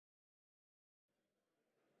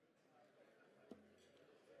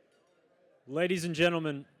Ladies and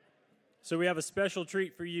gentlemen, so we have a special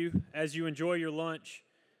treat for you as you enjoy your lunch.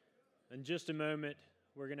 In just a moment,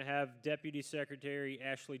 we're going to have Deputy Secretary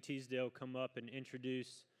Ashley Teasdale come up and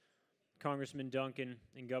introduce Congressman Duncan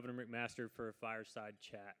and Governor McMaster for a fireside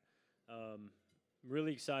chat.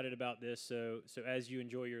 Really excited about this, so as you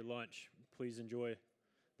enjoy your lunch, please enjoy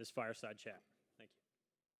this fireside chat. Thank you.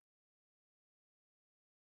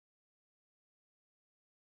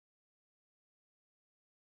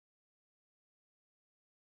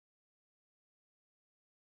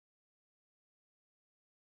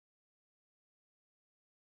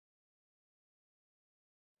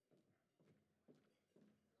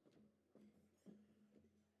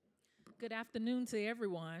 Good afternoon to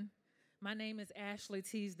everyone. My name is Ashley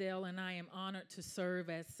Teasdale, and I am honored to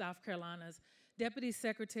serve as South Carolina's Deputy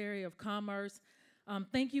Secretary of Commerce.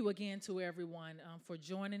 Thank you again to everyone for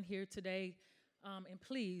joining here today, and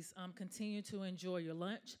please continue to enjoy your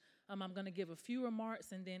lunch. I'm going to give a few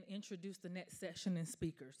remarks and then introduce the next session and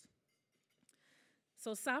speakers.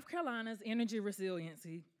 So South Carolina's energy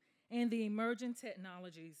resiliency and the emerging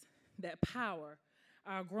technologies that power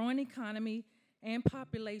our growing economy and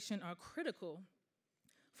population are critical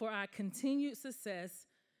for our continued success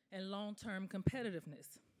and long-term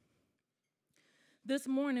competitiveness. This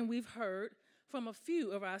morning, we've heard from a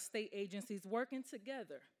few of our state agencies working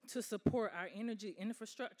together to support our energy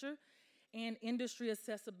infrastructure and industry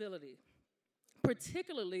accessibility,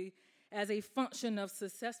 particularly as a function of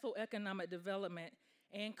successful economic development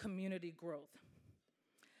and community growth.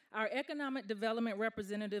 Our economic development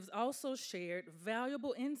representatives also shared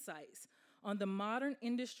valuable insights on the modern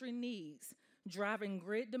industry needs driving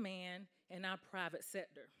grid demand in our private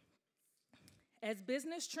sector. As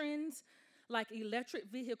business trends like electric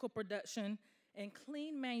vehicle production and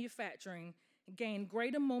clean manufacturing gain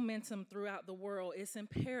greater momentum throughout the world, it's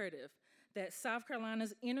imperative that South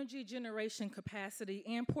Carolina's energy generation capacity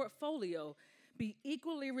and portfolio be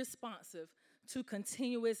equally responsive to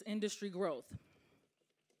continuous industry growth.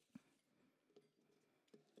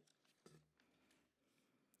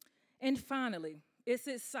 And finally, it's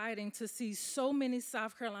exciting to see so many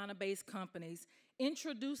South Carolina-based companies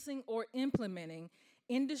introducing or implementing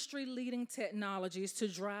industry-leading technologies to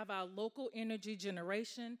drive our local energy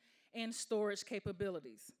generation and storage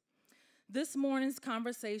capabilities. This morning's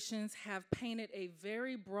conversations have painted a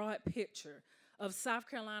very broad picture of South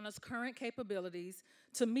Carolina's current capabilities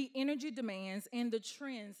to meet energy demands and the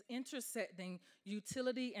trends intersecting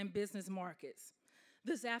utility and business markets.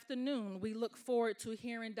 This afternoon, we look forward to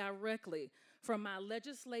hearing directly from our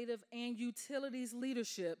legislative and utilities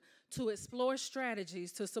leadership to explore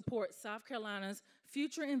strategies to support South Carolina's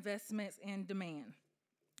future investments and demand.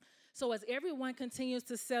 So as everyone continues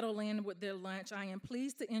to settle in with their lunch, I am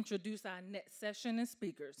pleased to introduce our next session and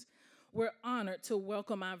speakers. We're honored to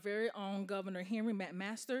welcome our very own Governor Henry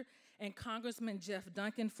McMaster and Congressman Jeff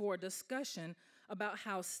Duncan for a discussion about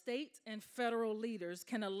how state and federal leaders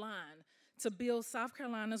can align to build South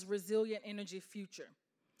Carolina's resilient energy future.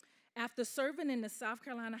 After serving in the South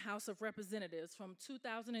Carolina House of Representatives from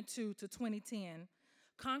 2002 to 2010,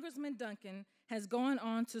 Congressman Duncan has gone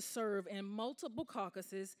on to serve in multiple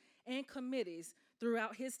caucuses and committees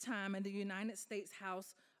throughout his time in the United States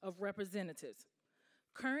House of Representatives.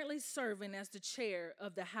 Currently serving as the chair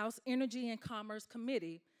of the House Energy and Commerce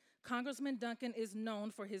Committee, Congressman Duncan is known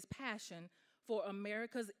for his passion for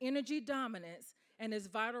America's energy dominance and his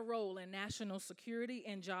vital role in national security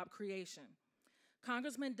and job creation.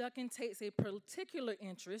 Congressman Duncan takes a particular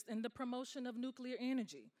interest in the promotion of nuclear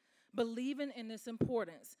energy, believing in its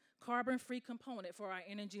importance, carbon-free component for our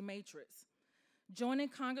energy matrix. Joining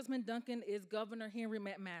Congressman Duncan is Governor Henry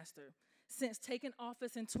McMaster. Since taking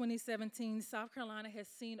office in 2017, South Carolina has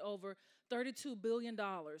seen over $32 billion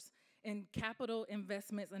in capital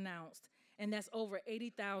investments announced, and that's over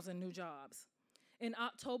 80,000 new jobs. In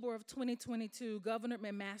October of 2022, Governor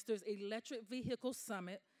McMaster's Electric Vehicle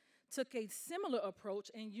Summit took a similar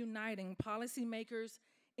approach in uniting policymakers,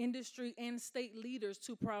 industry, and state leaders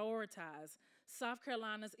to prioritize South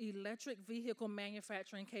Carolina's electric vehicle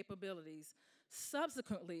manufacturing capabilities,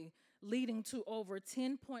 subsequently leading to over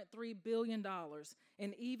 $10.3 billion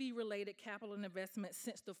in EV-related capital investments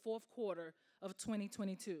since the fourth quarter of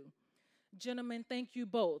 2022. Gentlemen, thank you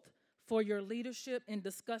both for your leadership in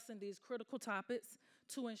discussing these critical topics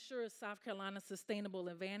to ensure South Carolina's sustainable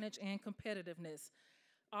advantage and competitiveness.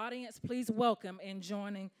 Audience, please welcome and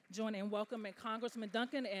join in welcoming Congressman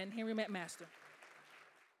Duncan and Henry McMaster.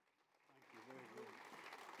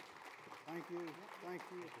 Thank you. Thank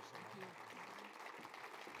you.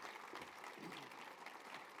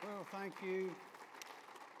 Well, thank you.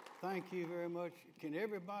 Thank you very much. Can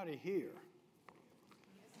everybody hear?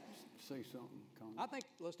 say something, Congressman? I think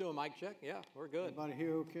let's do a mic check. Yeah, we're good. Everybody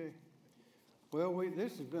here okay? Well,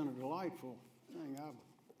 this has been a delightful thing.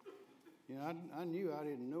 I knew I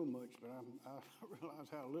didn't know much, but I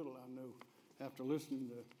realized how little I know after listening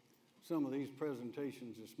to some of these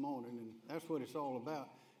presentations this morning, and that's what it's all about.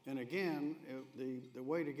 And again, the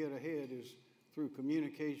way to get ahead is through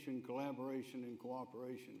communication, collaboration, and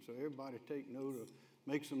cooperation. So everybody take note of,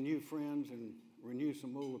 make some new friends and renew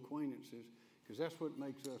some old acquaintances, because that's what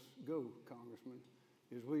makes us go, Congressman,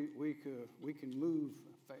 is we can move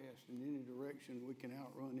fast in any direction. We can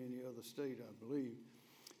outrun any other state, I believe.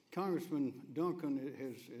 Congressman Duncan,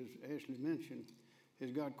 as Ashley mentioned,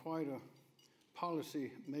 has got quite a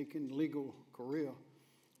policy-making legal career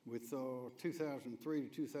with 2003 to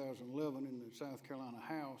 2011 in the South Carolina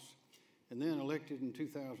House, and then elected in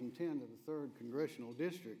 2010 to the 3rd Congressional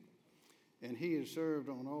District. And he has served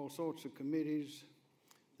on all sorts of committees.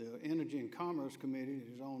 The Energy and Commerce Committee that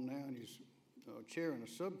he's on now, and he's chairing a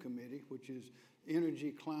subcommittee, which is Energy,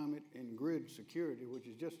 Climate, and Grid Security, which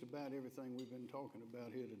is just about everything we've been talking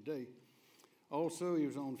about here today. Also, he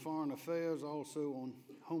was on Foreign Affairs, also on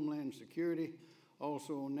Homeland Security,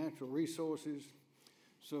 also on Natural Resources.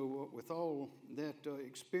 So with all that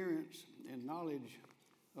experience and knowledge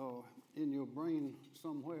in your brain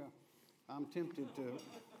somewhere, I'm tempted to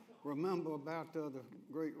remember about the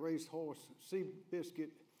great racehorse Seabiscuit.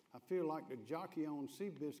 I feel like the jockey on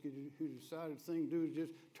Seabiscuit who decided the thing to do is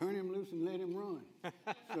just turn him loose and let him run.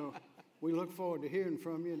 So we look forward to hearing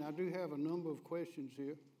from you, and I do have a number of questions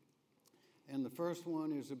here. And the first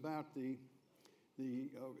one is about the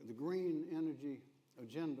green energy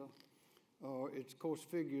agenda. It, of course,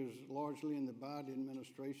 figures largely in the Biden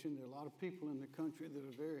administration. There are a lot of people in the country that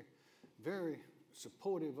are very, very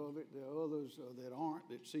supportive of it. There are others that aren't,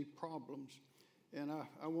 that see problems. And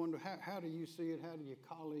I wonder, how do you see it? How do your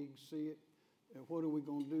colleagues see it? And what are we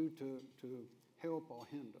going to do to help or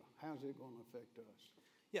hinder? How's it going to affect us?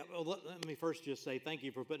 Yeah, well, let me first just say thank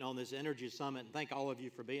you for putting on this Energy Summit, and thank all of you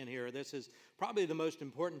for being here. This is probably the most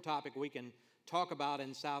important topic we can talk about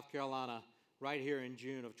in South Carolina right here in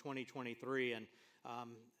June of 2023. And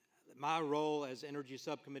my role as Energy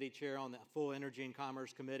Subcommittee Chair on the full Energy and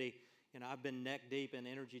Commerce Committee, I've been neck deep in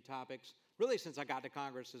energy topics really since I got to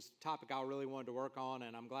Congress. It's a topic I really wanted to work on,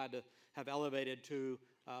 and I'm glad to have elevated to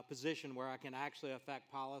a position where I can actually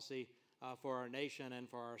affect policy for our nation and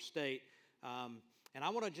for our state. And I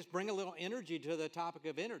want to just bring a little energy to the topic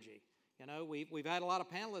of energy. We've had a lot of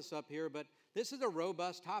panelists up here, but this is a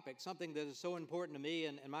robust topic, something that is so important to me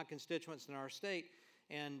and my constituents in our state.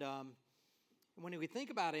 And when we think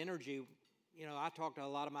about energy, I talk to a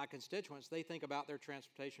lot of my constituents. They think about their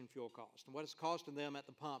transportation fuel cost and what it's costing them at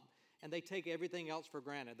the pump. And they take everything else for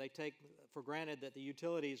granted. They take for granted that the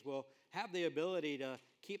utilities will have the ability to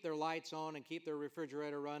keep their lights on and keep their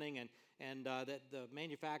refrigerator running, and that the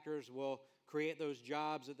manufacturers will create those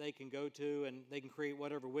jobs that they can go to, and they can create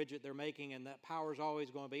whatever widget they're making, and that power is always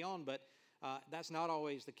going to be on. But that's not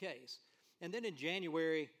always the case. And then in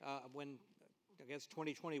January, when I guess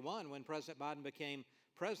 2021, when President Biden became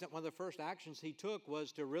president, one of the first actions he took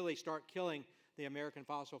was to really start killing the American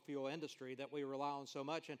fossil fuel industry that we rely on so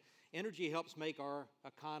much. And energy helps make our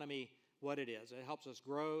economy what it is. It helps us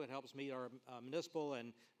grow. It helps meet our municipal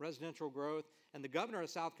and residential growth. And the governor of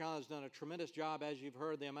South Carolina has done a tremendous job, as you've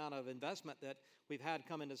heard, the amount of investment that we've had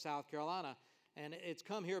come into South Carolina. And it's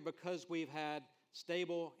come here because we've had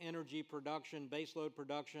stable energy production, baseload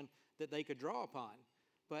production that they could draw upon.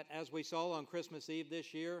 But as we saw on Christmas Eve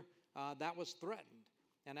this year, that was threatened.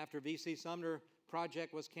 And after V.C. Sumner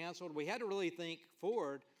project was canceled, we had to really think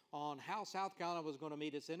forward on how South Carolina was going to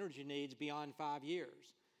meet its energy needs beyond 5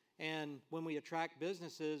 years. And when we attract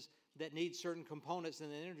businesses that need certain components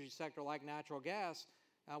in the energy sector like natural gas,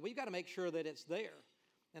 we've got to make sure that it's there.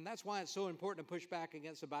 And that's why it's so important to push back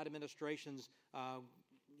against the Biden administration's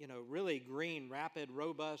really green, rapid,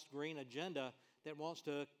 robust green agenda that wants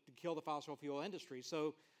to kill the fossil fuel industry.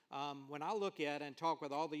 So when I look at and talk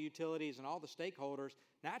with all the utilities and all the stakeholders,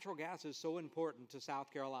 natural gas is so important to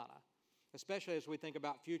South Carolina, especially as we think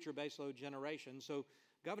about future baseload generation. So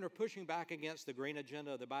Governor pushing back against the green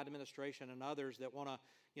agenda of the Biden administration and others that want to,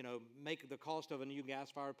 make the cost of a new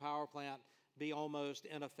gas-fired power plant be almost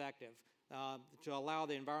ineffective, to allow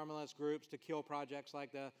the environmentalist groups to kill projects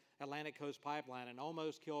like the Atlantic Coast Pipeline and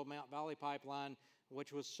almost kill Mount Valley Pipeline,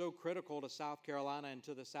 which was so critical to South Carolina and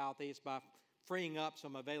to the southeast by freeing up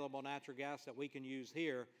some available natural gas that we can use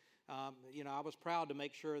here. I was proud to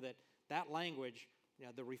make sure that that language,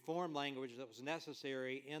 the reform language that was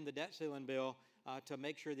necessary in the debt ceiling bill to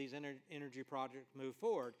make sure these energy projects move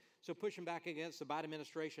forward. So pushing back against the Biden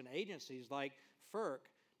administration agencies like FERC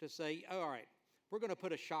to say, all right, we're going to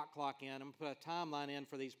put a shot clock in and put a timeline in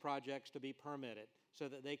for these projects to be permitted so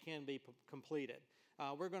that they can be completed.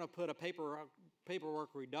 We're going to put a paperwork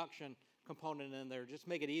reduction component in there, just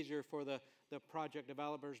make it easier for the project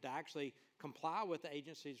developers to actually comply with the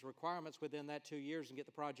agency's requirements within that 2 years and get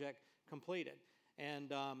the project completed.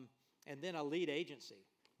 And then a lead agency.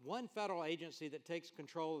 One federal agency that takes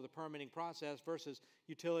control of the permitting process versus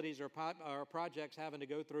utilities or projects having to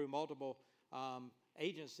go through multiple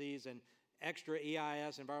agencies and extra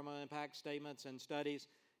EIS, environmental impact statements and studies.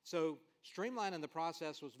 So streamlining the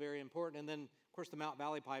process was very important. And then, of course, the Mount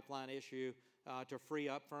Valley Pipeline issue to free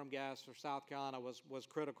up firm gas for South Carolina was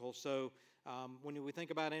critical. So when we think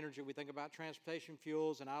about energy, we think about transportation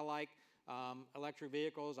fuels, and I like electric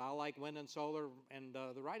vehicles. I like wind and solar, and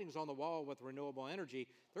the writing's on the wall with renewable energy.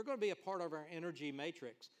 They're going to be a part of our energy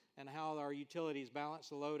matrix and how our utilities balance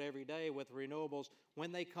the load every day with renewables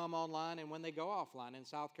when they come online and when they go offline. In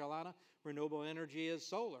South Carolina, renewable energy is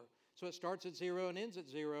solar. So it starts at zero and ends at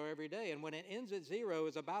zero every day. And when it ends at zero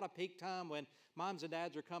is about a peak time when moms and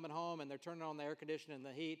dads are coming home and they're turning on the air conditioning and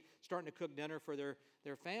the heat, starting to cook dinner for their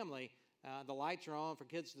family. The lights are on for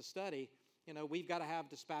kids to study. You know, we've got to have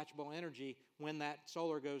dispatchable energy when that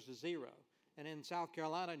solar goes to zero. And in South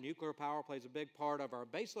Carolina, nuclear power plays a big part of our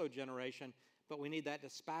baseload generation, but we need that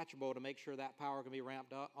dispatchable to make sure that power can be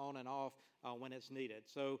ramped up on and off when it's needed.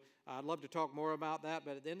 So I'd love to talk more about that,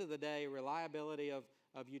 but at the end of the day, reliability of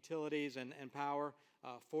utilities and power,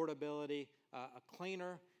 affordability, a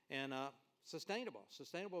cleaner and sustainable.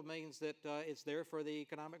 Sustainable means that it's there for the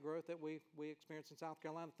economic growth that we experience in South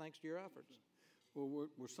Carolina thanks to your efforts. Well,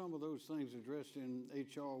 were some of those things addressed in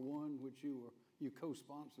H.R. 1, which you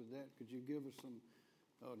co-sponsored that? Could you give us some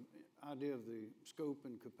idea of the scope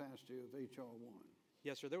and capacity of H.R. 1?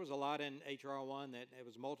 Yes, sir. There was a lot in H.R. 1 that it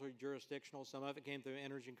was multi-jurisdictional. Some of it came through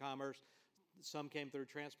energy and commerce. Some came through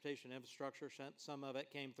transportation infrastructure. Some of it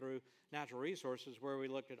came through natural resources, where we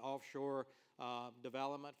looked at offshore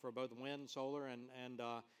development for both wind, solar,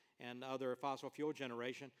 and other fossil fuel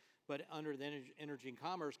generation. But under the energy and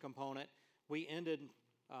commerce component, we ended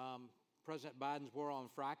President Biden's war on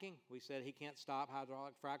fracking. We said he can't stop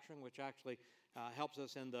hydraulic fracturing, which actually helps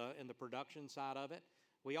us in the production side of it.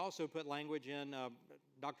 We also put language in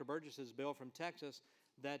Dr. Burgess's bill from Texas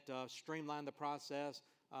that streamlined the process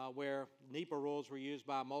where NEPA rules were used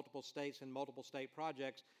by multiple states and multiple state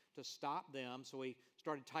projects to stop them. So we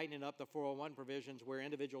started tightening up the 401 provisions where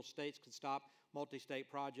individual states could stop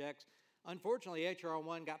multi-state projects. Unfortunately, H.R.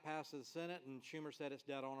 1 got passed to the Senate, and Schumer said it's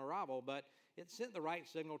dead on arrival, but it sent the right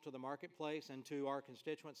signal to the marketplace and to our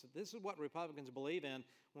constituents that this is what Republicans believe in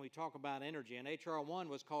when we talk about energy. And H.R. 1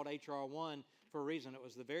 was called H.R. 1 for a reason. It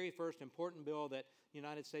was the very first important bill that the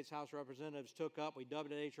United States House of Representatives took up. We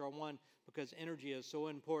dubbed it H.R. 1 because energy is so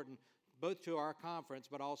important, both to our conference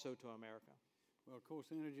but also to America. Well, of course,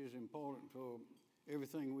 energy is important for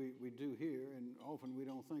everything we do here, and often we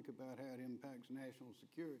don't think about how it impacts national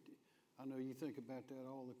security. I know you think about that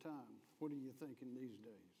all the time. What are you thinking these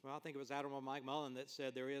days? Well, I think it was Admiral Mike Mullen that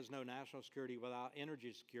said there is no national security without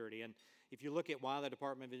energy security. And if you look at why the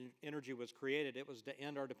Department of Energy was created, it was to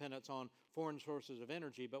end our dependence on foreign sources of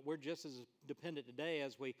energy. But we're just as dependent today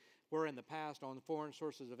as we were in the past on foreign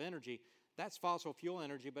sources of energy. That's fossil fuel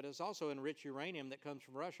energy, but it's also enriched uranium that comes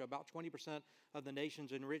from Russia. About 20% of the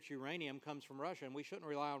nation's enriched uranium comes from Russia, and we shouldn't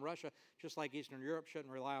rely on Russia, just like Eastern Europe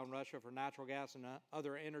shouldn't rely on Russia for natural gas and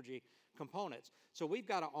other energy components. So we've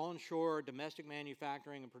got an onshore domestic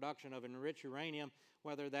manufacturing and production of enriched uranium,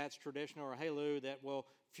 whether that's traditional or HALEU, that will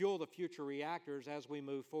fuel the future reactors as we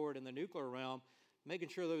move forward in the nuclear realm, making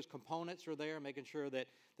sure those components are there, making sure that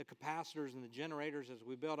the capacitors and the generators as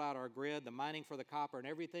we build out our grid, the mining for the copper, and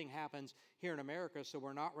everything happens here in America, so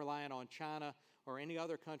we're not relying on China or any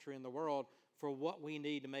other country in the world for what we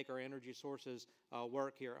need to make our energy sources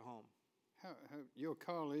work here at home. How your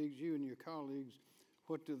colleagues, you and your colleagues,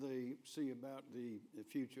 what do they see about the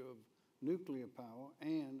future of nuclear power?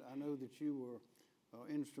 And I know that you were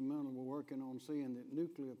instrumental in working on seeing that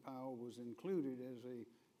nuclear power was included as a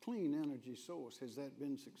clean energy source. Has that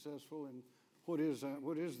been successful, and what is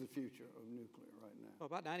the future of nuclear right now? Well,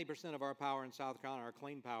 about 90% of our power in South Carolina, our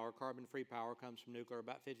clean power, carbon-free power, comes from nuclear.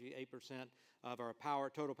 About 58% of our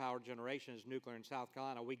total power generation is nuclear in South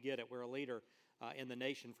Carolina. We get it. We're a leader in the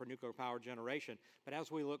nation for nuclear power generation. But as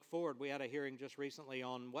we look forward, we had a hearing just recently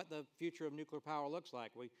on what the future of nuclear power looks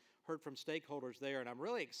like. We heard from stakeholders there, and I'm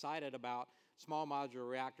really excited about small modular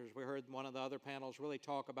reactors. We heard one of the other panels really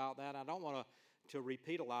talk about that. I don't want to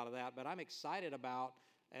repeat a lot of that, but I'm excited about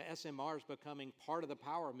SMRs becoming part of the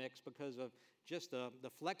power mix because of just the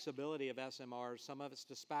flexibility of SMRs. Some of it's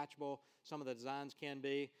dispatchable, some of the designs can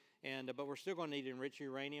be, but we're still going to need enriched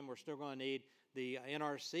uranium. We're still going to need the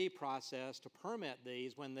NRC process to permit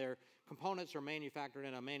these when their components are manufactured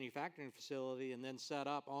in a manufacturing facility and then set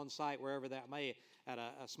up on site wherever that may, at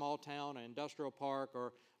a small town, an industrial park,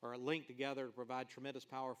 or linked together to provide tremendous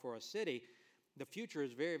power for a city. The future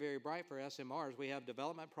is very, very bright for SMRs. We have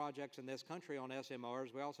development projects in this country on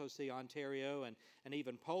SMRs. We also see Ontario and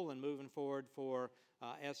even Poland moving forward for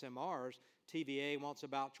SMRs. TVA wants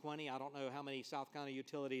about 20. I don't know how many South County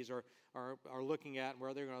utilities are looking at and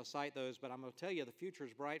where they're going to site those, but I'm going to tell you the future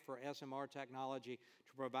is bright for SMR technology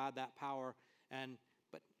to provide that power.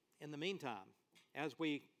 But in the meantime, as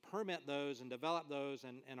we permit those and develop those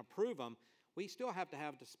and approve them, we still have to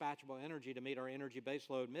have dispatchable energy to meet our energy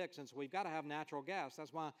baseload mix, and so we've got to have natural gas.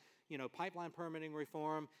 That's why, pipeline permitting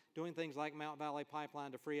reform, doing things like Mount Valley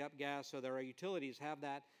Pipeline to free up gas so that our utilities have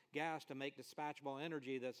that gas to make dispatchable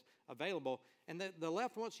energy that's available. And the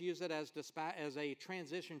left wants to use it as a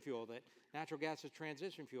transition fuel, that natural gas is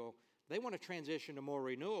transition fuel. They want to transition to more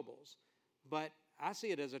renewables, but I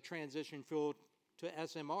see it as a transition fuel to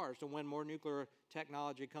SMRs, to when more nuclear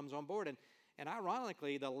technology comes on board. And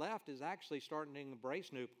ironically, the left is actually starting to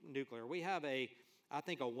embrace nuclear. We have I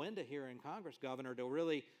think, a window here in Congress, Governor, to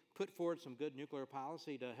really put forward some good nuclear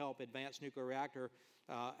policy to help advanced nuclear reactor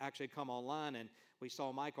actually come online. And we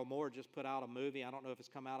saw Michael Moore just put out a movie. I don't know if it's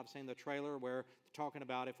come out. I've seen the trailer where they're talking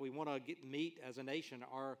about if we want to meet as a nation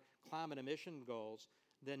our climate emission goals,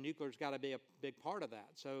 then nuclear's got to be a big part of that.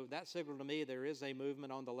 So that signaled to me there is a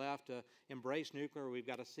movement on the left to embrace nuclear. We've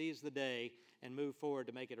got to seize the day and move forward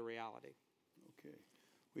to make it a reality. Okay.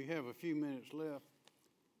 We have a few minutes left.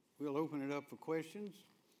 We'll open it up for questions.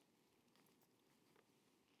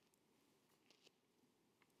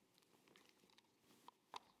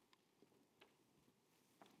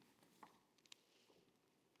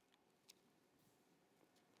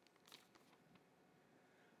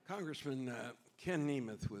 Congressman Ken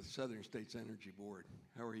Nemeth with Southern States Energy Board.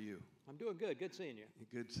 How are you? I'm doing good. Good seeing you.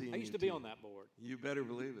 Good seeing you. I used to be on that board. You better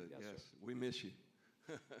believe it. Yes, Yes. sir. We miss you.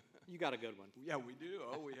 You got a good one. Yeah, we do.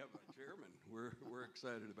 Oh, we have a chairman. We're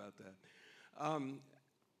excited about that.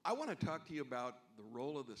 I want to talk to you about the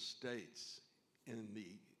role of the states in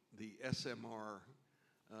the SMR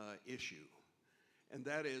issue. And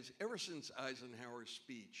that is, ever since Eisenhower's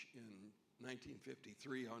speech in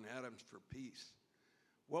 1953 on Atoms for Peace,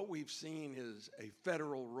 what we've seen is a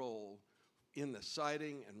federal role in the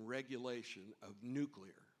siting and regulation of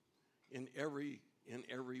nuclear in every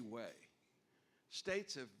way.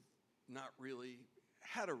 States have not really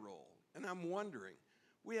had a role. And I'm wondering,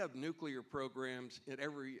 we have nuclear programs at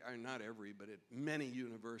but at many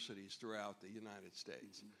universities throughout the United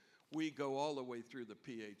States. Mm-hmm. We go all the way through the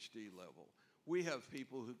PhD level. We have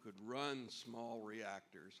people who could run small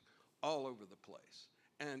reactors all over the place.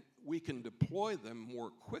 And we can deploy them more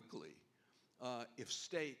quickly if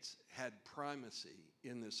states had primacy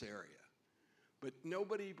in this area. But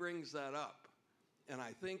nobody brings that up. And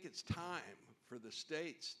I think it's time for the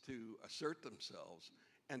states to assert themselves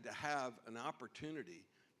and to have an opportunity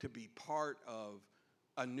to be part of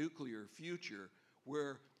a nuclear future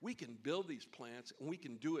where we can build these plants and we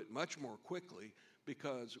can do it much more quickly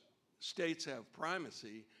because states have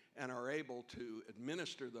primacy and are able to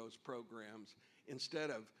administer those programs instead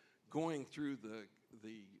of going through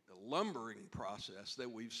the lumbering process that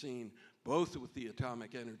we've seen both with the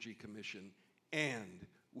Atomic Energy Commission and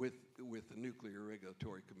with the Nuclear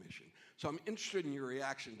Regulatory Commission. So I'm interested in your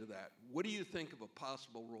reaction to that. What do you think of a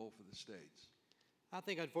possible role for the states? I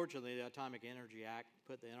think, unfortunately, the Atomic Energy Act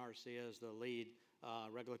put the NRC as the lead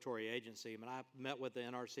regulatory agency. I mean, I met with the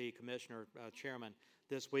NRC commissioner, chairman,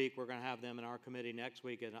 this week. We're going to have them in our committee next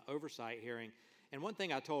week in an oversight hearing. And one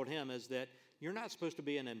thing I told him is that you're not supposed to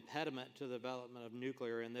be an impediment to the development of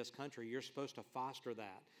nuclear in this country. You're supposed to foster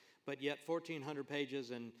that. But yet 1,400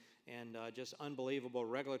 pages and just unbelievable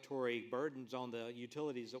regulatory burdens on the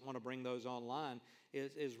utilities that want to bring those online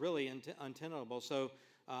is really untenable. So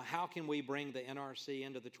how can we bring the NRC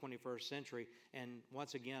into the 21st century and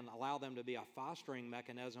once again allow them to be a fostering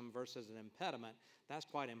mechanism versus an impediment? That's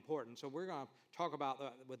quite important. So we're going to talk about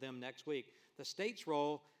that with them next week. The state's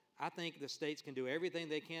role, I think the states can do everything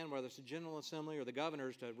they can, whether it's the General Assembly or the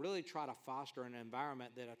governors, to really try to foster an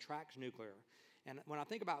environment that attracts nuclear. And when I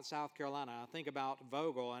think about South Carolina, I think about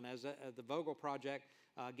Vogtle, and as the Vogtle project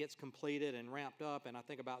gets completed and ramped up, and I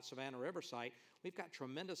think about Savannah River site, we've got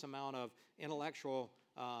tremendous amount of intellectual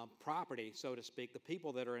property, so to speak, the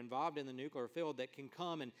people that are involved in the nuclear field that can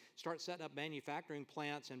come and start setting up manufacturing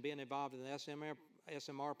plants and being involved in the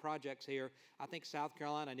SMR projects here. I think South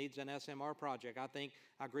Carolina needs an SMR project. I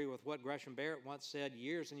agree with what Gresham Barrett once said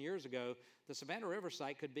years and years ago. The Savannah River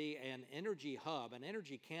site could be an energy hub, an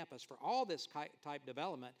energy campus for all this type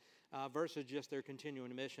development versus just their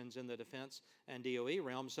continuing emissions in the defense and DOE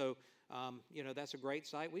realm. So, that's a great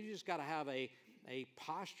site. We just got to have a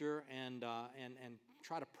posture and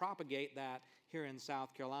try to propagate that here in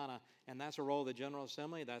South Carolina, and that's a role of the General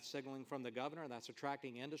Assembly. That's signaling from the governor. That's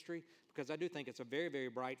attracting industry, because I do think it's a very, very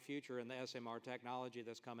bright future in the SMR technology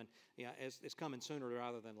that's coming. It's coming sooner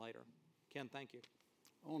rather than later. Ken, thank you.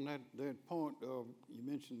 On that point, you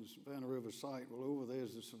mentioned the Savannah River site. Well, over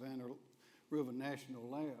there's the Savannah River National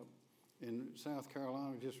Lab in South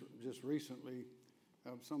Carolina. Just recently,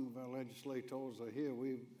 some of our legislators are here.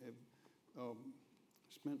 We have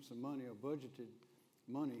spent some money, or budgeted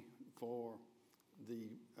money, for the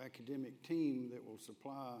academic team that will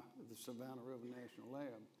supply the Savannah River National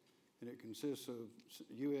Lab. And it consists of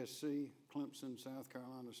USC, Clemson, South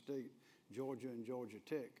Carolina State, Georgia, and Georgia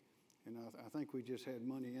Tech. And I think we just had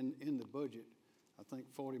money in the budget. I think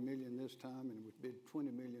 $40 million this time, and we bid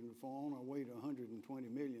 $20 million before, on our way to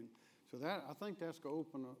 $120 million. So I think that's going to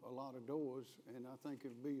open a lot of doors, and I think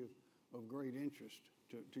it'll be of great interest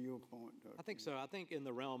to your point. I think so. I think in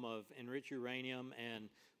the realm of enriched uranium and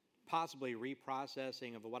possibly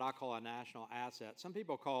reprocessing of what I call a national asset. Some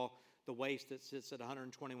people call the waste that sits at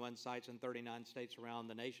 121 sites in 39 states around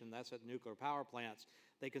the nation, that's at nuclear power plants,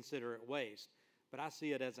 they consider it waste. But I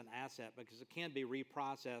see it as an asset because it can be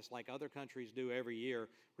reprocessed like other countries do every year,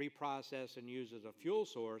 reprocessed and used as a fuel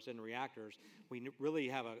source in reactors. We really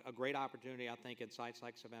have a great opportunity, I think, in sites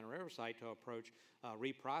like Savannah River site to approach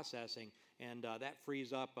reprocessing, and that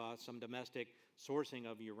frees up some domestic sourcing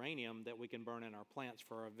of uranium that we can burn in our plants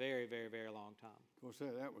for a very, very, very long time. Of course,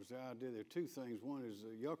 that was the idea. There are two things. One is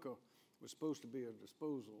Yucca was supposed to be a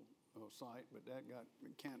disposal site, but that got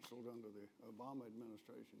canceled under the Obama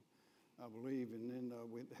administration, I believe. And then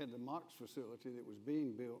we had the MOX facility that was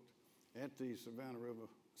being built at the Savannah River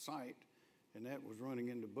site, and that was running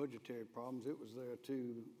into budgetary problems. It was there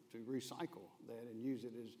to recycle that and use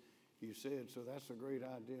it, as you said. So that's a great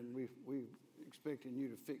idea, and we expecting you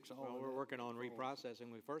to fix all of that. Well, we're working on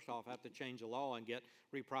reprocessing. We first off have to change the law and get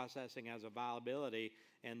reprocessing as a viability,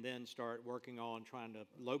 and then start working on trying to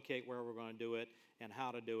locate where we're going to do it and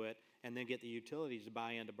how to do it, and then get the utilities to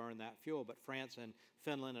buy in to burn that fuel. But France and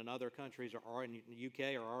Finland and other countries are already, the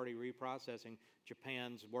UK are already reprocessing.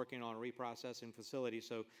 Japan's working on a reprocessing facility.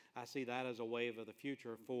 So I see that as a wave of the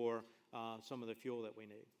future for some of the fuel that we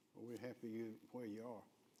need. Well, we're happy where you are.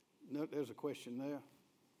 No, there's a question there.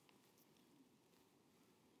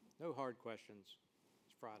 No hard questions.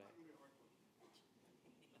 It's Friday.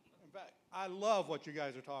 In fact, I love what you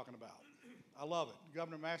guys are talking about. I love it.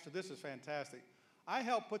 Governor McMaster, this is fantastic. I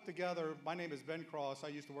helped put together, my name is Ben Cross. I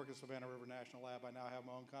used to work at Savannah River National Lab. I now have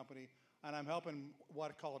my own company, and I'm helping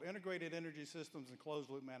what are called integrated energy systems and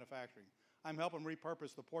closed-loop manufacturing. I'm helping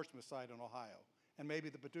repurpose the Portsmouth site in Ohio, and maybe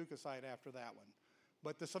the Paducah site after that one.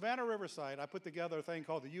 But the Savannah River site, I put together a thing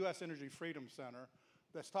called the U.S. Energy Freedom Center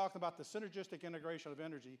that's talking about the synergistic integration of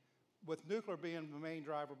energy, with nuclear being the main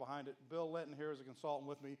driver behind it. Bill Linton here is a consultant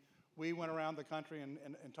with me. We went around the country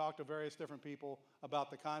and talked to various different people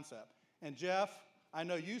about the concept. And Jeff, I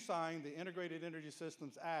know you signed the Integrated Energy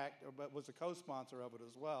Systems Act, but was a co-sponsor of it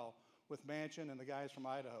as well, with Manchin and the guys from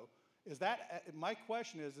Idaho. My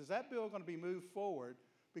question is that bill going to be moved forward?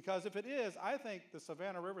 Because if it is, I think the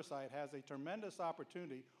Savannah River site has a tremendous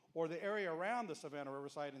opportunity, or the area around the Savannah River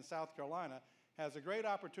site in South Carolina has a great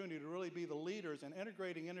opportunity to really be the leaders in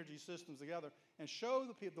integrating energy systems together and show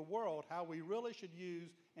the world how we really should use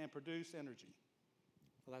and produce energy.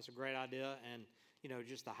 Well, that's a great idea, and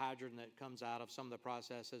just the hydrogen that comes out of some of the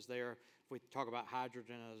processes there. If we talk about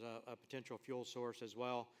hydrogen as a potential fuel source as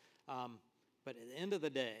well. But at the end of the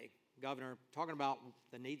day, Governor, talking about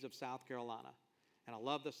the needs of South Carolina, and I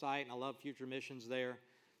love the site and I love future missions there,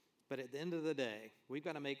 but at the end of the day, we've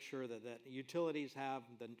got to make sure that utilities have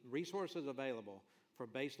the resources available for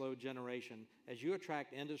baseload generation. As you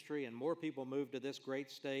attract industry and more people move to this great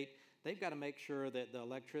state, they've got to make sure that the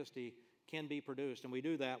electricity can be produced, and we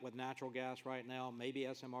do that with natural gas right now, maybe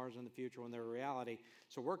SMRs in the future when they're a reality.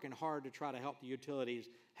 So working hard to try to help the utilities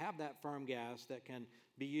have that firm gas that can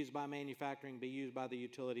be used by manufacturing, be used by the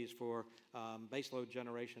utilities for baseload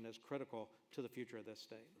generation is critical to the future of this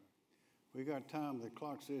state. We got time. The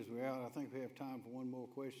clock says we're out. I think we have time for one more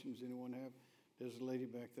question. Does anyone have? There's a lady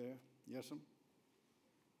back there. Yes, ma'am.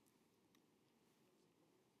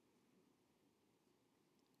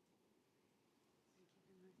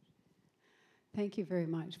 Thank you very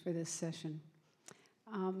much for this session.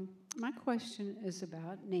 My question is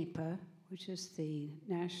about NEPA, which is the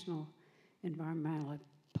National Environmental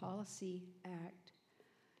Policy Act.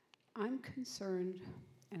 I'm concerned,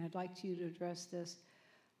 and I'd like you to address this,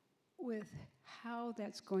 with how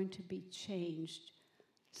that's going to be changed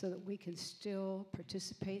so that we can still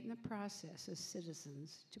participate in the process as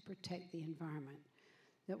citizens to protect the environment.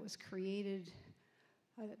 That was created,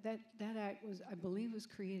 that act was, I believe, was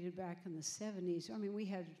created back in the 70s. I mean, we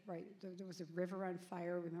had, right, there was a river on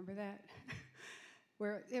fire, remember that?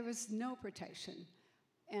 Where there was no protection.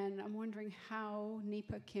 And I'm wondering how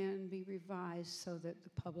NEPA can be revised so that the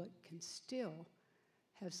public can still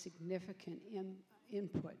have significant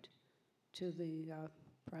input to the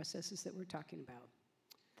processes that we're talking about.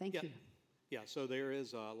 Thank you. Yeah, so there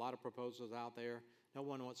is a lot of proposals out there. No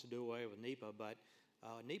one wants to do away with NEPA, but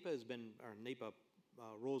NEPA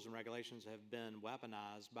rules and regulations have been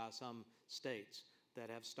weaponized by some states that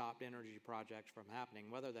have stopped energy projects from happening,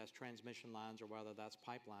 whether that's transmission lines or whether that's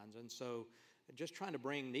pipelines. And so just trying to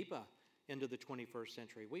bring NEPA into the 21st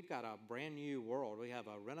century. We've got a brand new world. We have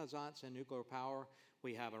a renaissance in nuclear power.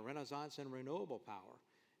 We have a renaissance in renewable power.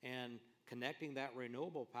 And connecting that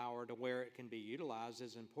renewable power to where it can be utilized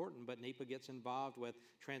is important, but NEPA gets involved with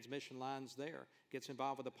transmission lines there, gets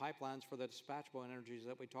involved with the pipelines for the dispatchable energies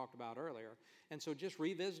that we talked about earlier. And so just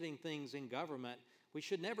revisiting things in government, we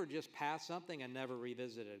should never just pass something and never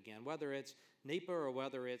revisit it again, whether it's NEPA or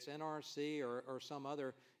whether it's NRC or some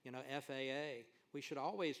other, FAA. We should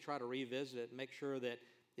always try to revisit it and make sure that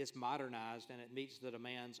it's modernized and it meets the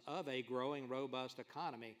demands of a growing, robust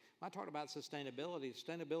economy. When I talk about sustainability,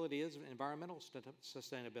 sustainability is environmental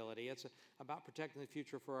sustainability. It's about protecting the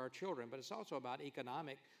future for our children, but it's also about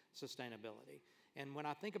economic sustainability. And when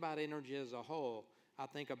I think about energy as a whole, I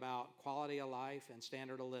think about quality of life and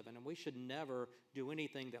standard of living. And we should never do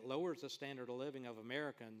anything that lowers the standard of living of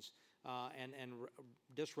Americans and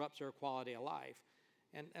disrupts their quality of life.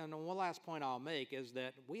 And one last point I'll make is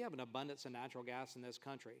that we have an abundance of natural gas in this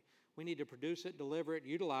country. We need to produce it, deliver it,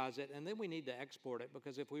 utilize it, and then we need to export it,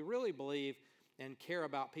 because if we really believe and care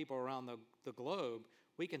about people around the globe,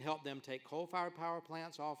 we can help them take coal-fired power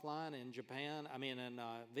plants offline in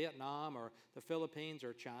Vietnam or the Philippines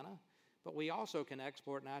or China. But we also can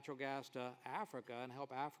export natural gas to Africa and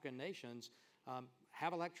help African nations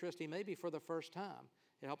have electricity maybe for the first time.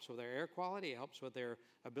 It helps with their air quality. It helps with their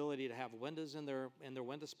ability to have windows in their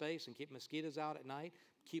window space and keep mosquitoes out at night,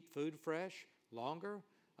 keep food fresh longer,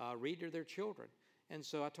 read to their children. And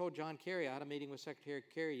so I told John Kerry, I had a meeting with Secretary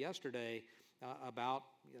Kerry yesterday about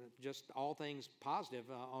just all things positive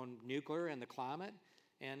on nuclear and the climate,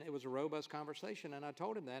 and it was a robust conversation. And I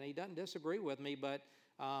told him that, and he doesn't disagree with me, but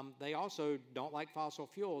they also don't like fossil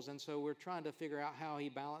fuels, and so we're trying to figure out how he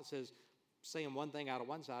balances saying one thing out of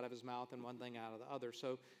one side of his mouth and one thing out of the other.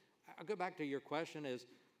 So I'll go back to your question is,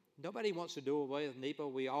 nobody wants to do away with NEPA.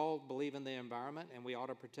 We all believe in the environment and we ought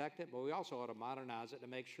to protect it, but we also ought to modernize it to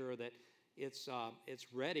make sure that it's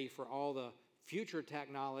ready for all the future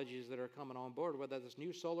technologies that are coming on board, whether that's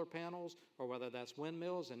new solar panels or whether that's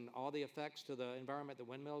windmills and all the effects to the environment that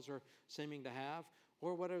windmills are seeming to have,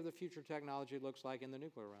 or whatever the future technology looks like in the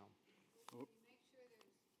nuclear realm.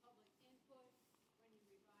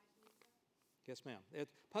 Yes, ma'am.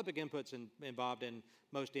 Public input's involved in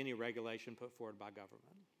most any regulation put forward by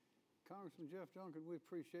government. Congressman Jeff Duncan, we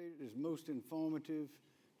appreciate it. It's most informative.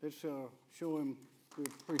 Let's show him we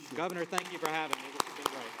appreciate it. Governor, thank you for having me. This has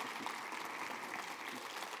been great.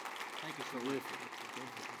 Thank you so much.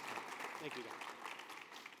 Thank you, guys.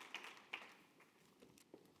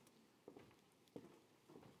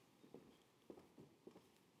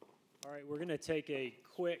 All right, we're going to take a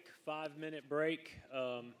quick 5-minute break.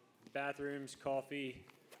 Bathrooms, coffee,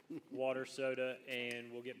 water, soda, and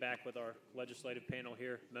we'll get back with our legislative panel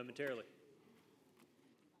here momentarily.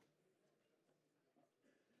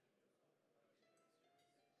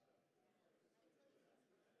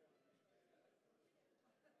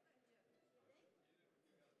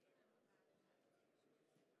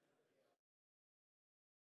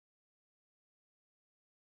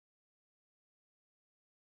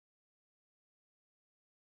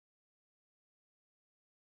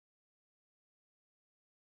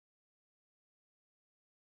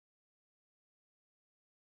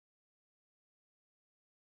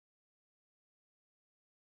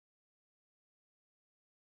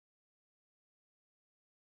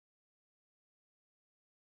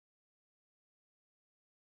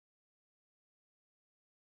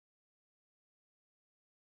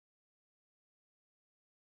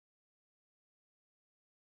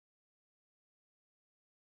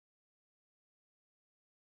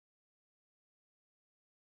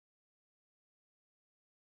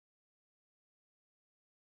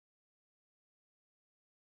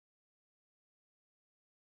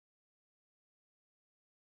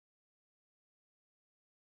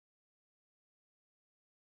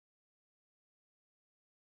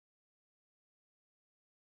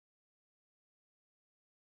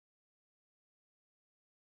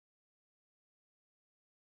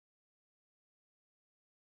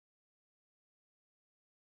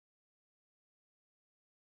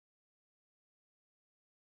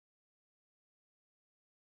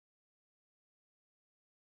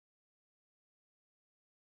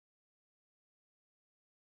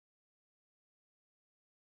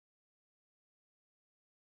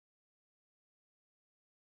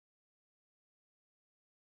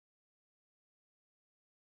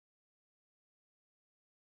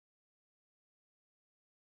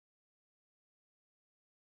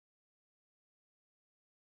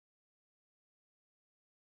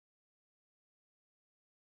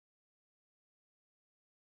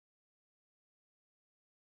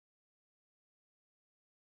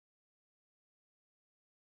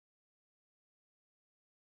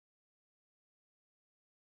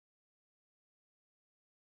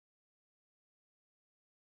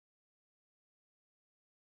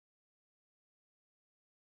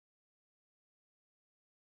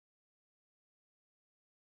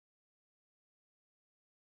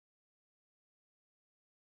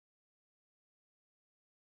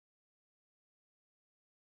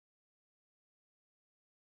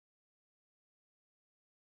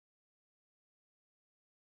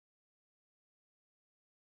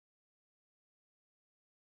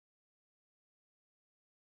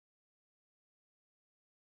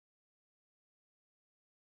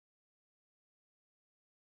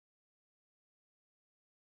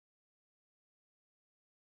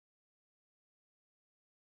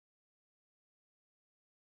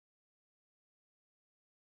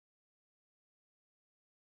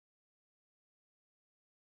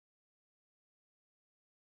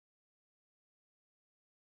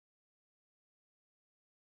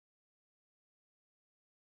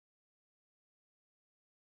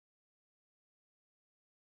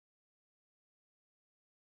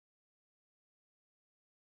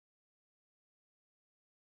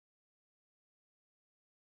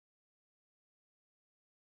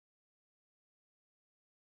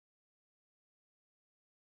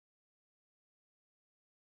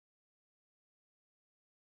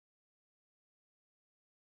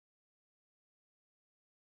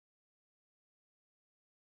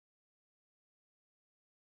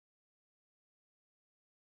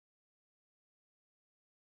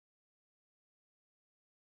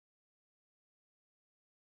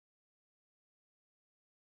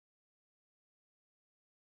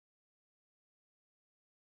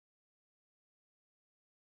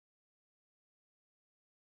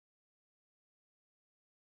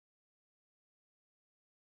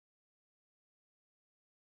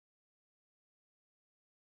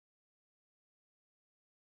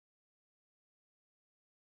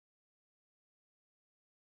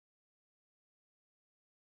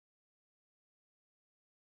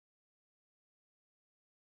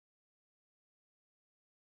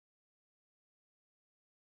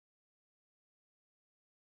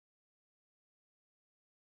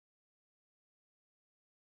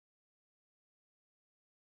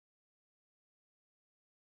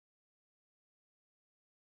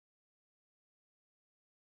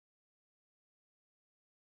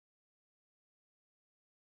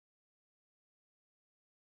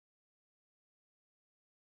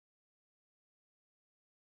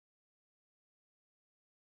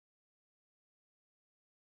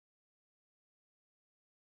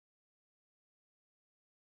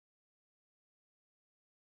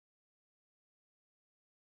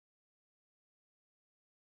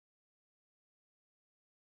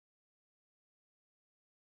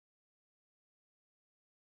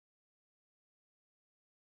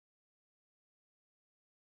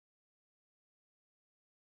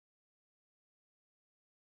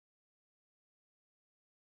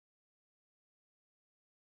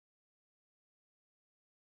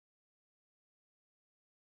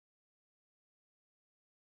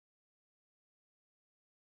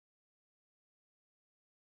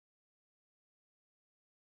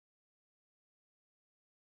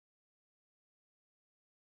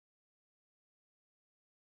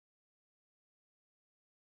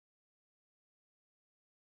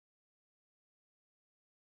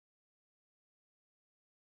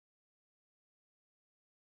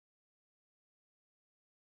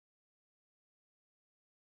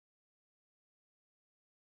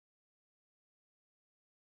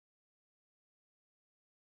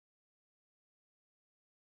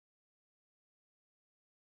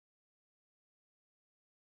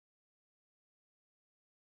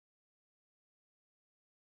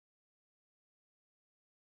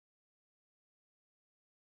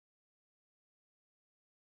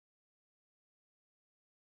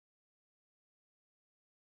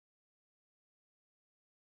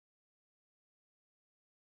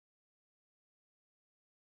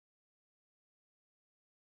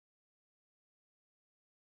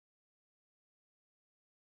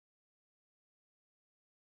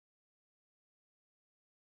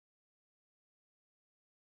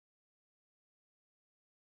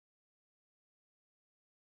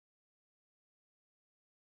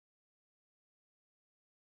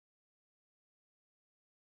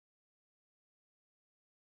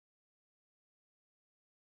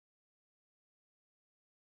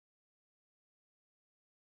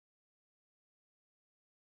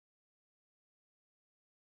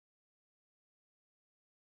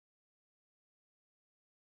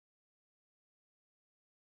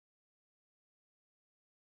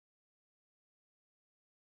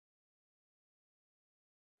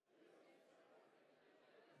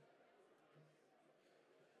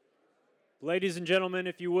 Ladies and gentlemen,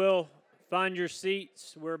 if you will, find your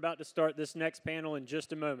seats. We're about to start this next panel in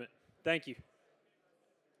just a moment. Thank you.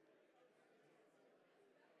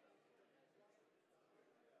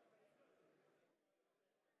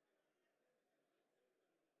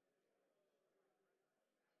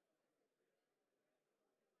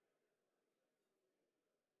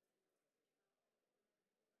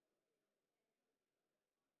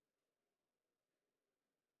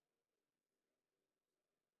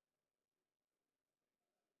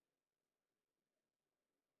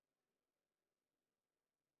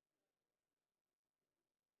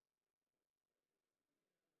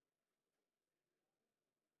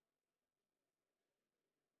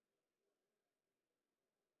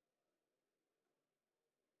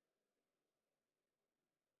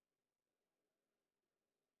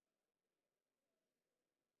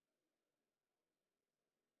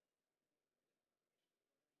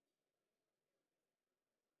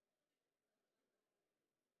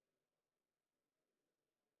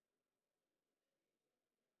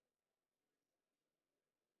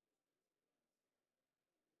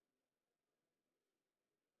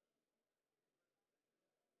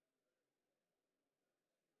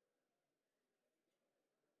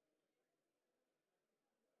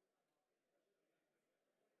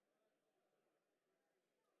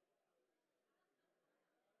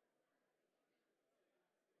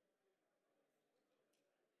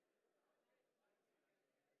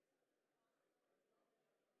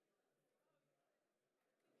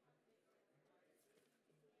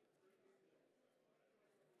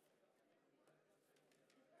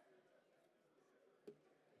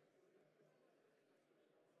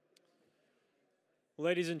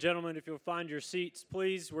 Ladies and gentlemen, if you'll find your seats,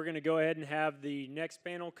 please, we're going to go ahead and have the next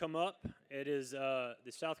panel come up. It is the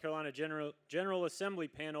South Carolina General Assembly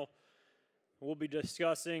panel. We'll be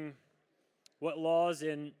discussing what laws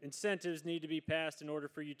and incentives need to be passed in order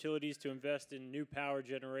for utilities to invest in new power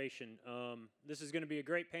generation. This is going to be a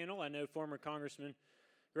great panel. I know former Congressman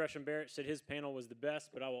Gresham Barrett said his panel was the best,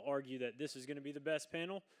 but I will argue that this is going to be the best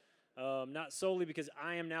panel. Not solely because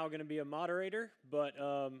I am now going to be a moderator, but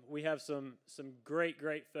we have some great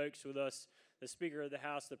folks with us. The Speaker of the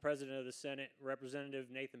House, the President of the Senate, Representative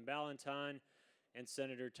Nathan Ballantyne, and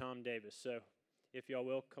Senator Tom Davis. So if y'all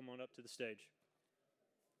will, come on up to the stage.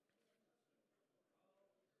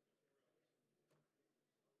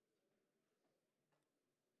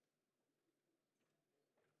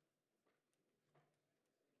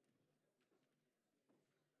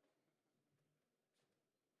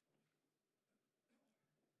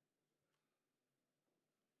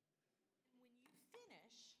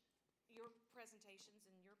 Your presentations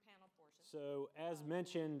and your panel portion. So, as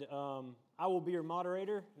mentioned, I will be your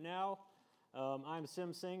moderator now. I'm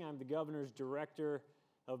Sim Singh. I'm the Governor's Director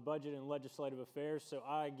of Budget and Legislative Affairs, so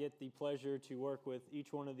I get the pleasure to work with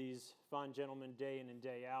each one of these fine gentlemen day in and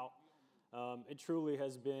day out. It truly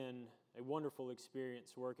has been a wonderful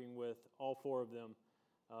experience working with all four of them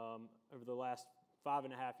over the last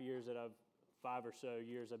 5.5 years five or so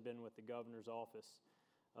years I've been with the Governor's office.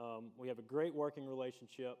 We have a great working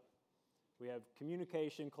relationship. We have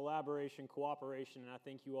communication, collaboration, cooperation, and I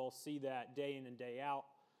think you all see that day in and day out.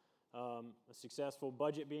 A successful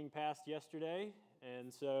budget being passed yesterday,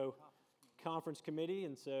 and so conference committee,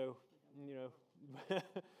 and so,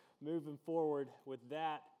 moving forward with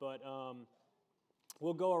that. But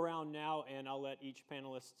we'll go around now, and I'll let each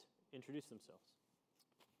panelist introduce themselves.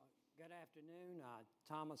 Good afternoon.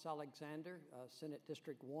 Thomas Alexander, Senate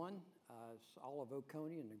District 1, all of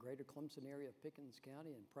Oconee in the greater Clemson area of Pickens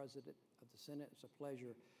County, and President of the Senate. It's a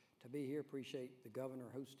pleasure to be here. Appreciate the Governor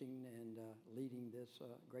hosting and leading this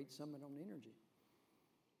great summit on energy.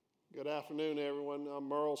 Good afternoon, everyone. I'm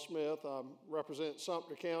Merle Smith. I represent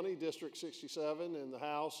Sumter County, District 67 in the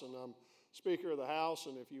House, and I'm Speaker of the House,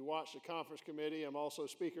 and if you watch the conference committee, I'm also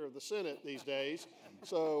Speaker of the Senate these days.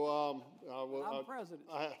 So I'm President.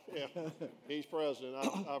 He's President.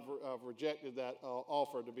 I've rejected that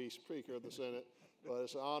offer to be Speaker of the Senate, but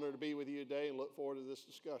it's an honor to be with you today and look forward to this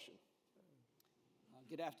discussion.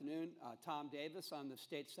 Good afternoon. Tom Davis. I'm the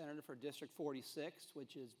State Senator for District 46,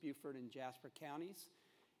 which is Beaufort and Jasper counties.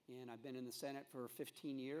 And I've been in the Senate for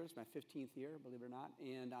 15 years, my 15th year, believe it or not,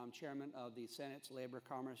 and I'm chairman of the Senate's Labor,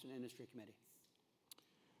 Commerce, and Industry Committee.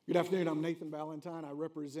 Good afternoon. I'm Nathan Ballantyne. I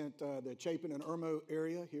represent the Chapin and Irmo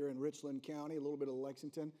area here in Richland County, a little bit of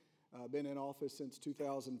Lexington. Been in office since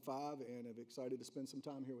 2005, and I'm excited to spend some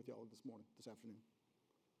time here with y'all this afternoon.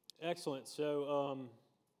 Excellent. So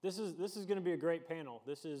this is going to be a great panel.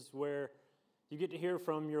 This is where you get to hear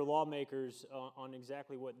from your lawmakers on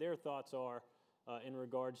exactly what their thoughts are in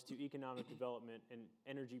regards to economic development and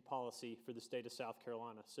energy policy for the state of South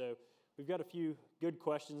Carolina. So we've got a few good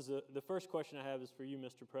questions. The first question I have is for you,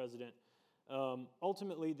 Mr. President.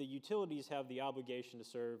 Ultimately, the utilities have the obligation to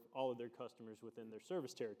serve all of their customers within their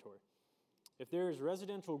service territory. If there is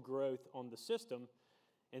residential growth on the system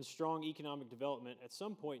and strong economic development, at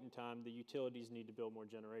some point in time, the utilities need to build more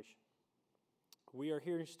generation. We are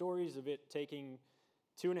hearing stories of it taking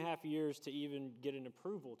 2.5 years to even get an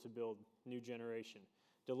approval to build new generation.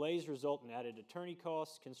 Delays result in added attorney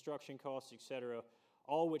costs, construction costs, etc.,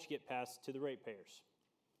 all which get passed to the ratepayers.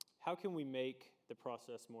 How can we make the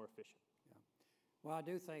process more efficient? Well, I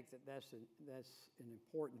do think that's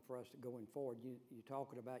important for us going forward. You're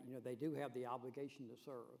talking about, they do have the obligation to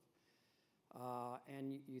serve.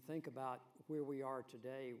 And you think about where we are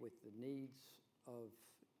today with the needs of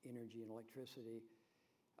energy and electricity.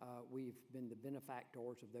 We've been the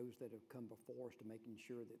benefactors of those that have come before us to making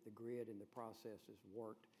sure that the grid and the process has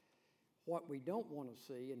worked. What we don't want to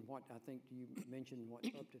see, and what I think you mentioned,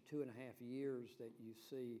 up to 2.5 years that you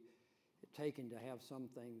see it taken to have some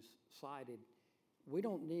things cited, we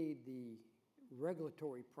don't need the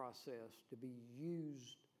regulatory process to be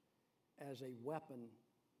used as a weapon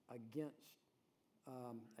against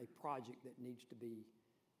a project that needs to be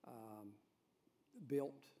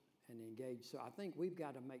built and engaged. So I think we've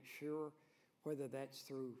got to make sure, whether that's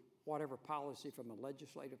through whatever policy, from a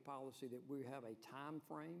legislative policy, that we have a time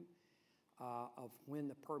frame of when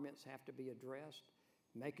the permits have to be addressed,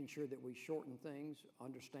 making sure that we shorten things,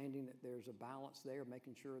 understanding that there's a balance there,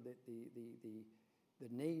 making sure that the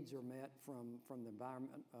needs are met from the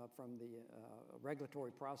environment, from the regulatory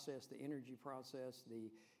process, the energy process, the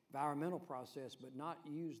environmental process, but not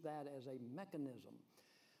use that as a mechanism.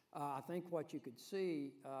 I think what you could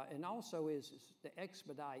see, and also is to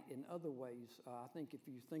expedite in other ways. I think if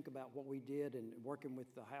you think about what we did in working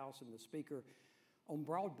with the House and the Speaker on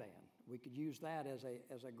broadband, we could use that as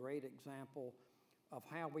a great example of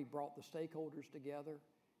how we brought the stakeholders together.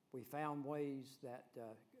 We found ways that,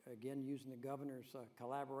 again, using the governor's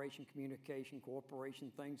collaboration, communication,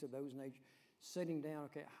 cooperation, things of those nature, sitting down,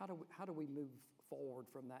 okay, how do we move forward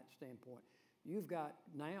from that standpoint? You've got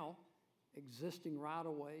now existing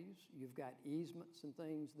right-of-ways, you've got easements and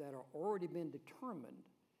things that are already been determined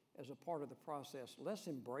as a part of the process. Let's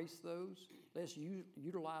embrace those, let's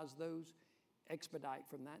utilize those, expedite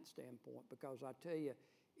from that standpoint, because I tell you,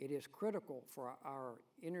 it is critical for our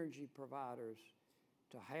energy providers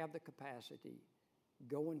to have the capacity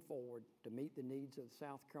going forward to meet the needs of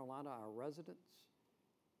South Carolina, our residents,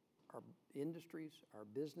 our industries, our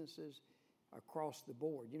businesses across the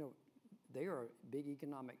board. They are a big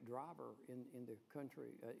economic driver in the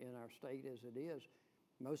country, in our state as it is.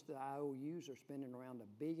 Most of the IOUs are spending around $1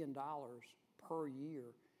 billion per year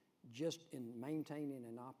just in maintaining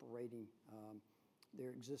and operating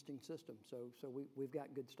their existing system. So we've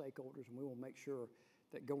got good stakeholders, and we will make sure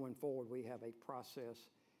that going forward we have a process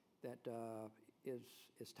that is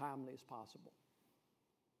as timely as possible.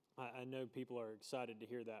 I know people are excited to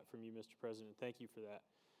hear that from you, Mr. President. Thank you for that.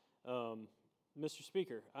 Mr.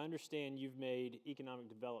 Speaker, I understand you've made economic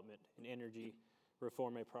development and energy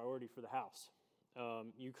reform a priority for the House.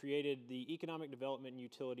 You created the Economic Development and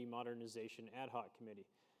Utility Modernization Ad Hoc Committee,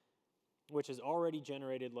 which has already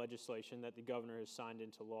generated legislation that the governor has signed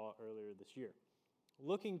into law earlier this year.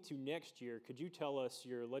 Looking to next year, could you tell us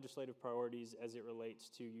your legislative priorities as it relates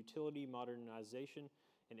to utility modernization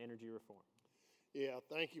and energy reform? Yeah,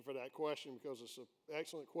 thank you for that question, because it's an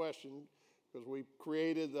excellent question, because we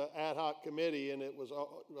created the ad hoc committee, and it was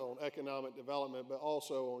on economic development, but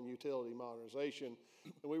also on utility modernization.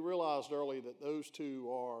 And we realized early that those two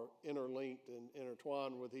are interlinked and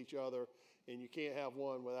intertwined with each other, and you can't have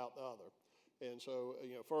one without the other. And so,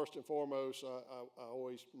 first and foremost, I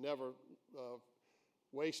always never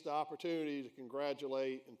waste the opportunity to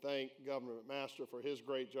congratulate and thank Governor McMaster for his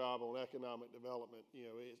great job on economic development.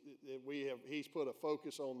 He's put a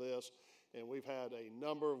focus on this, and we've had a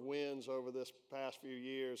number of wins over this past few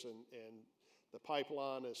years, and the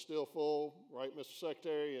pipeline is still full, right, Mr.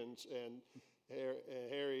 Secretary? And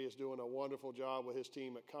Harry is doing a wonderful job with his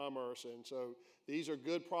team at Commerce, and so these are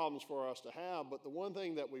good problems for us to have. But the one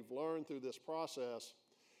thing that we've learned through this process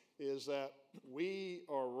is that we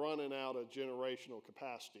are running out of generational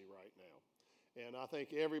capacity right now. And I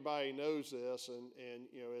think everybody knows this, and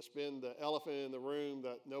it's been the elephant in the room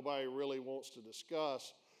that nobody really wants to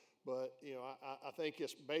discuss. But, I think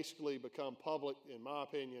it's basically become public, in my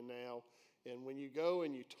opinion, now. And when you go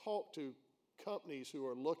and you talk to companies who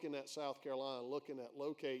are looking at South Carolina, looking at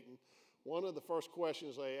locating, one of the first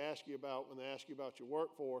questions they ask you about when they ask you about your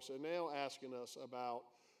workforce, they're now asking us about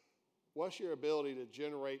what's your ability to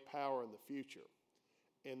generate power in the future.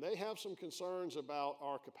 And they have some concerns about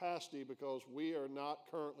our capacity because we are not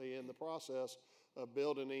currently in the process of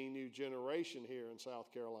building any new generation here in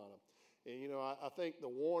South Carolina. And, you know, I think the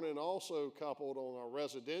warning also coupled on our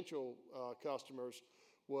residential customers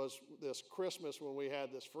was this Christmas when we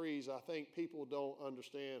had this freeze. I think people don't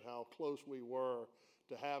understand how close we were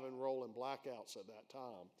to having rolling blackouts at that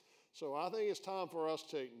time. So I think it's time for us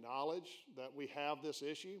to acknowledge that we have this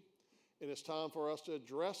issue, and it's time for us to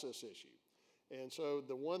address this issue. And so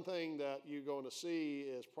the one thing that you're going to see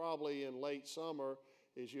is probably in late summer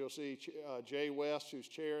is you'll see Jay West, who's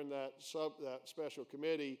chairing that special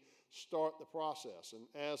committee, start the process. And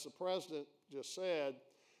as the president just said,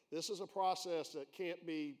 this is a process that can't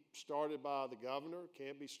be started by the governor,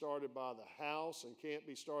 can't be started by the House, and can't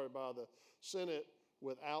be started by the Senate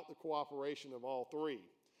without the cooperation of all three.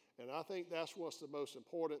 And I think that's what's the most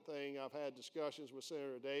important thing. I've had discussions with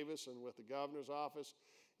Senator Davis and with the governor's office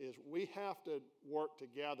is we have to work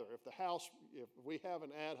together. If we have an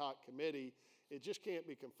ad hoc committee, it just can't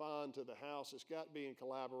be confined to the House. It's got to be in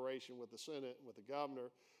collaboration with the Senate and with the governor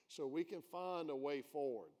so we can find a way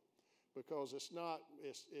forward. Because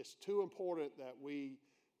it's too important that we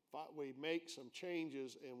make some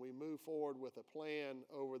changes and we move forward with a plan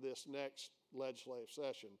over this next legislative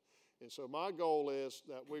session. And so my goal is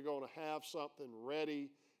that we're going to have something ready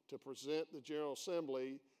to present the General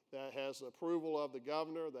Assembly that has the approval of the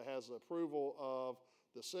governor, that has the approval of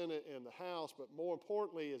the Senate and the House, but more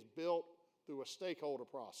importantly is built through a stakeholder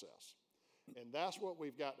process. And that's what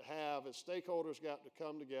we've got to have is stakeholders got to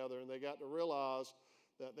come together and they got to realize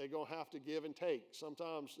that they're going to have to give and take.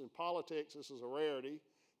 Sometimes in politics, this is a rarity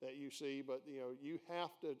that you see, but you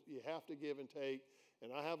have to give and take,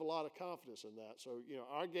 and I have a lot of confidence in that. So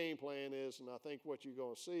our game plan is, and I think what you're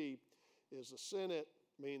going to see is the Senate,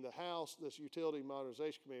 the House, this Utility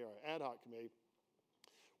Modernization Committee or ad hoc committee,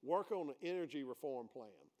 work on the energy reform plan.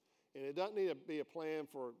 And it doesn't need to be a plan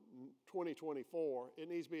for 2024. It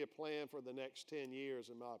needs to be a plan for the next 10 years,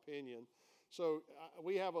 in my opinion. So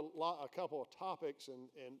we have a couple of topics,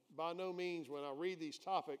 and by no means when I read these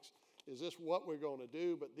topics is this what we're going to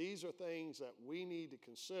do, but these are things that we need to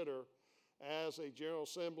consider as a General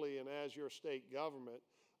Assembly and as your state government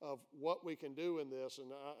of what we can do in this.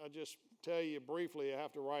 And I just tell you briefly, I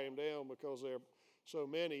have to write them down because there are so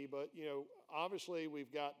many, but obviously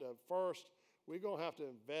we've got to first, we're going to have to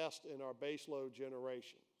invest in our baseload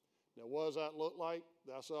generation. Now, what does that look like?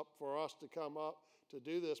 That's up for us to come up to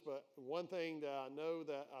do this, but one thing that I know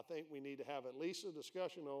that I think we need to have at least a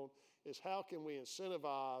discussion on is how can we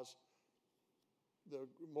incentivize the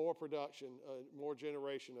more production, more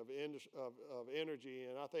generation of energy,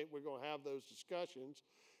 and I think we're going to have those discussions,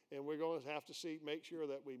 and we're going to have to make sure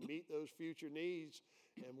that we meet those future needs,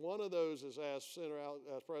 and one of those is, as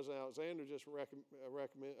President Alexander just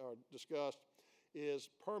discussed, is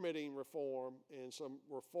permitting reform and some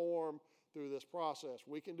reform through this process.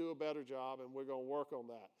 We can do a better job, and we're going to work on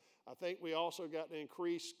that. I think we also got to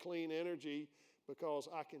increase clean energy because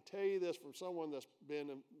I can tell you this from someone that's been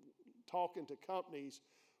talking to companies,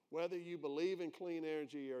 whether you believe in clean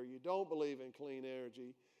energy or you don't believe in clean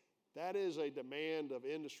energy, that is a demand of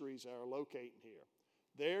industries that are locating here.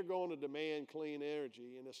 They're going to demand clean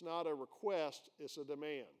energy, and it's not a request, it's a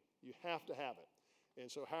demand. You have to have it. And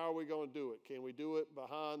so how are we going to do it? Can we do it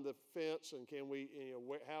behind the fence, and can we,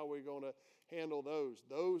 how are we going to handle those?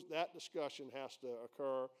 That discussion has to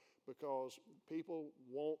occur because people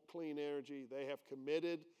want clean energy. They have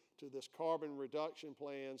committed to this carbon reduction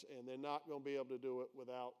plans, and they're not going to be able to do it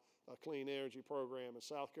without a clean energy program, and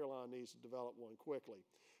South Carolina needs to develop one quickly.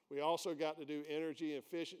 We also got to do energy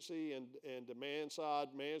efficiency and demand-side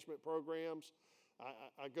management programs.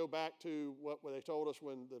 I go back to what they told us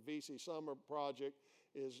when the VC Summer project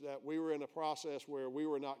is that we were in a process where we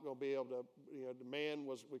were not going to be able to,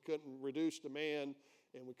 we couldn't reduce demand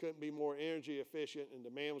and we couldn't be more energy efficient, and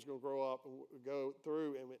demand was going to grow up and go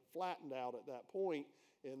through, and it flattened out at that point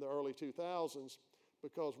in the early 2000s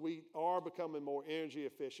because we are becoming more energy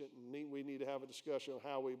efficient, and we need to have a discussion on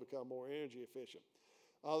how we become more energy efficient.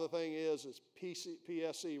 Other thing is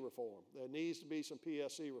PSC reform. There needs to be some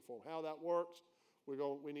PSC reform. How that works,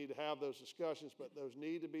 we need to have those discussions, but those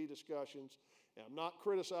need to be discussions. And I'm not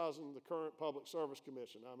criticizing the current Public Service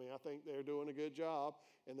Commission. I think they're doing a good job,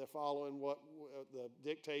 and they're following what the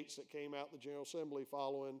dictates that came out the General Assembly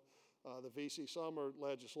following the VC Summer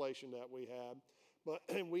legislation that we had. But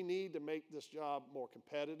we need to make this job more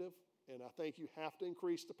competitive, and I think you have to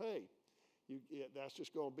increase the pay. That's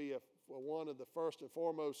just going to be one of the first and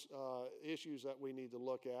foremost issues that we need to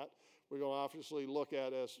look at. We're going to obviously look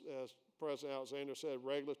at, as President Alexander said,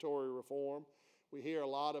 regulatory reform. We hear a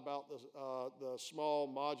lot about the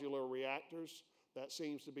small modular reactors That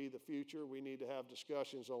seems to be the future. We need to have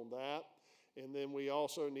discussions on that. And then we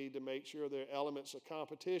also need to make sure there are elements of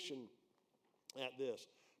competition at this.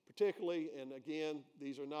 Particularly, and again,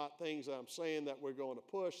 these are not things I'm saying that we're going to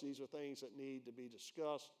push. These are things that need to be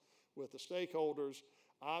discussed with the stakeholders.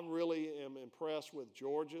 I really am impressed with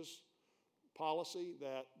Georgia's policy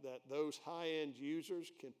that those high-end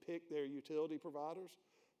users can pick their utility providers,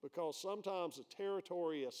 because sometimes the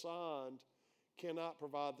territory assigned cannot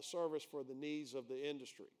provide the service for the needs of the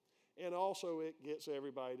industry. And also it gets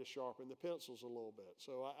everybody to sharpen the pencils a little bit.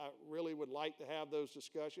 So I really would like to have those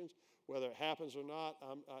discussions. Whether it happens or not,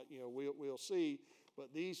 we'll see.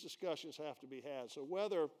 But these discussions have to be had. So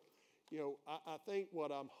whether, I think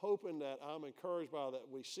what I'm hoping that I'm encouraged by that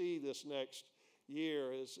we see this next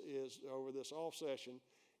year is over this off session,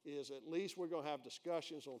 is at least we're going to have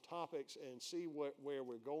discussions on topics and see where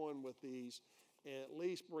we're going with these, and at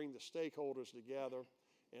least bring the stakeholders together.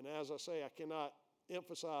 And as I say, I cannot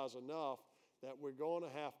emphasize enough that we're going to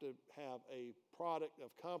have a product of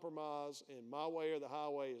compromise, and my way or the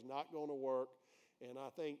highway is not going to work. And I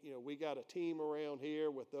think, we got a team around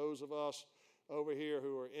here with those of us over here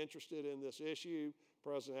who are interested in this issue.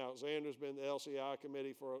 President Alexander's been the LCI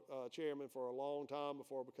committee chairman for a long time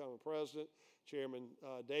before becoming president. Chairman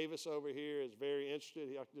Davis over here is very interested.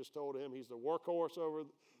 I just told him he's the workhorse over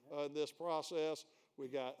this process. We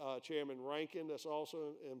got Chairman Rankin that's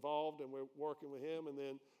also involved, and we're working with him. And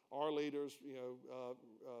then our leaders,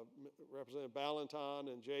 Representative Ballantyne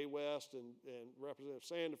and Jay West and Representative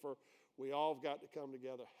Sandifer, we all have got to come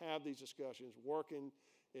together, have these discussions, working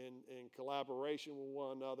in collaboration with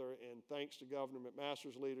one another. And thanks to Governor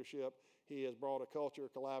McMaster's leadership, he has brought a culture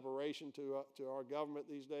of collaboration to our government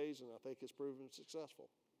these days, and I think it's proven successful.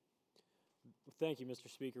 Thank you, Mr.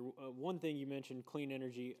 Speaker. One thing you mentioned, clean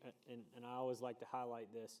energy, and I always like to highlight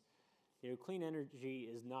this. Clean energy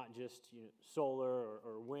is not just solar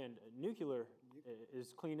or wind. Nuclear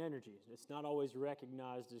is clean energy. It's not always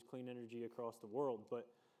recognized as clean energy across the world, but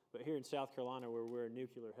here in South Carolina, where we're a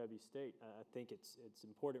nuclear-heavy state, I think it's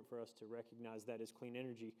important for us to recognize that as clean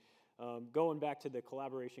energy. Going back to the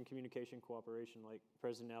collaboration, communication, cooperation, like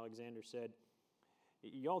President Alexander said,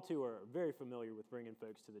 y'all two are very familiar with bringing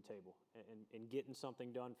folks to the table and getting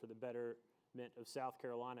something done for the betterment of South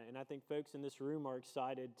Carolina. And I think folks in this room are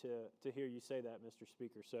excited to hear you say that, Mr.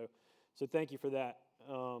 Speaker. So thank you for that.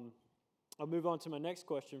 I'll move on to my next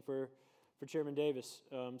question for Chairman Davis.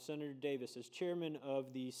 Senator Davis, as chairman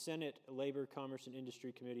of the Senate Labor, Commerce, and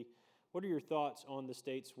Industry Committee, what are your thoughts on the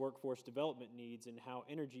state's workforce development needs and how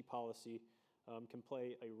energy policy can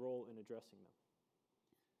play a role in addressing them?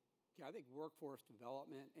 Yeah, I think workforce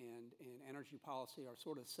development and energy policy are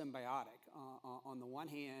sort of symbiotic. On the one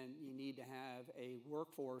hand, you need to have a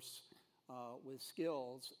workforce with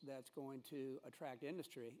skills that's going to attract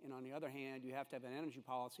industry. And on the other hand, you have to have an energy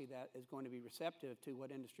policy that is going to be receptive to what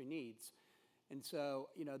industry needs. And so,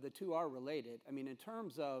 the two are related. I mean, in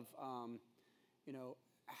terms of,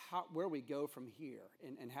 where we go from here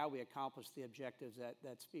and how we accomplish the objectives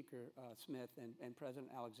that Speaker Smith and President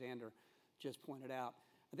Alexander just pointed out,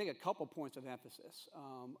 I think a couple points of emphasis.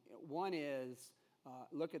 One is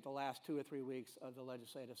look at the last 2 or 3 weeks of the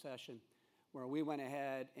legislative session, where we went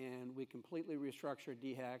ahead and we completely restructured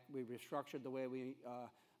DHEC. We restructured the way we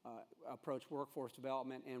approach workforce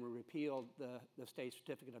development, and we repealed the state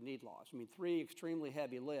certificate of need laws. I mean, 3 extremely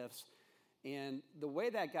heavy lifts. And the way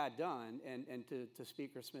that got done, and to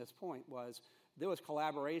Speaker Smith's point, was there was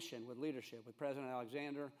collaboration with leadership, with President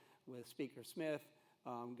Alexander, with Speaker Smith.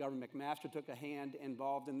 Governor McMaster took a hand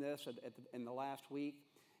involved in this in the last week.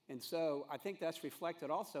 And so I think that's reflected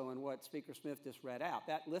also in what Speaker Smith just read out.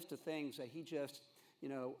 That list of things that he just,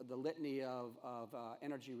 the litany of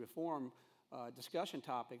energy reform discussion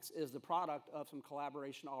topics is the product of some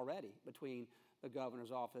collaboration already between the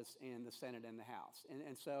governor's office and the Senate and the House.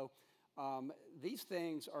 And so these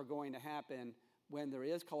things are going to happen when there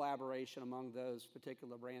is collaboration among those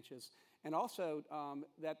particular branches, and also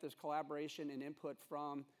that there's collaboration and input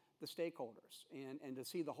from the stakeholders, and to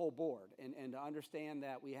see the whole board, and to understand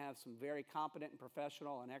that we have some very competent and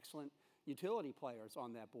professional and excellent utility players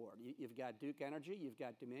on that board. You've got Duke Energy, you've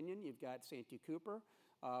got Dominion, you've got Santee Cooper.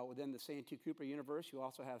 Within the Santee Cooper universe, you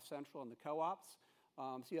also have Central and the co-ops.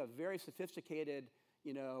 So you have very sophisticated,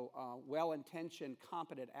 well-intentioned,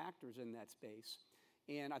 competent actors in that space.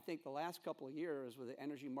 And I think the last couple of years with the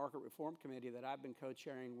Energy Market Reform Committee that I've been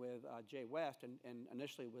co-chairing with Jay West and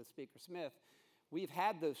initially with Speaker Smith, we've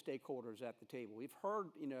had those stakeholders at the table. We've heard,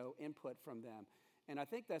 input from them. And I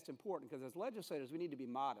think that's important because as legislators, we need to be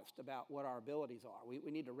modest about what our abilities are.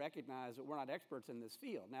 We need to recognize that we're not experts in this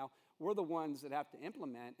field. Now, we're the ones that have to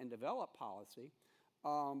implement and develop policy,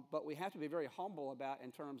 But we have to be very humble about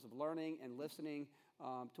in terms of learning and listening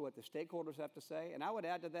to what the stakeholders have to say. And I would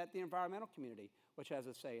add to that the environmental community, which has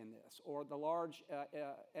a say in this, or the large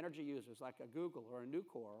energy users like a Google or a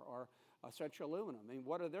Nucor or a Central Aluminum. I mean,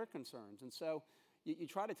 what are their concerns? And so you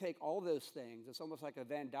try to take all those things. It's almost like a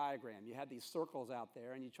Venn diagram. You have these circles out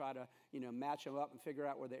there, and you try to match them up and figure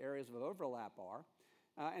out where the areas of overlap are.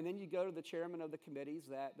 And then you go to the chairman of the committees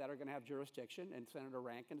that are going to have jurisdiction, and Senator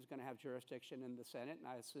Rankin is going to have jurisdiction in the Senate, and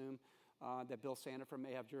I assume that Bill Sandifer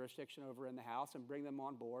may have jurisdiction over in the House, and bring them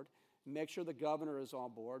on board. Make sure the governor is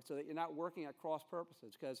on board so that you're not working at cross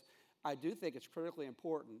purposes, because I do think it's critically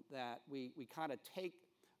important that we kind of take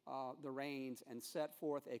the reins and set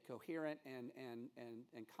forth a coherent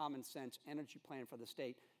and common sense energy plan for the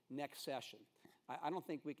state next session. I don't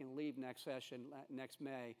think we can leave next session, next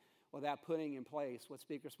May, without putting in place what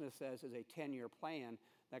Speaker Smith says is a 10-year plan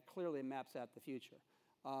that clearly maps out the future.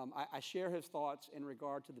 I share his thoughts in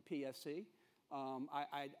regard to the PSC.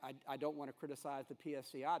 I don't want to criticize the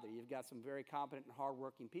PSC either. You've got some very competent and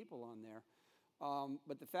hardworking people on there.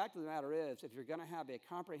 But the fact of the matter is, if you're going to have a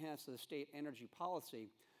comprehensive state energy policy,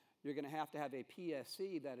 you're going to have a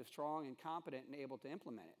PSC that is strong and competent and able to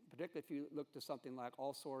implement it, particularly if you look to something like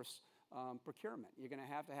all-source procurement. You're going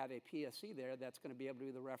to have a PSC there that's going to be able to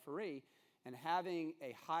be the referee, and having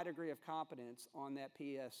a high degree of competence on that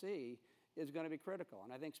PSC is going to be critical.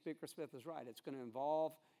 And I think Speaker Smith is right. It's going to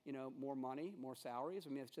involve, more money, more salaries. I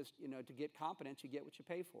mean, it's just, to get competence, you get what you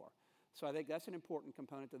pay for. So I think that's an important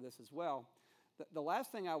component to this as well. The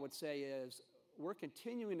last thing I would say is we're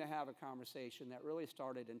continuing to have a conversation that really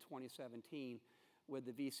started in 2017 with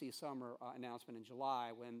the VC Summer announcement in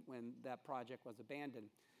July when that project was abandoned.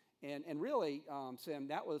 And really, Sim,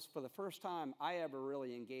 that was for the first time I ever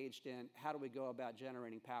really engaged in how do we go about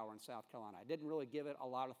generating power in South Carolina. I didn't really give it a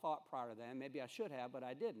lot of thought prior to then. Maybe I should have, but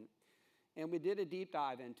I didn't. And we did a deep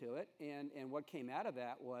dive into it, and what came out of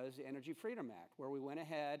that was the Energy Freedom Act, where we went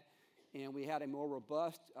ahead and we had a more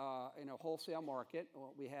robust wholesale market.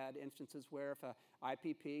 We had instances where if a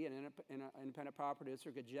IPP, an independent power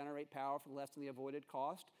producer, could generate power for less than the avoided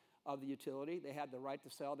cost of the utility, they had the right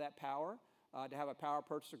to sell that power, to have a power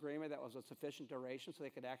purchase agreement that was of sufficient duration so they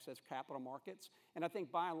could access capital markets. And I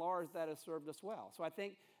think by and large that has served us well. So I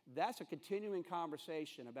think that's a continuing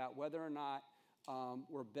conversation about whether or not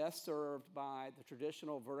we're best served by the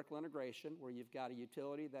traditional vertical integration, where you've got a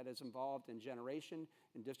utility that is involved in generation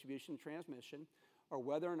and distribution and transmission, or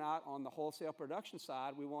whether or not on the wholesale production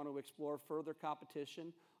side we want to explore further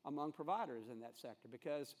competition among providers in that sector.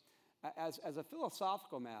 Because as a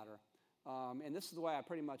philosophical matter, and this is the way I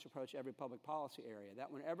pretty much approach every public policy area,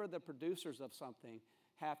 that whenever the producers of something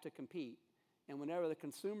have to compete, and whenever the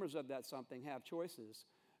consumers of that something have choices,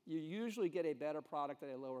 you usually get a better product at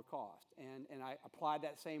a lower cost. And I apply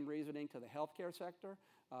that same reasoning to the healthcare sector,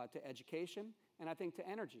 to education, and I think to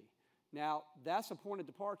energy. Now, that's a point of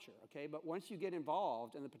departure, okay? But once you get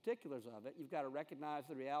involved in the particulars of it, you've got to recognize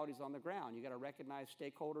the realities on the ground. You've got to recognize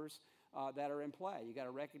stakeholders that are in play. You've got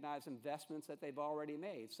to recognize investments that they've already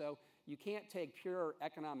made. So you can't take pure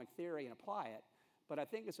economic theory and apply it, but I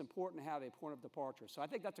think it's important to have a point of departure. So I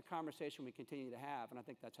think that's a conversation we continue to have, and I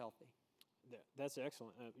think that's healthy. That's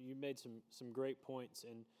excellent. You made some great points,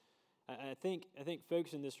 and I think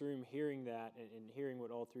folks in this room hearing that and hearing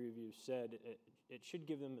what all three of you said, it should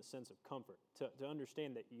give them a sense of comfort to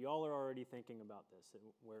understand that y'all are already thinking about this. And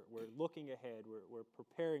we're looking ahead. We're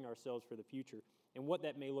preparing ourselves for the future and what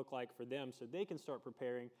that may look like for them, so they can start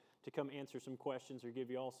preparing to come answer some questions or give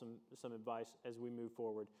you all some advice as we move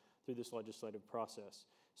forward through this legislative process.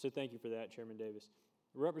 So thank you for that, Chairman Davis.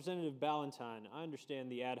 Representative Ballantyne, I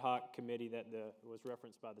understand the ad hoc committee that was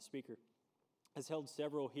referenced by the speaker has held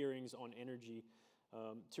several hearings on energy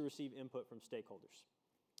to receive input from stakeholders.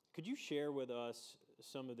 Could you share with us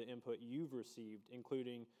some of the input you've received,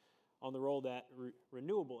 including on the role that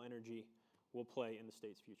renewable energy will play in the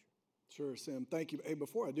state's future? Sure, Sim. Thank you. Hey,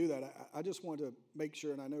 before I do that, I just want to make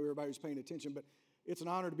sure, and I know everybody's paying attention, but it's an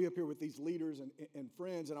honor to be up here with these leaders and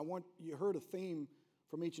friends, and you heard a theme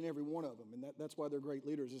from each and every one of them, and that's why they're great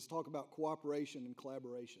leaders, is talk about cooperation and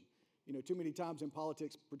collaboration. Too many times in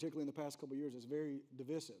politics, particularly in the past couple of years, it's very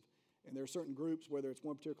divisive, and there are certain groups, whether it's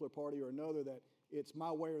one particular party or another, that it's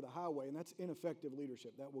my way or the highway, and that's ineffective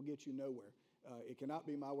leadership. That will get you nowhere. It cannot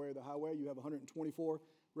be my way or the highway. You have 124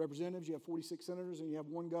 representatives, you have 46 senators, and you have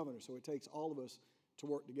one governor, so it takes all of us to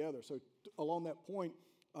work together. So along that point,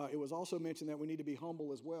 it was also mentioned that we need to be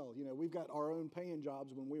humble as well. We've got our own paying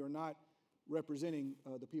jobs when we are not representing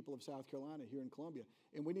the people of South Carolina here in Columbia.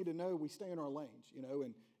 And we need to know we stay in our lanes,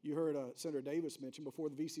 and you heard Senator Davis mention before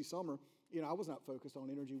the VC Summer, I was not focused on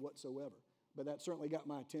energy whatsoever. but that certainly got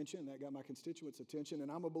my attention. That got my constituents' attention,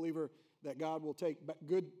 and I'm a believer that God will take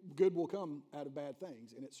good will come out of bad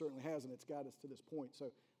things, and it certainly has, and it's got us to this point.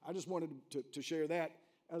 So I just wanted to share that.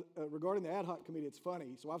 Regarding the ad hoc committee, it's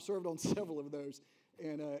funny. So I've served on several of those,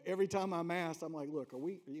 and every time I'm asked, I'm like, look,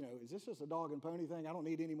 is this just a dog and pony thing? I don't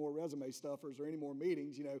need any more resume stuffers or any more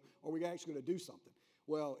meetings, are we actually going to do something?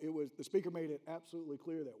 Well, the speaker made it absolutely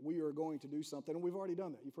clear that we are going to do something, and we've already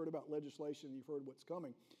done that. You've heard about legislation, you've heard what's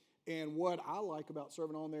coming. And what I like about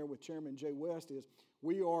serving on there with Chairman Jay West is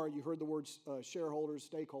you heard the words shareholders,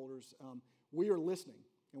 stakeholders, we are listening,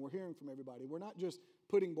 and we're hearing from everybody. We're not just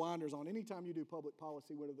putting blinders on. Anytime you do public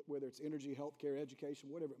policy, whether it's energy, healthcare, education,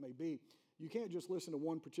 whatever it may be, you can't just listen to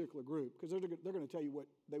one particular group because they're going to tell you what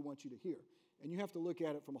they want you to hear. And you have to look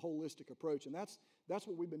at it from a holistic approach. And that's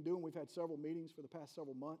what we've been doing. We've had several meetings for the past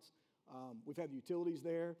several months. We've had the utilities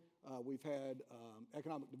there. We've had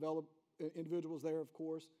economic development individuals there, of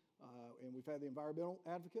course. And we've had the environmental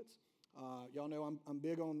advocates. Y'all know I'm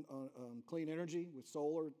big on clean energy with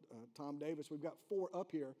solar. Tom Davis, we've got 4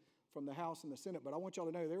 up here from the House and the Senate. But I want y'all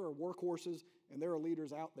to know there are workhorses and there are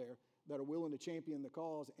leaders out there that are willing to champion the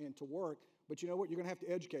cause and to work. But you know what? You're going to have to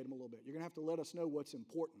educate them a little bit. You're going to have to let us know what's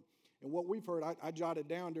important. And what we've heard, I jotted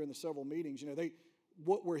down during the several meetings,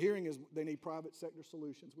 what we're hearing is they need private sector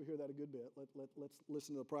solutions. We hear that a good bit. Let's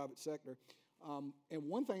listen to the private sector. And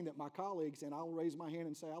one thing that my colleagues, and I'll raise my hand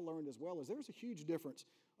and say I learned as well, is there's a huge difference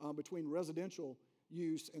between residential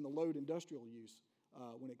use and the load industrial use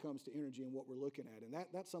when it comes to energy and what we're looking at. And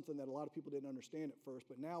that's something that a lot of people didn't understand at first,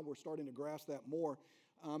 but now we're starting to grasp that more.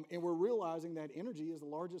 And we're realizing that energy is the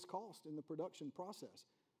largest cost in the production process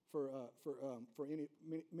for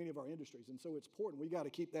many of our industries. And so it's important. We got to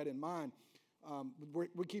keep that in mind.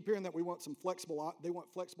 We keep hearing that they want flexible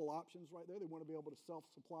options right there. They want to be able to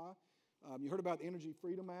self-supply. You heard about the Energy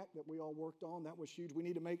Freedom Act that we all worked on. That was huge. We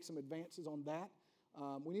need to make some advances on that.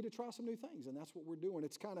 We need to try some new things, and that's what we're doing.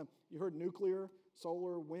 It's kind of, you heard nuclear,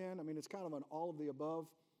 solar, wind. I mean, it's kind of an all of the above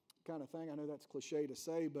kind of thing. I know that's cliche to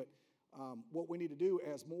say, but what we need to do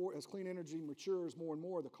as clean energy matures more and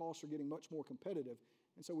more, the costs are getting much more competitive.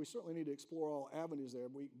 And so we certainly need to explore all avenues there.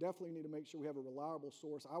 We definitely need to make sure we have a reliable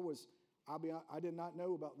source. I did not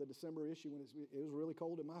know about the December issue when it was really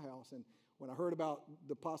cold in my house. And when I heard about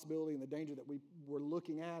the possibility and the danger that we were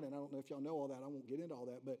looking at, and I don't know if y'all know all that, I won't get into all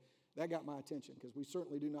that, but that got my attention because we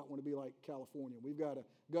certainly do not want to be like California. We've got a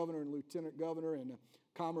governor and lieutenant governor and a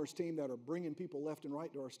commerce team that are bringing people left and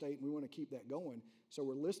right to our state, and we want to keep that going. So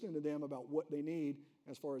we're listening to them about what they need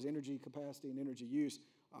as far as energy capacity and energy use.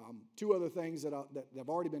 2 other things that have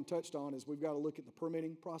already been touched on is we've got to look at the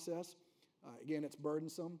permitting process. Again, it's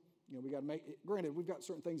burdensome. We got to make it, granted, we've got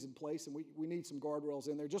certain things in place, and we need some guardrails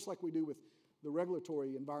in there, just like we do with the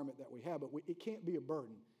regulatory environment that we have, but it can't be a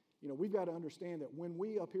burden. We've got to understand that when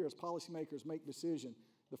we up here as policymakers make decisions,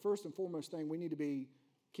 the first and foremost thing we need to be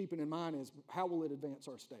keeping in mind is how will it advance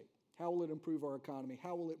our state? How will it improve our economy?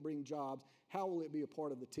 How will it bring jobs? How will it be a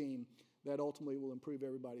part of the team that ultimately will improve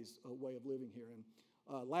everybody's way of living here?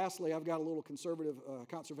 And lastly, I've got a little conservative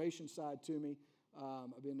conservation side to me.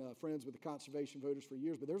 I've been friends with the conservation voters for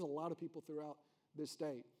years, but there's a lot of people throughout this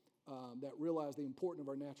state that realize the importance of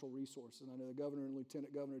our natural resources. And I know the governor and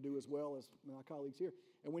lieutenant governor do as well as my colleagues here.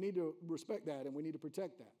 And we need to respect that, and we need to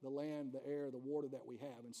protect that, the land, the air, the water that we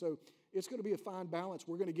have. And so it's going to be a fine balance.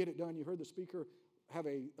 We're going to get it done. You heard the speaker have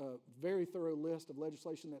a very thorough list of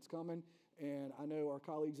legislation that's coming, and I know our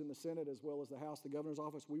colleagues in the Senate as well as the House, the governor's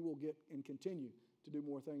office, we will get and continue to do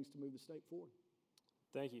more things to move the state forward.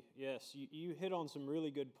 Thank you. Yes, you hit on some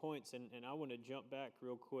really good points, and I want to jump back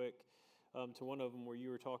real quick to one of them where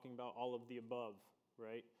you were talking about all of the above,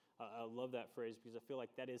 right? I love that phrase because I feel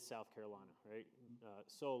like that is South Carolina, right?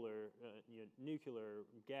 Solar, nuclear,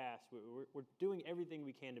 gas. We're doing everything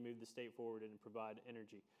we can to move the state forward and provide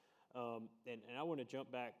energy. And I want to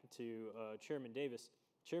jump back to Chairman Davis.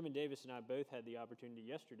 Chairman Davis and I both had the opportunity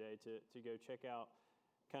yesterday to go check out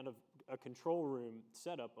kind of a control room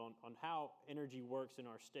setup on how energy works in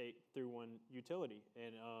our state through one utility.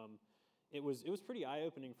 And it was pretty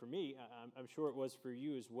eye-opening for me. I'm sure it was for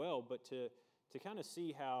you as well, but to kind of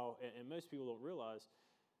see how, and most people don't realize,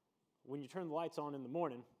 when you turn the lights on in the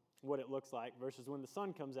morning, what it looks like versus when the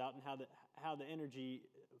sun comes out and how the energy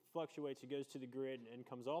fluctuates. It goes to the grid and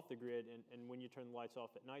comes off the grid, and when you turn the lights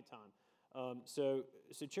off at nighttime. So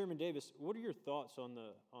Chairman Davis, what are your thoughts on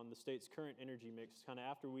the state's current energy mix? Kind of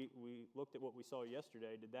after we looked at what we saw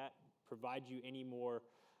yesterday, did that provide you any more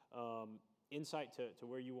insight to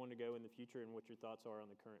where you want to go in the future and what your thoughts are on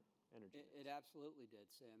the current energy. It absolutely did,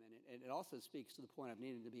 Sam, and it also speaks to the point of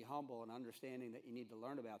needing to be humble and understanding that you need to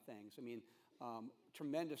learn about things. I mean,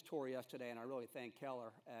 tremendous tour yesterday, and I really thank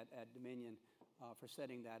Keller at Dominion for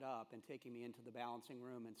setting that up and taking me into the balancing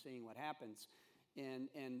room and seeing what happens. And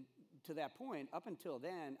to that point, up until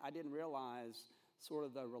then, I didn't realize sort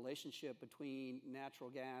of the relationship between natural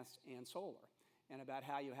gas and solar and about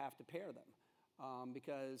how you have to pair them.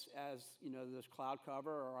 Because as there's cloud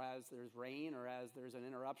cover, or as there's rain, or as there's an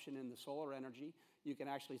interruption in the solar energy, you can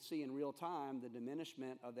actually see in real time the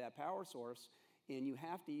diminishment of that power source, and you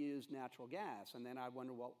have to use natural gas. And then I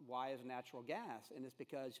wonder, well, why is natural gas? And it's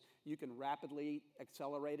because you can rapidly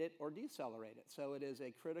accelerate it or decelerate it. So it is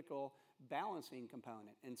a critical balancing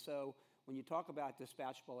component. And so when you talk about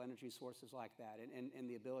dispatchable energy sources like that and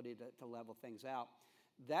the ability to level things out,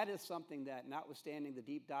 that is something that, notwithstanding the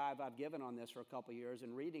deep dive I've given on this for a couple of years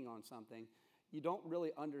and reading on something, you don't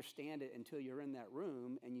really understand it until you're in that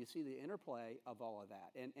room and you see the interplay of all of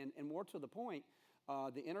that. And more to the point,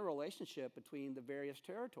 the interrelationship between the various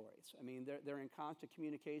territories. I mean, they're in constant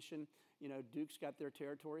communication. Duke's got their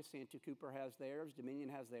territory, Santee Cooper has theirs, Dominion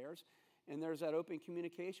has theirs, and there's that open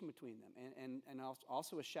communication between them. And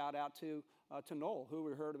also a shout out to Noel, who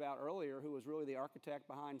we heard about earlier, who was really the architect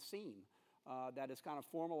behind SEAM. That is kind of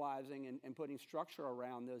formalizing and putting structure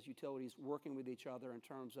around those utilities working with each other in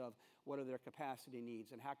terms of what are their capacity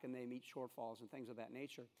needs and how can they meet shortfalls and things of that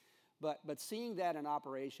nature. But seeing that in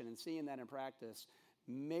operation and seeing that in practice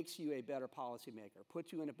makes you a better policymaker,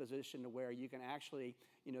 puts you in a position to where you can actually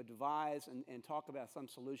devise and talk about some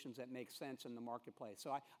solutions that make sense in the marketplace.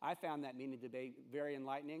 So I found that meeting today very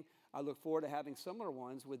enlightening. I look forward to having similar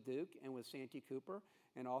ones with Duke and with Santee Cooper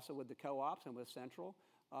and also with the co-ops and with Central.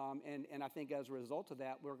 And I think as a result of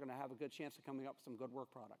that, we're going to have a good chance of coming up with some good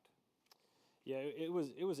work product. Yeah, it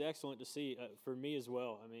was excellent to see for me as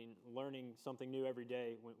well. I mean, learning something new every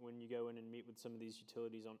day when you go in and meet with some of these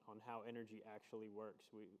utilities on how energy actually works.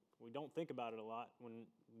 We don't think about it a lot when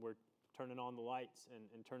we're turning on the lights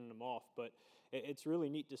and turning them off, but it's really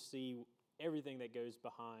neat to see everything that goes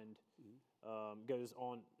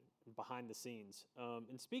on behind the scenes.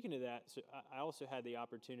 And speaking of that, so I also had the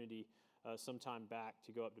opportunity some time back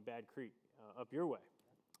to go up to Bad Creek, up your way,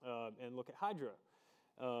 and look at hydro.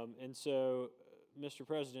 And so, Mr.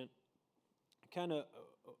 President, kind of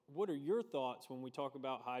what are your thoughts when we talk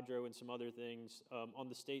about hydro and some other things on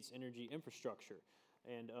the state's energy infrastructure?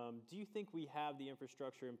 And do you think we have the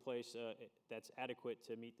infrastructure in place that's adequate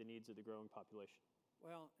to meet the needs of the growing population?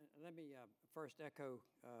 Well, let me first echo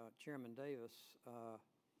Chairman Davis,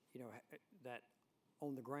 that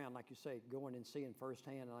on the ground, like you say, going and seeing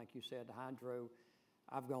firsthand, and like you said, the hydro,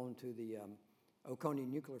 I've gone to the Oconee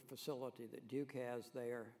Nuclear Facility that Duke has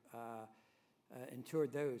there and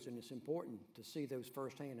toured those, and it's important to see those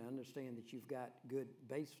firsthand and understand that you've got good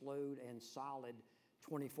base load and solid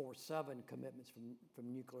 24/7 commitments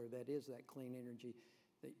from nuclear. That is that clean energy.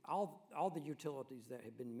 All the utilities that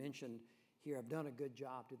have been mentioned here have done a good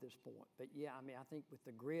job to this point. But yeah, I mean, I think with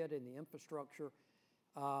the grid and the infrastructure,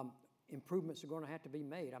 improvements are going to have to be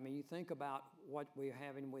made. I mean, you think about what we're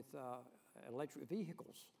having with electric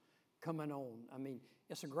vehicles coming on. I mean,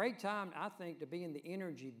 it's a great time, I think, to be in the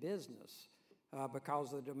energy business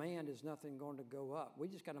because the demand is nothing going to go up. We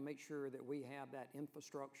just got to make sure that we have that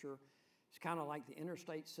infrastructure. It's kind of like the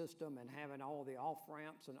interstate system and having all the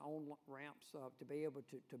off-ramps and on-ramps to be able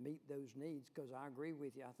to meet those needs, because I agree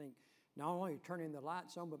with you. I think not only turning the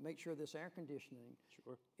lights on, but make sure this air conditioning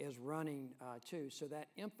is running too. So that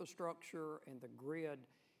infrastructure and the grid,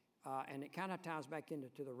 and it kind of ties back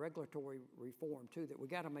into the regulatory reform too, that we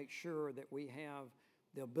got to make sure that we have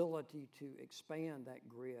the ability to expand that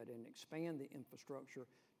grid and expand the infrastructure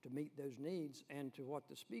to meet those needs. And to what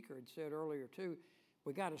the speaker had said earlier too,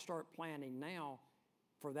 we got to start planning now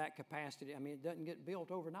for that capacity. I mean, it doesn't get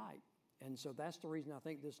built overnight. And so that's the reason I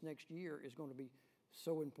think this next year is going to be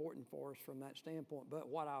so important for us from that standpoint. But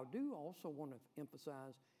what I do also want to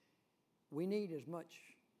emphasize, we need as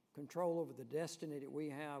much control over the destiny that we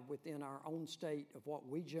have within our own state of what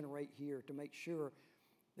we generate here to make sure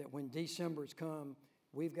that when December's come,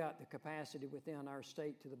 we've got the capacity within our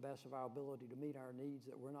state to the best of our ability to meet our needs,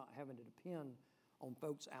 that we're not having to depend on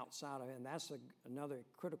folks outside of it. And that's another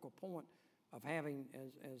critical point of having,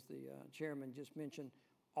 as the chairman just mentioned,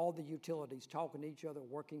 all the utilities talking to each other,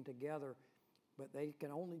 working together, but they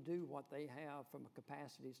can only do what they have from a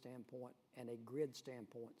capacity standpoint and a grid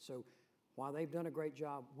standpoint. So while they've done a great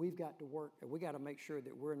job, we've got to work, we got to make sure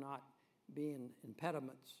that we're not being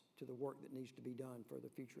impediments to the work that needs to be done for the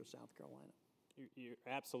future of South Carolina. You're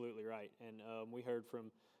absolutely right, and we heard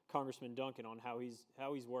from Congressman Duncan on how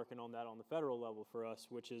he's working on that on the federal level for us,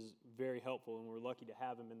 which is very helpful, and we're lucky to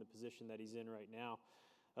have him in the position that he's in right now.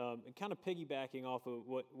 And kind of piggybacking off of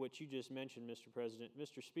what you just mentioned, Mr. President,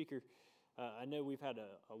 Mr. Speaker, I know we've had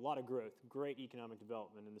a lot of growth, great economic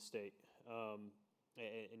development in the state,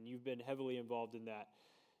 and you've been heavily involved in that.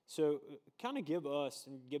 So kind of give us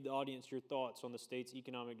and give the audience your thoughts on the state's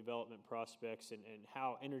economic development prospects and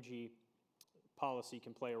how energy policy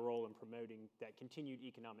can play a role in promoting that continued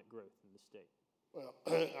economic growth in the state. Well,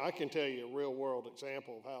 I can tell you a real world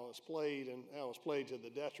example of how it's played and how it's played to the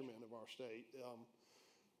detriment of our state.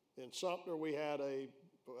 In Sumter, we had a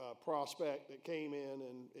prospect that came in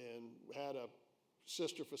and had a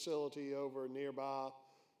sister facility over nearby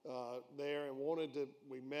there and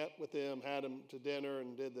we met with them, had them to dinner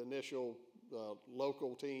and did the initial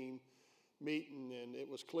local team meeting, and it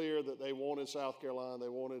was clear that they wanted South Carolina. They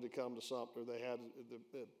wanted to come to Sumter. They had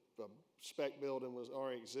the spec building was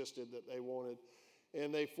already existed that they wanted,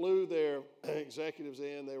 and they flew their executives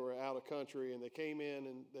in. They were out of country, and they came in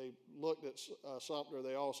and they looked at Sumter.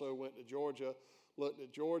 They also went to Georgia, looked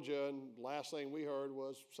at Georgia, and last thing we heard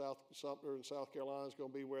was Sumter and South Carolina is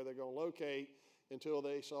going to be where they're going to locate until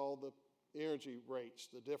they saw the energy rates,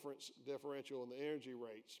 the differential in the energy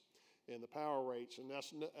rates and the power rates, and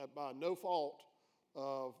that's by no fault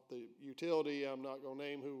of the utility. I'm not going to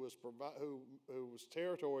name whose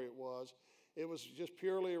territory it was. It was just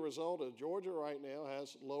purely a result of Georgia right now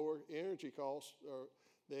has lower energy costs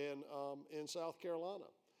than in South Carolina.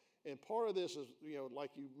 And part of this is, like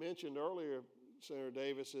you mentioned earlier, Senator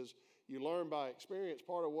Davis, is you learn by experience.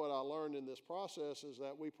 Part of what I learned in this process is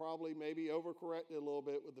that we probably maybe overcorrected a little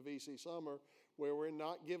bit with the VC Summer, where we're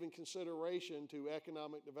not giving consideration to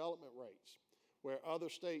economic development rates, where other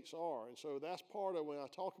states are. And so that's part of when I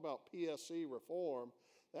talk about PSC reform,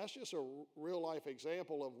 that's just a real-life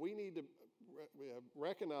example of we need to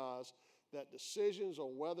recognize that decisions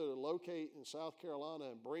on whether to locate in South Carolina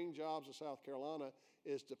and bring jobs to South Carolina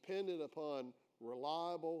is dependent upon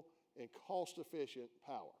reliable and cost-efficient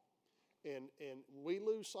power. And we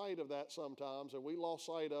lose sight of that sometimes, and we lost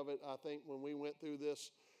sight of it, I think, when we went through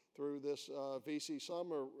this VC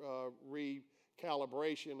Summer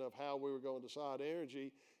recalibration of how we were going to decide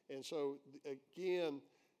energy. And so, again,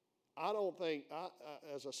 I don't think,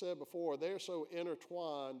 as I said before, they're so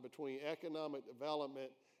intertwined between economic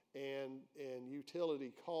development and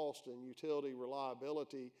utility cost and utility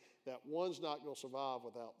reliability that one's not going to survive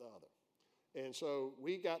without the other. And so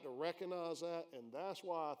we got to recognize that, and that's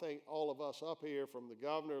why I think all of us up here, from the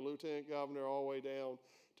governor, lieutenant governor, all the way down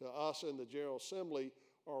to us in the General Assembly,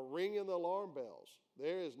 are ringing the alarm bells.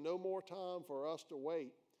 There is no more time for us to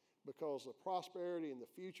wait, because the prosperity and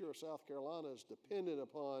the future of South Carolina is dependent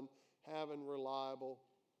upon having reliable,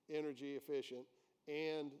 energy efficient,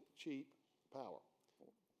 and cheap power.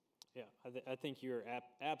 Yeah, I think you're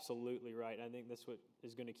absolutely right. I think that's what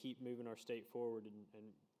is going to keep moving our state forward, and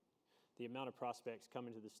the amount of prospects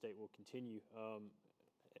coming to the state will continue.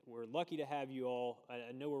 We're lucky to have you all.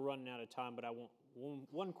 I know we're running out of time, but I want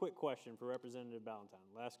one quick question for Representative Ballantyne.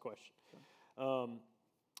 Last question.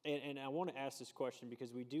 And I want to ask this question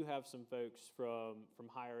because we do have some folks from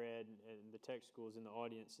higher ed and the tech schools in the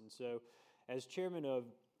audience. And so as chairman of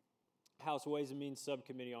House Ways and Means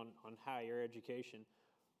Subcommittee on Higher Education,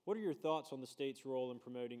 what are your thoughts on the state's role in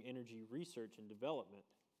promoting energy research and development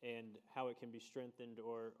and how it can be strengthened,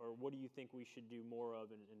 or what do you think we should do more of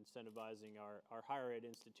in incentivizing our higher ed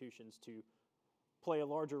institutions to play a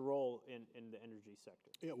larger role in the energy sector?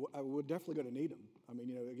 Yeah, we're definitely going to need them. I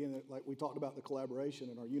mean, again, like we talked about the collaboration,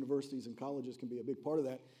 and our universities and colleges can be a big part of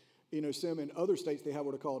that. Sim, in other states, they have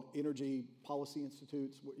what are called energy policy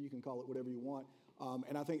institutes. You can call it whatever you want.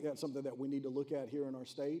 And I think that's something that we need to look at here in our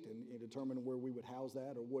state and determine where we would house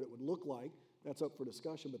that or what it would look like. That's up for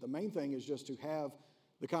discussion. But the main thing is just to have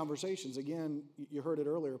the conversations. Again, you heard it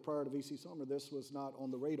earlier, prior to VC Summer, this was not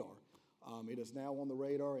on the radar. It is now on the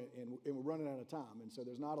radar, and we're running out of time. And so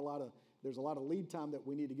there's a lot of lead time that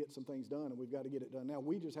we need to get some things done, and we've got to get it done now.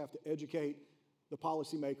 We just have to educate the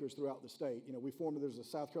policymakers throughout the state. There's a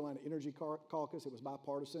South Carolina Energy Caucus. It was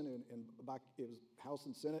bipartisan, and it was House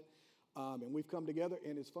and Senate. And we've come together,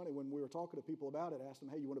 and it's funny, when we were talking to people about it, asked them,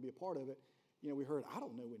 hey, you want to be a part of it? We heard, I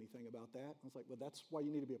don't know anything about that. I was like, well, that's why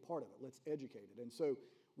you need to be a part of it. Let's educate it. And so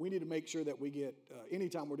we need to make sure that we get,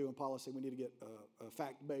 anytime we're doing policy, we need to get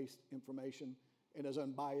fact-based information and as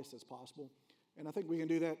unbiased as possible. And I think we can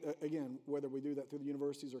do that, again, whether we do that through the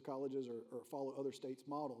universities or colleges or follow other states'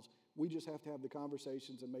 models. We just have to have the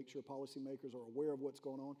conversations and make sure policymakers are aware of what's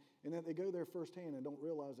going on, and that they go there firsthand and don't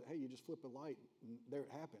realize that, hey, you just flip a light and there it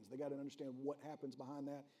happens. They got to understand what happens behind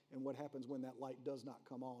that and what happens when that light does not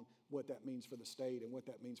come on, what that means for the state and what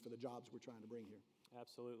that means for the jobs we're trying to bring here.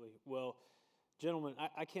 Absolutely. Well, gentlemen,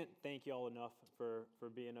 I can't thank you all enough for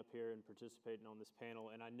being up here and participating on this panel,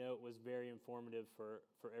 and I know it was very informative for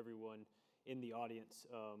everyone in the audience.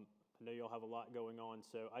 I know you all have a lot going on,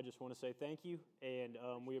 so I just want to say thank you, and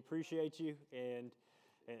we appreciate you, and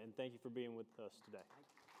thank you for being with us today.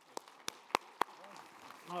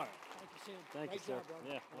 All right. Thank you, Sid. Thank Great you, sir. job, brother.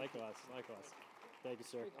 Yeah, Thank you. likewise. Thank you,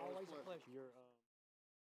 sir. Always a pleasure. You're,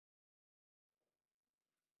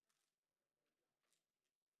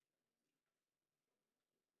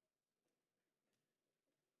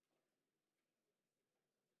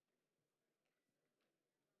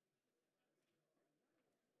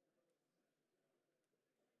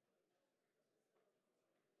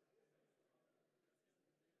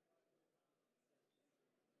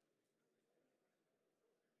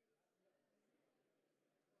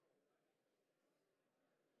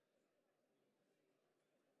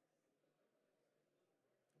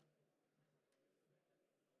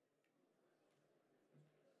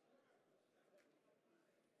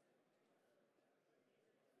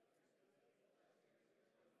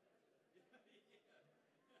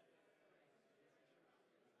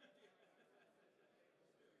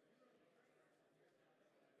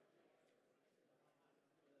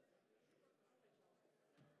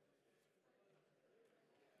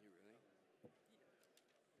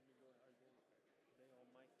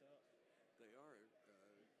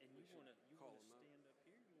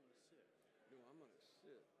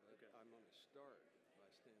 start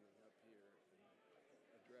by standing up here and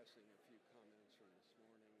addressing a few comments from this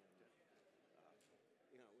morning, and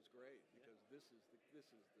it was great because this is the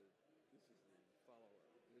follow-up.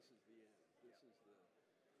 This is the end. This is the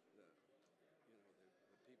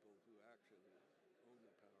people who actually own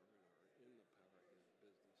the power and are in the power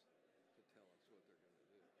grid business to tell us what they're going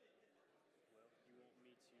to do. well, you want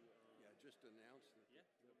me to? Yeah, just announce that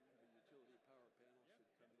the utility power panel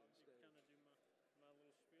should come on stage. Kind of do my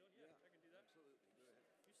little spiel. Yeah, I can do that. Absolutely. Go ahead.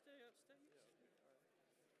 You stay up, stay. Yeah, okay.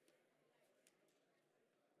 All right. Sorry, I missed that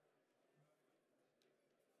last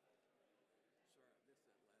session. I wanted to be here,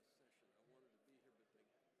 but they get you mic'd up over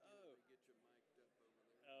there. Oh, yeah. Kim was here.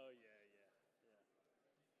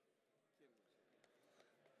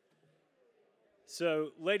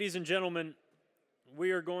 So, ladies and gentlemen,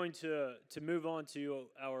 we are going to move on to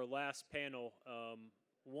our last panel,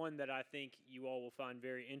 one that I think you all will find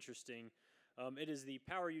very interesting. It is the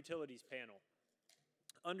Power Utilities panel.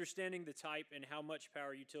 Understanding the type and how much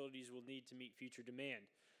power utilities will need to meet future demand.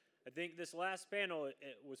 I think this last panel, it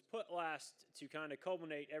was put last to kind of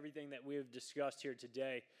culminate everything that we have discussed here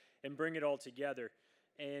today and bring it all together.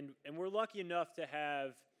 And we're lucky enough to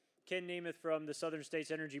have Ken Nemeth from the Southern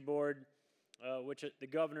States Energy Board, which the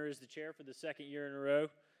governor is the chair for the second year in a row.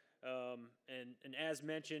 And as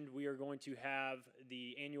mentioned, we are going to have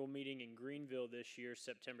the annual meeting in Greenville this year,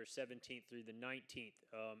 September 17th through the 19th.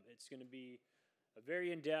 It's going to be a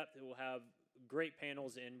very in-depth. It will have great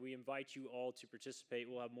panels, and we invite you all to participate.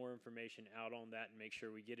 We'll have more information out on that and make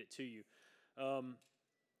sure we get it to you.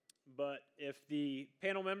 But if the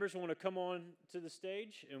panel members want to come on to the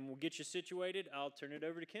stage and we'll get you situated, I'll turn it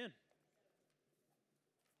over to Ken.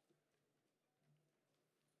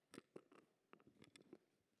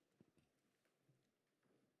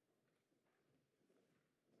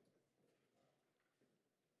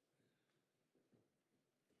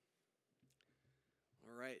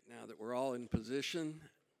 All right, now that we're all in position,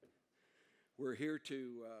 we're here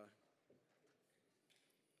to,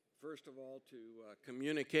 first of all, to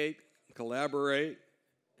communicate, collaborate,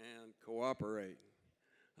 and cooperate,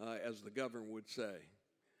 as the governor would say.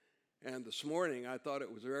 And this morning, I thought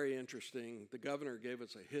it was very interesting. The governor gave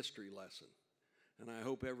us a history lesson, and I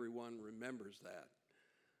hope everyone remembers that.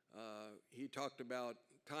 He talked about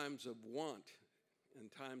times of want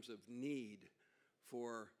and times of need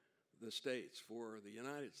for the states, for the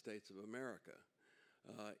United States of America.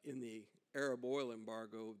 In the Arab oil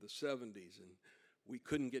embargo of the 70s, and we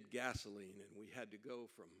couldn't get gasoline, and we had to go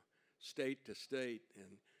from state to state,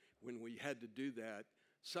 and when we had to do that,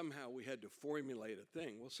 somehow we had to formulate a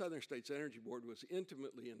thing. Well, Southern States Energy Board was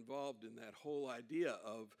intimately involved in that whole idea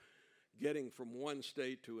of getting from one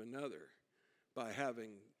state to another by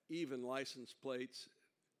having even license plates,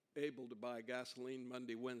 able to buy gasoline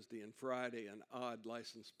Monday, Wednesday, and Friday, and odd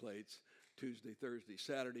license plates Tuesday, Thursday,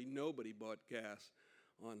 Saturday. Nobody bought gas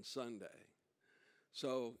on Sunday.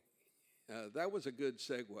 So that was a good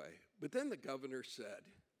segue. But then the governor said,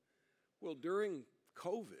 well, during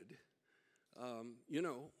COVID, you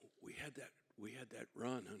know, we had that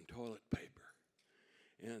run on toilet paper.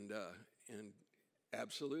 And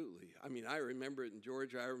absolutely. I mean, I remember it in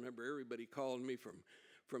Georgia. I remember everybody calling me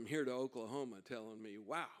from here to Oklahoma telling me,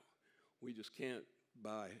 wow, we just can't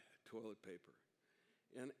buy toilet paper.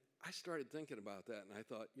 And I started thinking about that, and I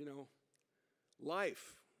thought, you know,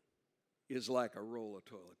 life is like a roll of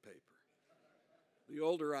toilet paper. The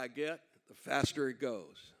older I get, the faster it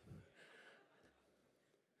goes.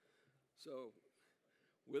 So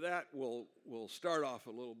with that, we'll start off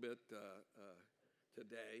a little bit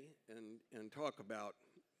today and talk about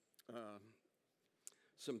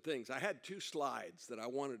some things. I had two slides that I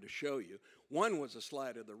wanted to show you. One was a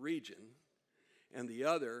slide of the region, and the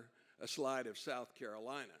other a slide of South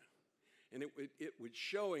Carolina. And it was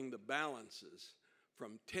showing the balances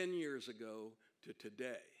from 10 years ago to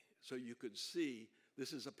today. So you could see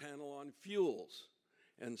this is a panel on fuels.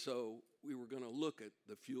 And so we were going to look at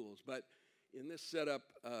the fuels. But in this setup,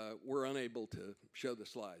 we're unable to show the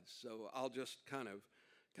slides. So I'll just kind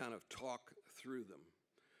of talk through them.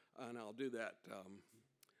 And I'll do that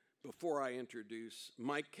before I introduce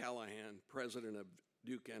Mike Callahan, president of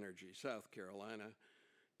Duke Energy, South Carolina,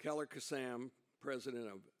 Keller Kassam, president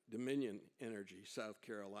of Dominion Energy, South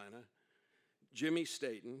Carolina, Jimmy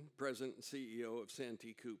Staten, president and CEO of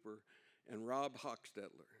Santee Cooper, and Rob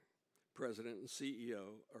Hochstetler, president and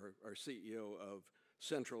CEO, or CEO of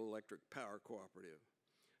Central Electric Power Cooperative.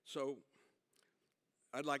 So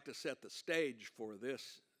I'd like to set the stage for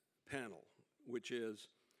this panel, which is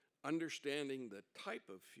understanding the type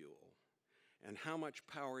of fuel and how much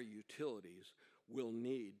power utilities will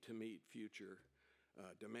need to meet future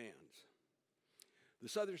demands. The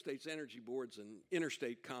Southern States Energy Board's an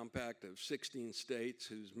interstate compact of 16 states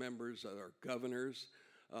whose members are governors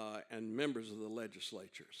and members of the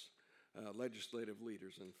legislatures, legislative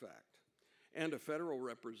leaders, in fact, and a federal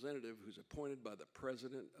representative who's appointed by the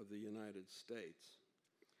President of the United States.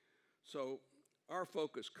 So our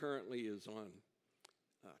focus currently is on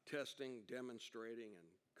testing, demonstrating,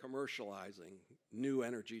 and commercializing new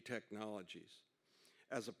energy technologies.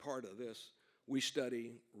 As a part of this, we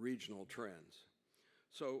study regional trends.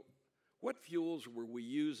 So what fuels were we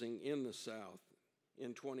using in the South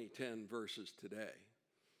in 2010 versus today?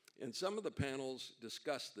 And some of the panels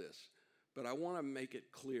discussed this, but I want to make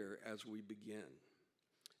it clear as we begin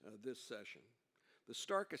this session. The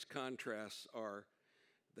starkest contrasts are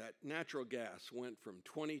that natural gas went from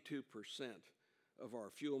 22% of our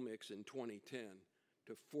fuel mix in 2010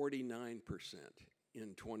 to 49%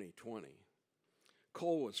 in 2020.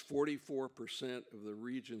 Coal was 44% of the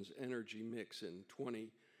region's energy mix in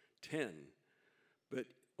 2010, but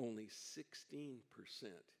only 16%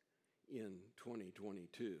 in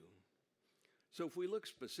 2022. So if we look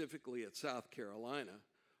specifically at South Carolina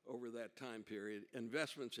over that time period,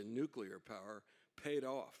 investments in nuclear power paid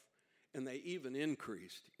off, and they even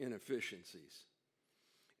increased in efficiencies.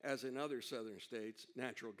 As in other southern states,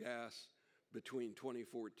 natural gas between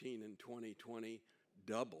 2014 and 2020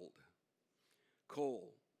 doubled.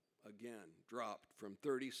 Coal, again, dropped from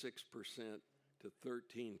 36% to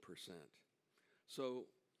 13%. So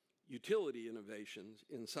utility innovations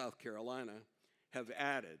in South Carolina have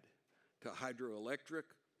added to hydroelectric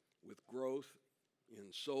with growth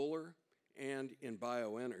in solar and in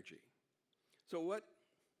bioenergy. So what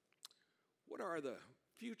are the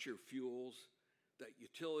future fuels that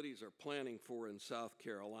utilities are planning for in South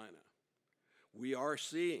Carolina? We are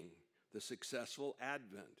seeing the successful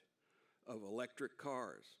advent of electric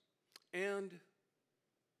cars and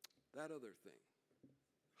that other thing,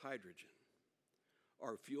 hydrogen.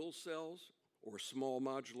 Are fuel cells or small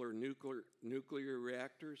modular nuclear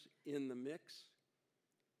reactors in the mix?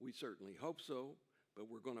 We certainly hope so, but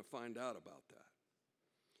we're going to find out about that.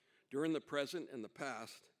 During the present and the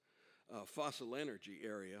past fossil energy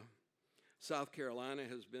era, South Carolina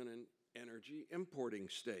has been an energy importing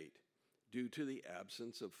state due to the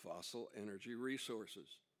absence of fossil energy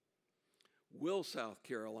resources. Will South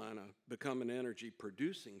Carolina become an energy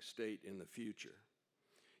producing state in the future?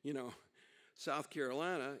 You know, South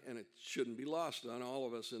Carolina, and it shouldn't be lost on all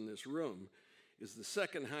of us in this room, is the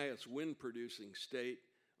second highest wind producing state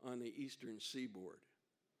on the eastern seaboard.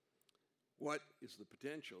 What is the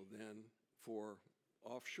potential then for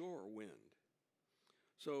offshore wind?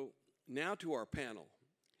 So now to our panel.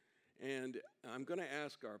 And I'm going to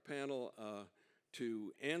ask our panel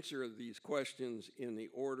to answer these questions in the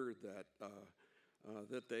order that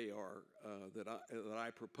I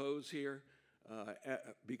propose here,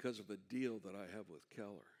 because of a deal that I have with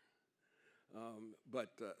Keller.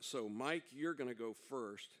 So Mike, you're going to go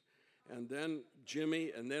first, and then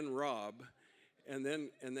Jimmy, and then Rob, and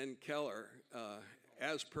then Keller,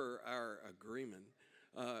 as per our agreement,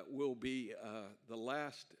 will be the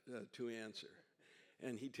last to answer.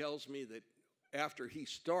 And he tells me that after he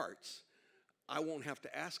starts, I won't have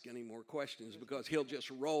to ask any more questions because he'll just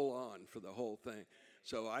roll on for the whole thing.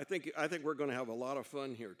 So I think we're going to have a lot of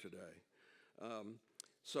fun here today.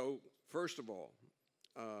 So first of all,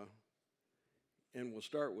 and we'll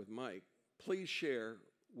start with Mike, please share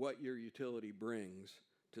what your utility brings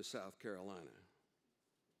to South Carolina.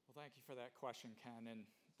 Well, thank you for that question, Ken, and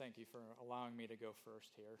thank you for allowing me to go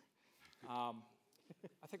first here.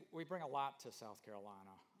 I think we bring a lot to South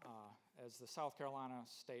Carolina. As the South Carolina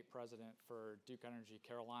State President for Duke Energy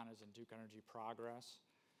Carolinas and Duke Energy Progress,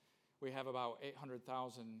 we have about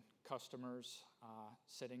 800,000 customers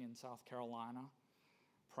sitting in South Carolina,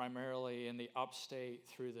 primarily in the upstate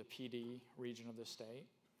through the PD region of the state.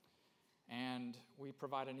 And we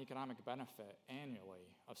provide an economic benefit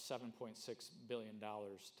annually of $7.6 billion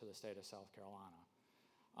to the state of South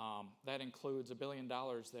Carolina. That includes $1 billion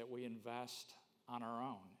that we invest on our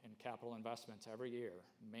own in capital investments every year,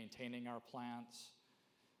 maintaining our plants,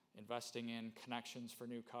 investing in connections for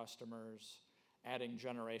new customers, adding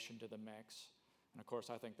generation to the mix. And of course,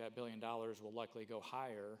 I think that $1 billion will likely go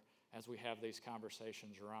higher as we have these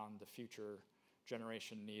conversations around the future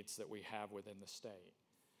generation needs that we have within the state.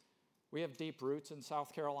 We have deep roots in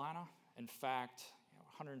South Carolina. In fact,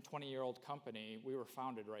 a 120-year-old company, we were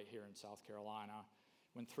founded right here in South Carolina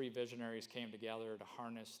when three visionaries came together to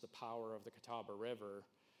harness the power of the Catawba River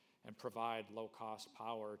and provide low-cost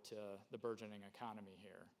power to the burgeoning economy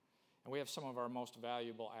here. And we have some of our most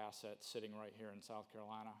valuable assets sitting right here in South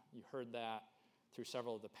Carolina. You heard that through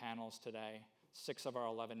several of the panels today. 6 of our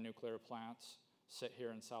 11 nuclear plants sit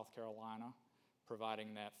here in South Carolina,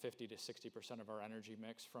 providing that 50 to 60% of our energy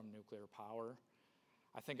mix from nuclear power.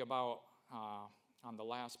 I think about, on the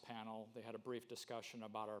last panel, they had a brief discussion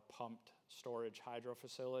about our pumped storage hydro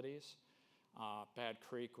facilities. Bad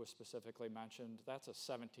Creek was specifically mentioned. That's a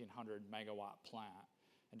 1,700 megawatt plant.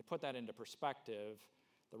 And to put that into perspective,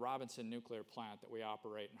 the Robinson nuclear plant that we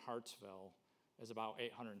operate in Hartsville is about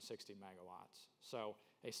 860 megawatts. So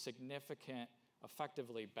a significant,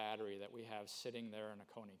 effectively battery that we have sitting there in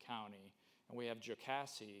Oconee County. And we have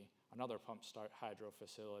Jocassee, another pumped hydro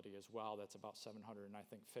facility as well, that's about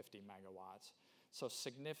 750 megawatts. So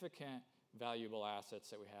significant, valuable assets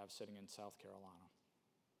that we have sitting in South Carolina.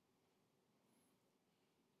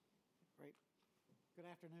 Great. Good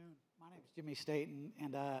afternoon. My name is Jimmy Staten,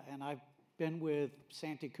 and I've been with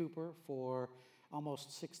Santee Cooper for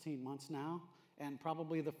almost 16 months now. And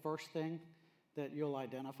probably the first thing that you'll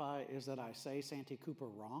identify is that I say Santee Cooper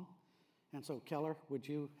wrong. And so, Keller, would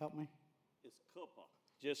you help me? It's Cooper,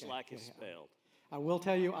 just like it's spelled. I will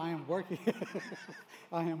tell you, I am working.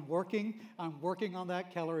 I'm working on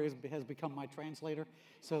that. Keller has become my translator,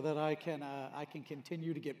 so that I can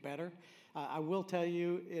continue to get better. I will tell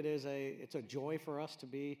you, it's a joy for us to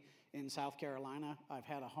be in South Carolina. I've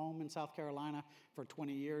had a home in South Carolina for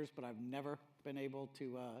 20 years, but I've never been able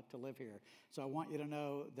to live here. So I want you to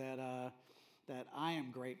know that I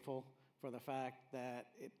am grateful for the fact that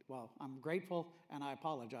I'm grateful, and I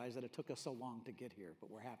apologize that it took us so long to get here,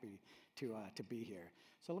 but we're happy to be here.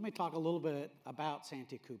 So let me talk a little bit about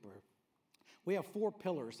Santee Cooper. We have 4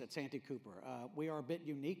 pillars at Santee Cooper. We are a bit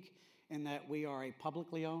unique in that we are a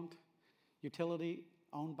publicly owned utility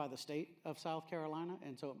owned by the state of South Carolina,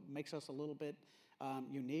 and so it makes us a little bit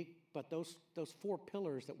unique. But those 4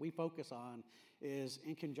 pillars that we focus on is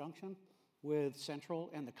in conjunction with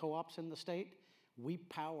Central and the co-ops in the state. We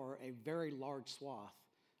power a very large swath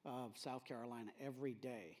of South Carolina every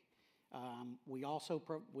day. We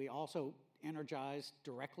also energize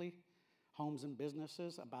directly homes and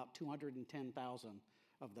businesses, about 210,000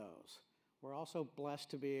 of those. We're also blessed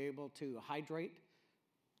to be able to hydrate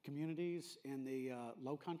communities in the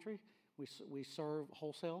low country. We serve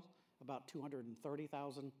wholesale about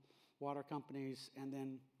 230,000 water companies, and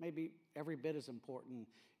then maybe every bit as important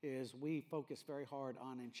is we focus very hard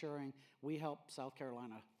on ensuring we help South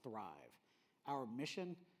Carolina thrive. Our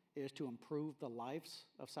mission is to improve the lives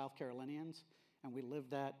of South Carolinians, and we live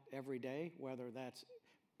that every day, whether that's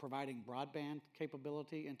providing broadband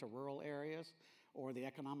capability into rural areas or the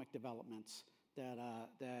economic developments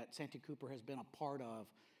that Santee Cooper has been a part of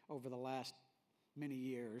over the last many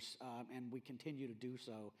years, and we continue to do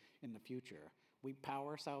so in the future. We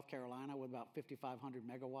power South Carolina with about 5,500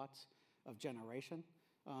 megawatts of generation.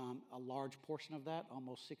 A large portion of that,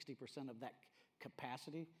 almost 60% of that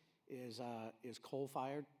capacity, is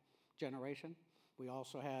coal-fired generation. We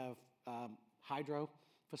also have hydro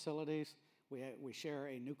facilities. We share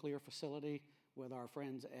a nuclear facility with our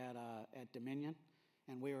friends at Dominion,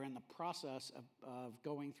 and we are in the process of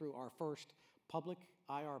going through our first public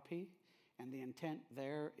IRP, and the intent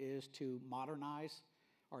there is to modernize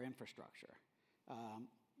our infrastructure,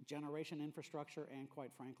 generation infrastructure, and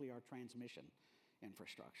quite frankly, our transmission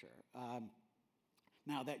infrastructure.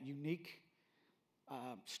 Now, that unique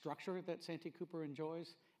structure that Santee Cooper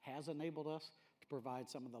enjoys has enabled us to provide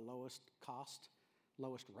some of the lowest cost,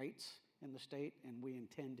 lowest rates in the state, and we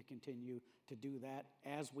intend to continue to do that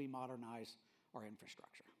as we modernize our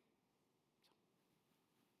infrastructure.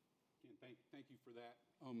 Thank you for that.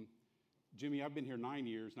 Jimmy, I've been here 9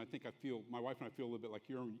 years, and I think my wife and I feel a little bit like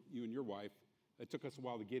you and your wife. It took us a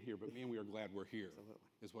while to get here, but man, we are glad we're here,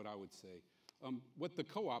 is what I would say. What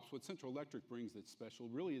Central Electric brings that's special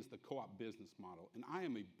really is the co-op business model. And I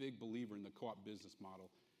am a big believer in the co-op business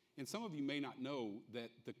model. And some of you may not know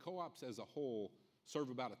that the co-ops as a whole serve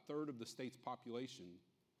about 1/3 of the state's population,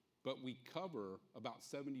 but we cover about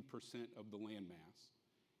 70% of the land mass.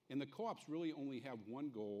 And the co-ops really only have one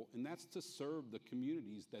goal, and that's to serve the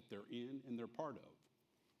communities that they're in and they're part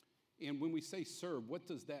of. And when we say serve, what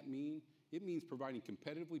does that mean? It means providing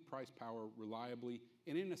competitively priced power reliably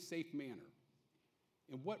and in a safe manner.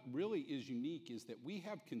 And what really is unique is that we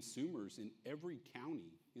have consumers in every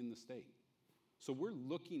county in the state. So we're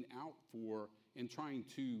looking out for and trying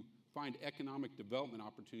to find economic development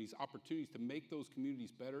opportunities to make those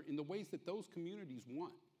communities better in the ways that those communities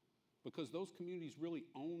want, because those communities really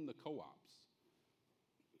own the co-ops.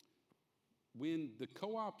 When the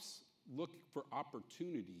co-ops look for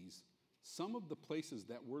opportunities, some of the places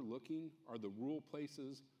that we're looking are the rural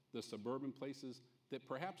places, the suburban places that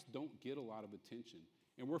perhaps don't get a lot of attention.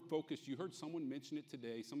 And we're focused, you heard someone mention it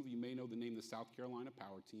today, some of you may know the name, the South Carolina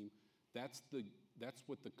Power Team. That's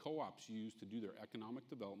what the co-ops use to do their economic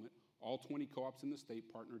development. All 20 co-ops in the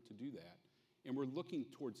state partner to do that. And we're looking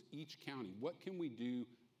towards each county. What can we do,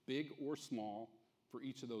 big or small, for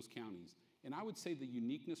each of those counties? And I would say the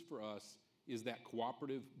uniqueness for us is that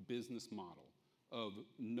cooperative business model of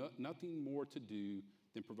nothing more to do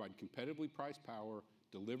than provide competitively priced power,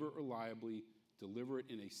 deliver it reliably, deliver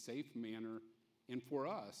it in a safe manner. And for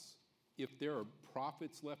us, if there are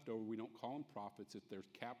profits left over, we don't call them profits, if there's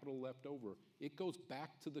capital left over, it goes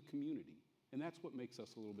back to the community. And that's what makes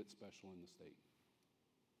us a little bit special in the state.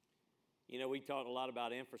 You know, we talked a lot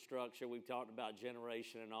about infrastructure, we've talked about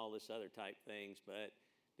generation and all this other type things, but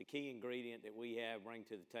the key ingredient that we have bring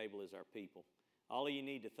to the table is our people. All of you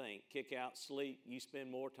need to think, kick out sleep, you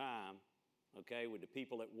spend more time, okay, with the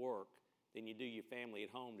people at work than you do your family at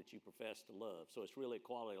home that you profess to love. So it's really a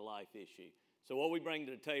quality of life issue. So what we bring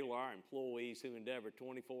to the table are our employees who endeavor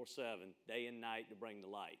 24/7, day and night, to bring the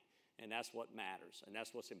light. And that's what matters, and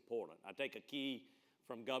that's what's important. I take a key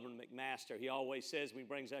from Governor McMaster. He always says when he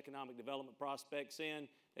brings economic development prospects in,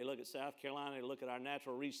 they look at South Carolina, they look at our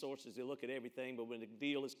natural resources, they look at everything, but when the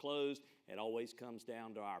deal is closed, it always comes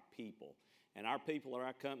down to our people. And our people are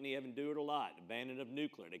our company, have endured a lot. Abandonment of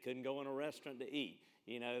nuclear. They couldn't go in a restaurant to eat.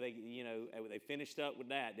 They finished up with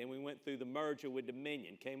that. Then we went through the merger with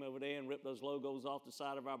Dominion, came over there and ripped those logos off the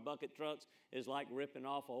side of our bucket trucks. It's like ripping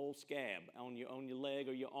off an old scab on your leg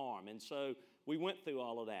or your arm. And so we went through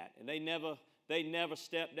all of that. And they never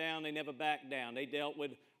stepped down. They never backed down. They dealt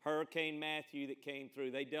with Hurricane Matthew that came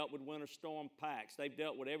through. They dealt with Winter Storm Pax. They've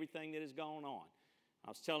dealt with everything that has gone on. I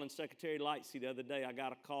was telling Secretary Lightsey the other day, I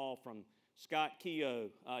got a call from Scott Keogh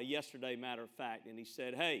yesterday, matter of fact, and he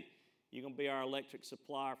said, hey, you're going to be our electric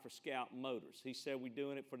supplier for Scout Motors. He said, we're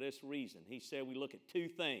doing it for this reason. He said, we look at two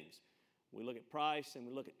things. We look at price and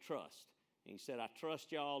we look at trust. And he said, I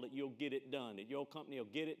trust y'all that you'll get it done, that your company will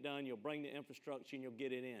get it done, you'll bring the infrastructure and you'll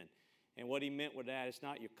get it in. And what he meant with that, it's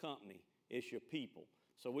not your company, it's your people.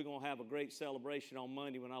 So we're going to have a great celebration on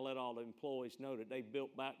Monday when I let all the employees know that they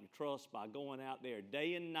built back your trust by going out there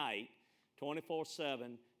day and night,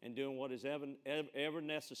 24/7, and doing what is ever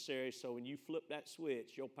necessary, so when you flip that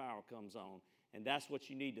switch, your power comes on. And that's what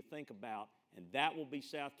you need to think about. And that will be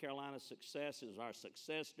South Carolina's success. It was our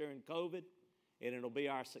success during COVID, and it'll be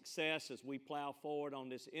our success as we plow forward on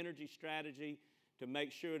this energy strategy to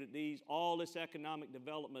make sure that all this economic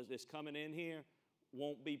development that's coming in here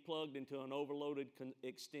won't be plugged into an overloaded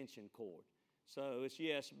extension cord. So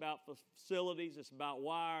it's about facilities, it's about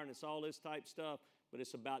wire, and it's all this type stuff, but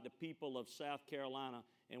it's about the people of South Carolina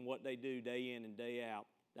and what they do day in and day out.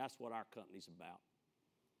 That's what our company's about.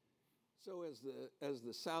 So as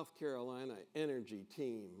the South Carolina Energy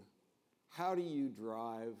Team, how do you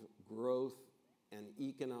drive growth and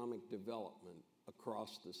economic development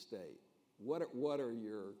across the state? What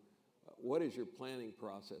is your planning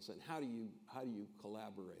process, and how do you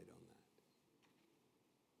collaborate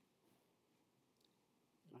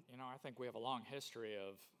on I think we have a long history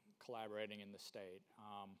of collaborating in the state.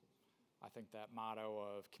 I think that motto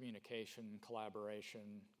of communication,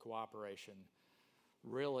 collaboration, cooperation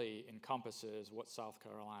really encompasses what South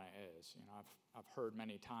Carolina is. I've heard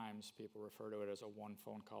many times people refer to it as a one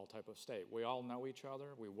phone call type of state. We all know each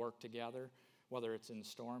other. We work together, whether it's in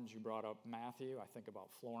storms. You brought up Matthew. I think about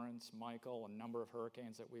Florence, Michael, a number of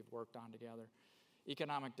hurricanes that we've worked on together.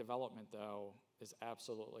 Economic development, though, is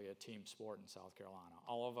absolutely a team sport in South Carolina.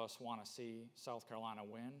 All of us want to see South Carolina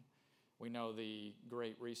win. We know the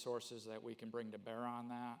great resources that we can bring to bear on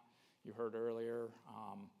that. You heard earlier,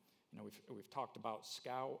 we've talked about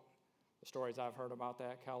Scout. The stories I've heard about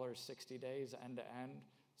that, Keller, 60 days end to end.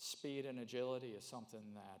 Speed and agility is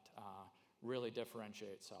something that really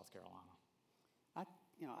differentiates South Carolina.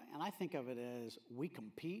 And I think of it as we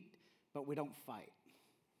compete, but we don't fight.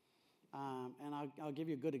 And I'll give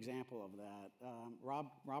you a good example of that.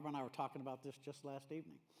 Rob and I were talking about this just last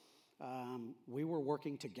evening. We were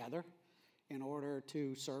working together in order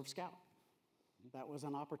to serve Scout. That was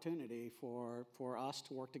an opportunity for us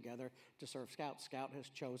to work together to serve Scout. Scout has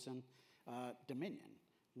chosen Dominion.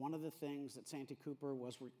 One of the things that Santee Cooper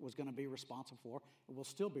was going to be responsible for, and will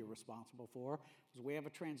still be responsible for, is we have a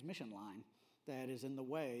transmission line that is in the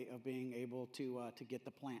way of being able to get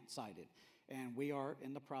the plant sited. And we are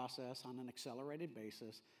in the process on an accelerated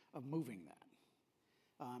basis of moving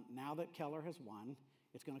that. Now that Keller has won,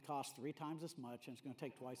 it's going to cost 3 times as much, and it's going to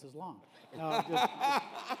take twice as long. No,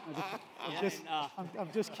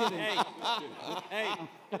 I'm just kidding. Hey,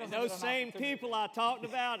 those same people I talked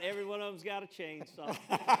about, every one of them's got a chainsaw.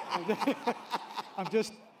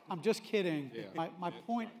 I'm just kidding. Yeah. My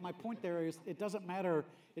point there is it doesn't matter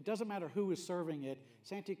who is serving it.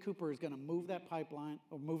 Santee Cooper is going to move that pipeline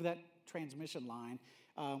or move that transmission line.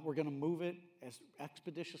 We're going to move it as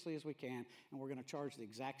expeditiously as we can, and we're going to charge the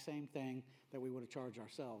exact same thing that we would have charged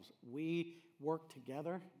ourselves. We work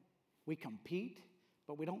together, we compete,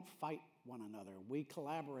 but we don't fight one another. We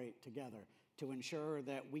collaborate together to ensure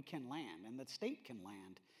that we can land and that state can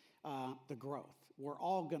land the growth. We're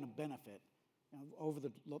all going to benefit over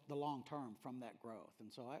the long term from that growth.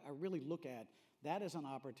 And so I really look at that as an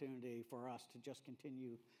opportunity for us to just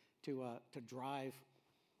continue to drive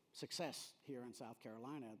success here in South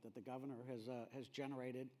Carolina that the governor has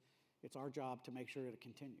generated. It's our job to make sure that it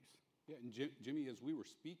continues. Yeah, and Jimmy, as we were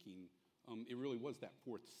speaking, it really was that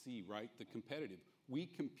 4th C, right? The competitive. We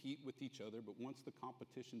compete with each other, but once the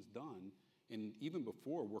competition's done, and even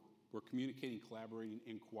before, we're communicating, collaborating,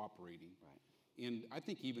 and cooperating. Right. And I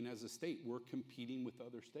think even as a state, we're competing with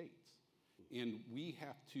other states. And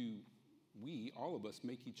all of us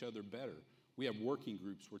make each other better. We have working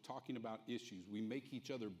groups. We're talking about issues. We make each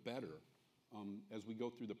other better as we go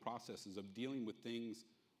through the processes of dealing with things,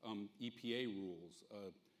 EPA rules,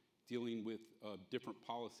 dealing with different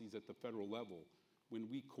policies at the federal level. When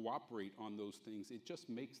we cooperate on those things, it just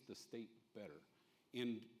makes the state better.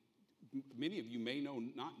 And many of you may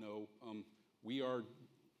not know, we are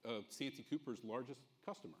Santee Cooper's largest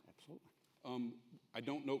customer. Absolutely. I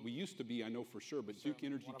don't know, we used to be, I know for sure, but Duke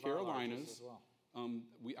Energy Carolinas,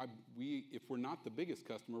 if we're not the biggest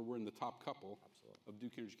customer, we're in the top couple of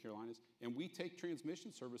Duke Energy Carolinas, and we take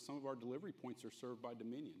transmission service. Some of our delivery points are served by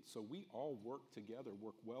Dominion. So we all work together,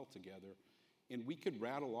 work well together, and we could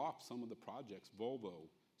rattle off some of the projects, Volvo,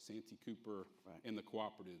 Santee Cooper, and the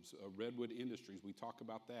cooperatives, Redwood Industries, we talk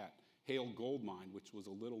about that, Hale Gold Mine, which was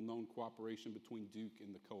a little-known cooperation between Duke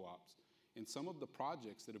and the co-ops. And some of the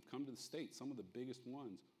projects that have come to the state, some of the biggest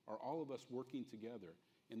ones, are all of us working together.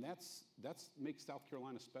 And that's makes South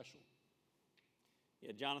Carolina special.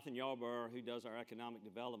 Yeah, Jonathan Yarborough, who does our economic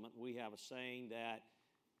development, we have a saying that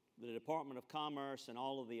the Department of Commerce and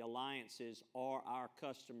all of the alliances are our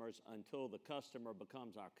customers until the customer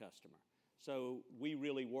becomes our customer. So we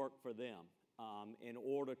really work for them in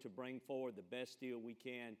order to bring forward the best deal we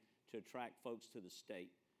can to attract folks to the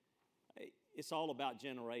state. It's all about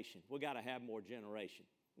generation. We got to have more generation.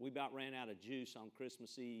 We about ran out of juice on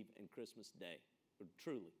Christmas Eve and Christmas Day.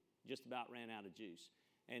 Truly, just about ran out of juice.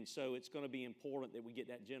 And so it's going to be important that we get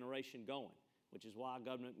that generation going, which is why,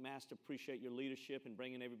 Governor McMaster, appreciate your leadership in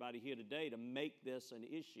bringing everybody here today to make this an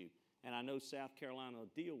issue. And I know South Carolina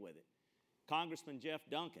will deal with it. Congressman Jeff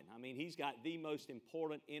Duncan, I mean, he's got the most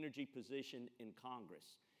important energy position in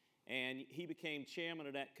Congress. And he became chairman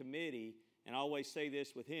of that committee, and I always say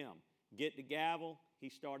this with him, get the gavel, he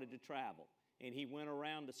started to travel. And he went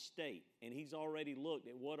around the state, and he's already looked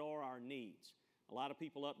at what are our needs. A lot of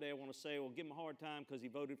people up there want to say, well, give him a hard time because he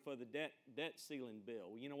voted for the debt ceiling bill.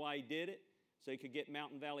 Well, you know why he did it? So he could get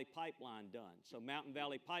Mountain Valley Pipeline done. So Mountain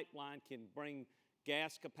Valley Pipeline can bring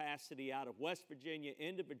gas capacity out of West Virginia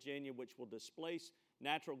into Virginia, which will displace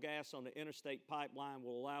natural gas on the interstate pipeline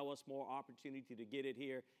will allow us more opportunity to get it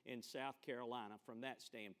here in South Carolina from that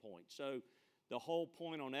standpoint. So the whole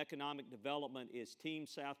point on economic development is Team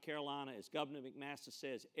South Carolina, as Governor McMaster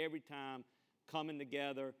says every time, coming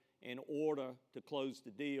together in order to close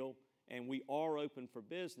the deal. And we are open for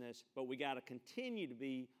business, but we got to continue to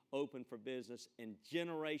be open for business, and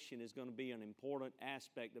generation is going to be an important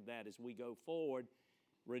aspect of that as we go forward.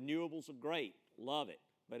 Renewables are great, love it.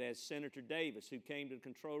 But as Senator Davis, who came to the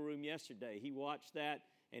control room yesterday, he watched that,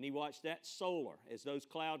 and he watched that solar as those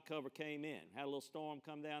cloud cover came in. Had a little storm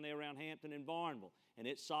come down there around Hampton and Barnville, and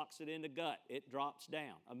it socks it in the gut. It drops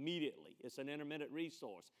down immediately. It's an intermittent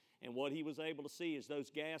resource. And what he was able to see is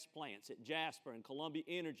those gas plants at Jasper and Columbia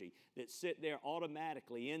Energy that sit there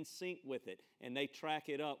automatically in sync with it, and they track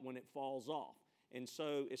it up when it falls off. And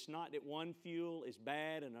so it's not that one fuel is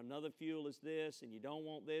bad and another fuel is this, and you don't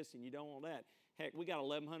want this and you don't want that. Heck, we got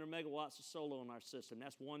 1,100 megawatts of solar on our system.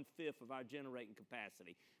 That's 1/5 of our generating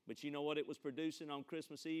capacity. But you know what it was producing on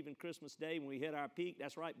Christmas Eve and Christmas Day when we hit our peak?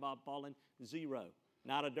 That's right, Bob Paulin, 0.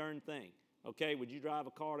 Not a darn thing. Okay, would you drive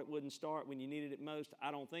a car that wouldn't start when you needed it most? I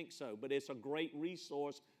don't think so. But it's a great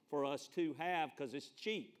resource for us to have because it's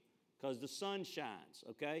cheap, because the sun shines,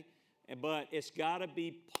 okay? But it's got to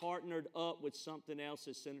be partnered up with something else,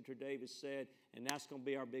 as Senator Davis said, and that's going to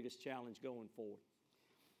be our biggest challenge going forward.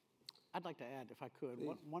 I'd like to add, if I could,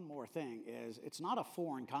 one more thing is it's not a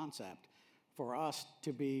foreign concept for us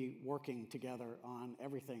to be working together on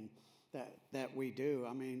everything that we do.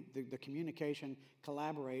 I mean, the communication,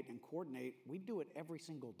 collaborate, and coordinate, we do it every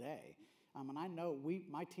single day. And I know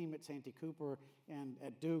my team at Santee Cooper and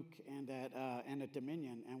at Duke and at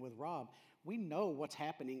Dominion and with Rob, we know what's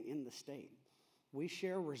happening in the state. We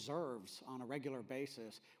share reserves on a regular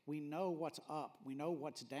basis. We know what's up. We know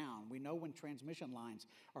what's down. We know when transmission lines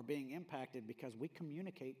are being impacted because we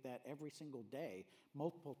communicate that every single day,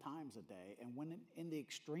 multiple times a day. And when in the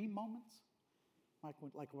extreme moments,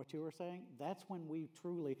 like what you were saying, that's when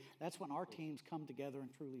that's when our teams come together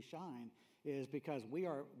and truly shine, is because we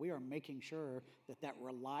are making sure that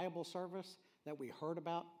reliable service that we heard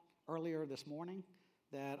about earlier this morning,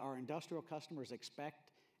 that our industrial customers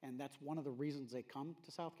expect, and that's one of the reasons they come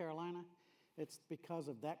to South Carolina. It's because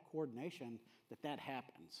of that coordination that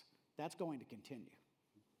happens. That's going to continue.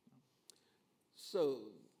 So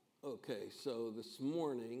this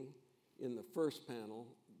morning in the first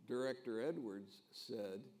panel, Director Edwards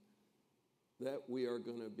said that we are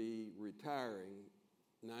going to be retiring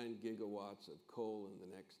 9 gigawatts of coal in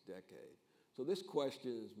the next decade. So this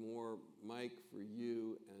question is more, Mike, for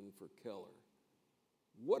you and for Keller.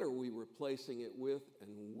 What are we replacing it with,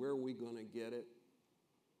 and where are we going to get it?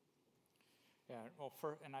 Yeah, well,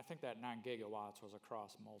 and I think that 9 gigawatts was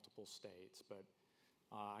across multiple states, but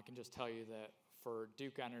I can just tell you that for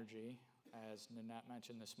Duke Energy, as Nanette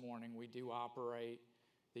mentioned this morning, we do operate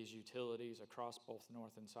these utilities across both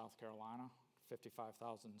North and South Carolina,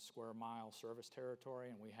 55,000 square mile service territory,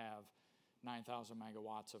 and we have 9,000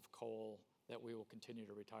 megawatts of coal that we will continue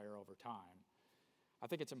to retire over time. I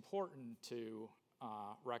think it's important to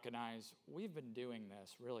recognize we've been doing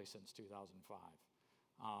this really since 2005.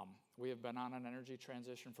 We have been on an energy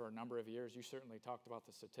transition for a number of years. You certainly talked about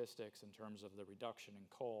the statistics in terms of the reduction in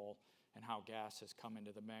coal and how gas has come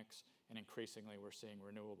into the mix, and increasingly we're seeing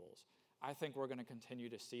renewables. I think we're going to continue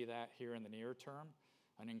to see that here in the near term,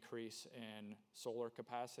 an increase in solar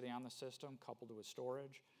capacity on the system coupled with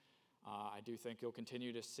storage. I do think you'll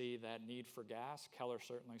continue to see that need for gas. Keller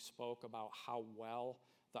certainly spoke about how well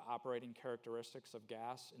the operating characteristics of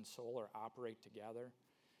gas and solar operate together.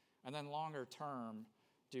 And then longer term,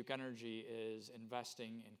 Duke Energy is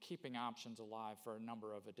investing in keeping options alive for a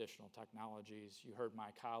number of additional technologies. You heard my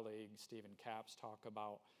colleague, Stephen Capps, talk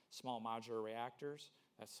about small modular reactors.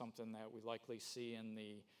 That's something that we likely see in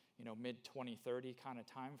the mid-2030 kind of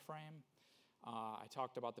time frame. I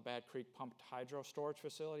talked about the Bad Creek pumped hydro storage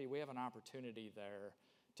facility. We have an opportunity there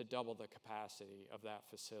to double the capacity of that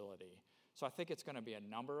facility. So I think it's going to be a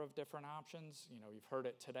number of different options. You've heard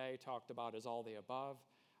it today talked about as all the above.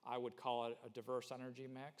 I would call it a diverse energy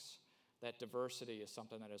mix. That diversity is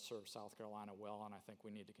something that has served South Carolina well, and I think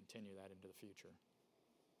we need to continue that into the future.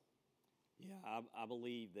 Yeah, I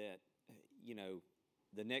believe that,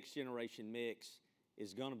 the next generation mix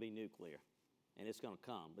is going to be nuclear, and it's going to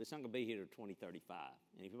come, but it's not going to be here to 2035.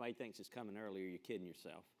 And if anybody thinks it's coming earlier, you're kidding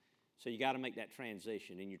yourself. So you got to make that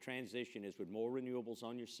transition, and your transition is with more renewables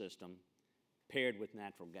on your system paired with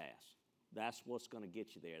natural gas. That's what's going to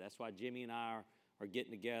get you there. That's why Jimmy and I are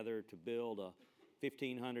getting together to build a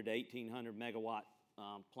 1,500 to 1,800 megawatt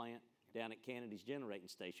plant down at Kennedy's generating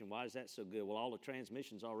station. Why is that so good? Well, all the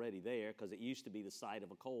transmission's already there because it used to be the site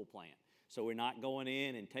of a coal plant. So we're not going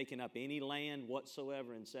in and taking up any land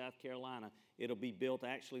whatsoever in South Carolina. It'll be built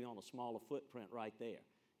actually on a smaller footprint right there.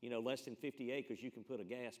 You know, less than 50 acres, you can put a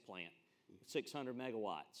gas plant, 600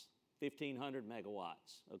 megawatts, 1,500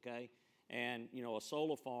 megawatts, okay? And, you know, a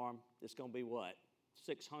solar farm, it's going to be what?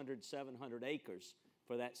 600, 700 acres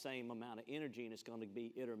for that same amount of energy, and it's going to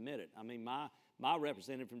be intermittent. I mean, my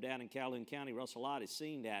representative from down in Calhoun County, Russell Lott, has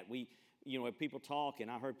seen that. You know, if people talk, and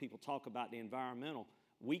I heard people talk about the environmental,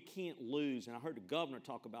 we can't lose, and I heard the governor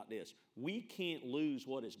talk about this, we can't lose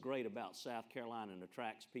what is great about South Carolina and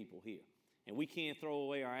attracts people here. And we can't throw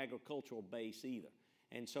away our agricultural base either.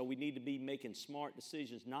 And so we need to be making smart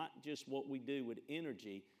decisions, not just what we do with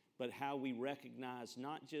energy, but how we recognize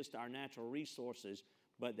not just our natural resources,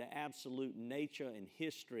 but the absolute nature and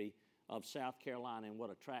history of South Carolina and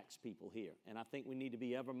what attracts people here. And I think we need to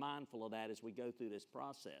be ever mindful of that as we go through this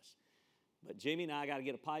process. But Jimmy and I got to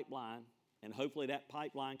get a pipeline, and hopefully that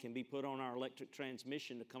pipeline can be put on our electric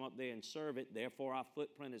transmission to come up there and serve it. Therefore, our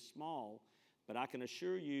footprint is small. But I can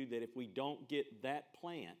assure you that if we don't get that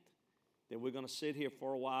plant, then we're going to sit here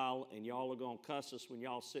for a while, and y'all are going to cuss us when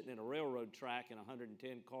y'all sitting in a railroad track and a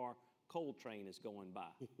 110-car coal train is going by.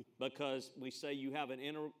 Because we say you have an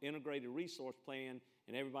integrated resource plan,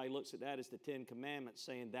 and everybody looks at that as the 10 Commandments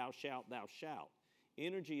saying, thou shalt, thou shalt.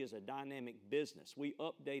 Energy is a dynamic business. We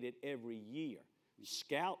update it every year.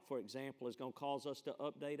 Scout, for example, is going to cause us to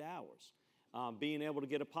update ours. Being able to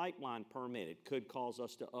get a pipeline permitted could cause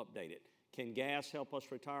us to update it. Can gas help us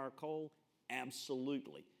retire coal?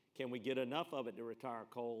 Absolutely. Can we get enough of it to retire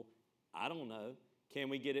coal? I don't know. Can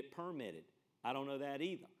we get it permitted? I don't know that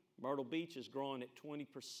either. Myrtle Beach is growing at 20%.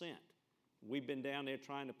 We've been down there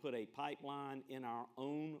trying to put a pipeline in our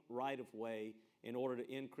own right-of-way in order to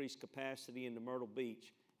increase capacity into Myrtle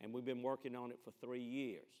Beach, and we've been working on it for 3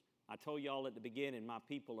 years. I told y'all at the beginning, my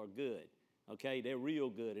people are good, okay? They're real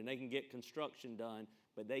good, and they can get construction done,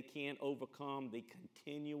 but they can't overcome the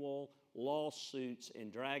continual lawsuits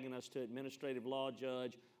and dragging us to administrative law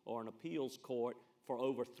judge or an appeals court for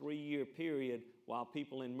over a 3-year period while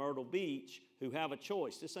people in Myrtle Beach who have a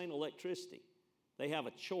choice. This ain't electricity. They have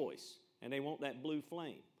a choice, and they want that blue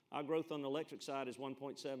flame. Our growth on the electric side is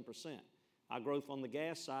 1.7%. Our growth on the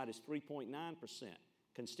gas side is 3.9%.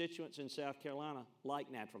 Constituents in South Carolina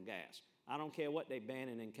like natural gas. I don't care what they're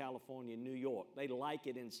banning in California and New York. They like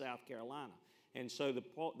it in South Carolina. And so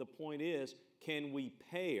the point is, can we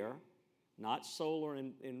pair, not solar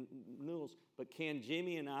and renewables, but can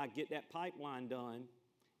Jimmy and I get that pipeline done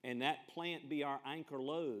and that plant be our anchor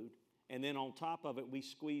load, and then on top of it we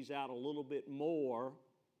squeeze out a little bit more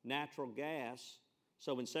natural gas,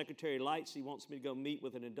 so when Secretary Lightsey wants me to go meet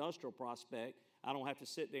with an industrial prospect, I don't have to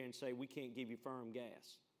sit there and say, we can't give you firm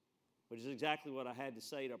gas, which is exactly what I had to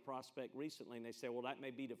say to a prospect recently, and they said, well, that may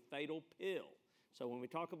be the fatal pill. So when we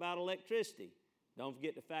talk about electricity, don't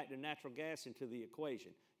forget to factor natural gas into the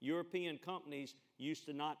equation. European companies used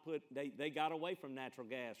to not put, they got away from natural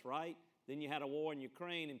gas, right? Then you had a war in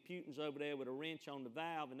Ukraine, and Putin's over there with a wrench on the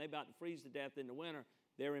valve, and they're about to freeze to death in the winter.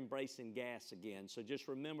 They're embracing gas again. So just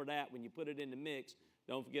remember that when you put it in the mix,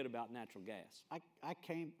 don't forget about natural gas. I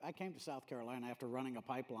came to South Carolina after running a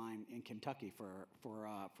pipeline in Kentucky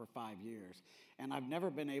for 5 years, and I've never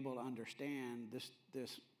been able to understand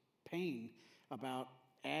this pain about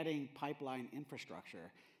adding pipeline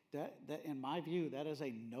infrastructure. That in my view, that is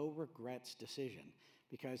a no regrets decision,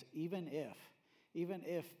 because even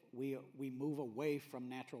if we move away from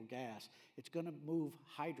natural gas, it's going to move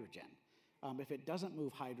hydrogen. If it doesn't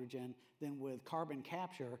move hydrogen, then with carbon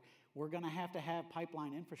capture, we're going to have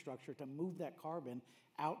pipeline infrastructure to move that carbon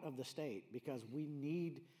out of the state, because we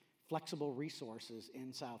need flexible resources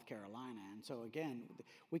in South Carolina. And so again,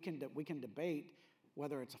 we can debate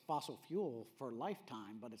whether it's a fossil fuel for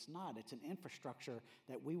lifetime, but it's not. It's an infrastructure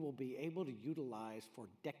that we will be able to utilize for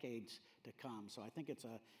decades to come. So I think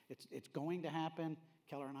it's going to happen.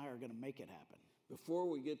 Keller and I are going to make it happen. Before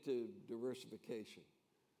we get to diversification,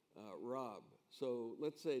 Rob, so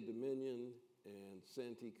let's say Dominion and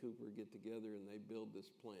Santee Cooper get together and they build this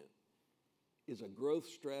plant. Is a growth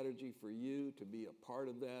strategy for you to be a part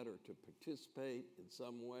of that or to participate in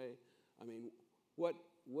some way? I mean, what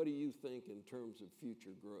do you think in terms of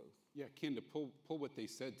future growth? Yeah, Ken, to pull what they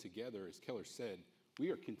said together, as Keller said,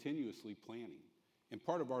 we are continuously planning. And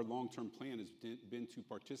part of our long-term plan has been to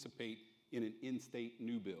participate in an in-state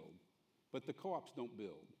new build. But the co-ops don't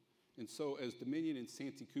build. And so as Dominion and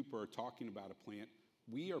Santee Cooper are talking about a plant,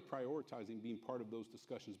 we are prioritizing being part of those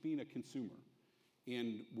discussions, being a consumer.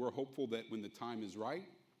 And we're hopeful that when the time is right,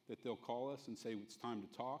 that they'll call us and say it's time to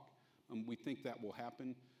talk. We think that will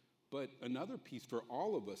happen. But another piece for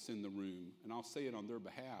all of us in the room, and I'll say it on their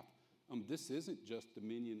behalf, this isn't just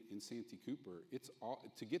Dominion and Santee Cooper. It's all,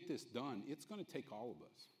 to get this done, it's going to take all of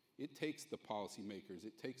us. It takes the policymakers.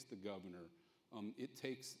 It takes the governor. It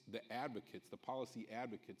takes the advocates, the policy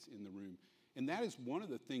advocates in the room. And that is one of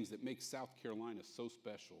the things that makes South Carolina so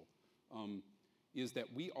special, is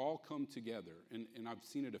that we all come together. And I've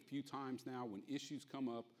seen it a few times now when issues come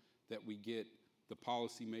up that we get the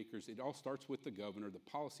policymakers. It all starts with the governor, the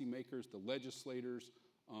policymakers, the legislators,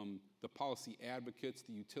 the policy advocates,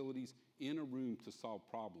 the utilities in a room to solve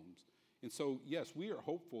problems. And so, yes, we are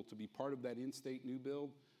hopeful to be part of that in-state new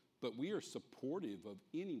build, but we are supportive of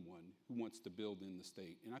anyone who wants to build in the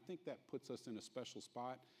state. And I think that puts us in a special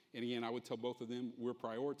spot. And again, I would tell both of them, we're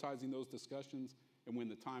prioritizing those discussions, and when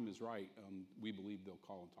the time is right, we believe they'll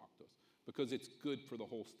call and talk to us, because it's good for the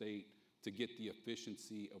whole state to get the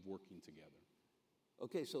efficiency of working together.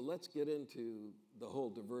 Okay, so let's get into the whole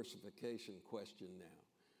diversification question now.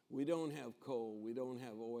 We don't have coal, we don't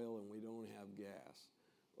have oil, and we don't have gas,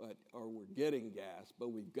 or we're getting gas,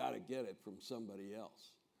 but we've got to get it from somebody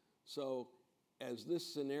else. So as this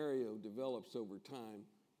scenario develops over time,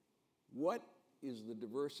 what is the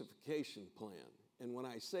diversification plan? And when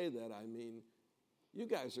I say that, I mean, you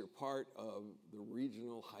guys are part of the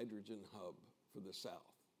regional hydrogen hub for the South.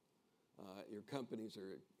 Your companies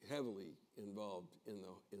are heavily involved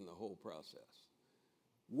in the whole process.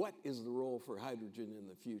 What is the role for hydrogen in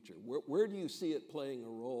the future? Where do you see it playing a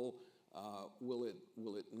role? Will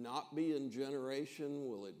it not be in generation?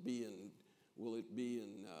 Will it be in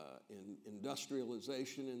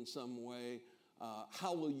industrialization in some way?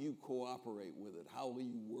 How will you cooperate with it? How will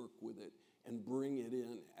you work with it and bring it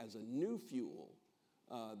in as a new fuel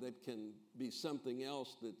that can be something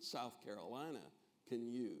else that South Carolina can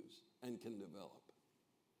use and can develop?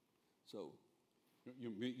 So, you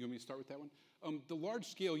want me to start with that one? The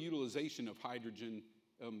large-scale utilization of hydrogen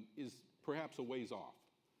is perhaps a ways off.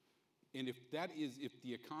 And if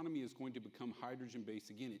the economy is going to become hydrogen-based,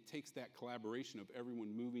 again, it takes that collaboration of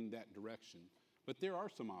everyone moving that direction. But there are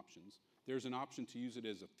some options. There's an option to use it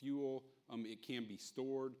as a fuel. It can be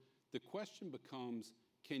stored. The question becomes,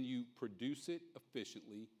 can you produce it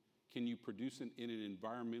efficiently? Can you produce it in an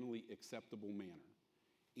environmentally acceptable manner?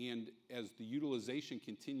 And as the utilization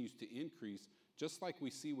continues to increase, just like we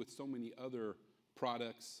see with so many other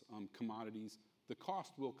products, commodities, the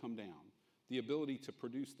cost will come down. The ability to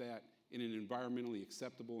produce that in an environmentally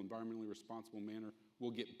acceptable, environmentally responsible manner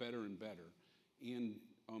will get better and better. And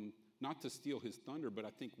not to steal his thunder, but I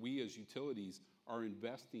think we as utilities are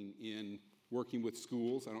investing in working with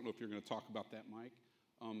schools. I don't know if you're going to talk about that, Mike.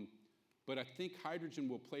 But I think hydrogen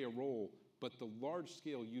will play a role, but the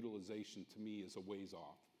large-scale utilization to me is a ways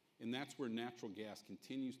off. And that's where natural gas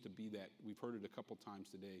continues to be that, we've heard it a couple times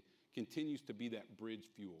today, continues to be that bridge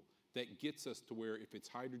fuel that gets us to where if it's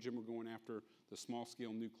hydrogen we're going after, the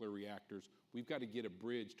small-scale nuclear reactors, we've got to get a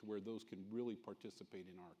bridge to where those can really participate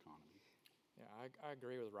in our economy. Yeah, I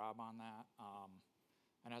agree with Rob on that.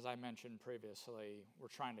 And as I mentioned previously, we're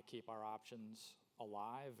trying to keep our options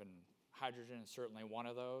alive, and hydrogen is certainly one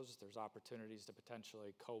of those. There's opportunities to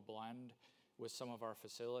potentially co-blend with some of our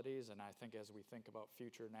facilities, and I think as we think about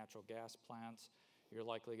future natural gas plants, you're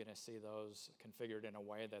likely going to see those configured in a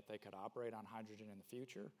way that they could operate on hydrogen in the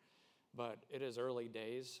future. But it is early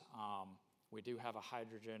days. We do have a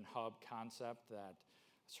hydrogen hub concept that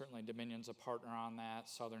certainly Dominion's a partner on that,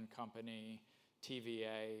 Southern Company,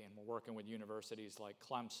 TVA, and we're working with universities like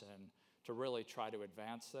Clemson to really try to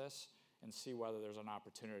advance this and see whether there's an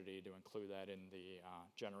opportunity to include that in the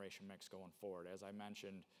generation mix going forward. As I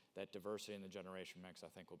mentioned, that diversity in the generation mix I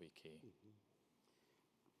think will be key.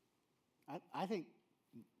 I think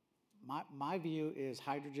my view is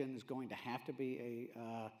hydrogen is going to have to be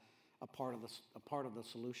a part of the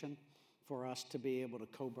solution for us to be able to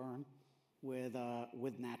co-burn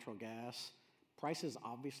with natural gas. Prices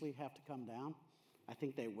obviously have to come down. I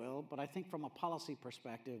think they will, but I think from a policy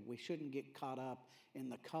perspective, we shouldn't get caught up in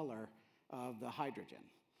the color of the hydrogen.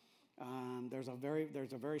 There's a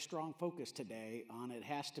very strong focus today on it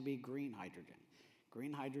has to be green hydrogen.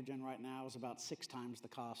 Green hydrogen right now is about 6 times the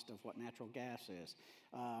cost of what natural gas is.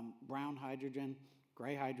 Brown hydrogen,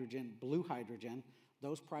 gray hydrogen, blue hydrogen,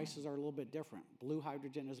 those prices are a little bit different. Blue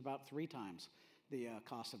hydrogen is about 3 times the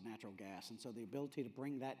cost of natural gas. And so the ability to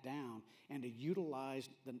bring that down and to utilize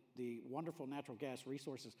the wonderful natural gas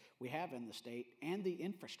resources we have in the state and the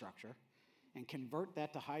infrastructure and convert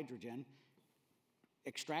that to hydrogen,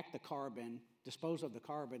 extract the carbon, dispose of the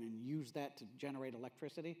carbon, and use that to generate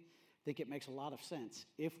electricity, I think it makes a lot of sense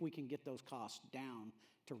if we can get those costs down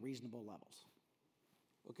to reasonable levels.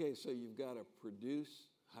 Okay, so you've got to produce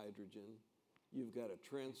hydrogen, you've got to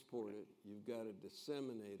transport it, you've got to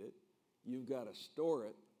disseminate it, you've got to store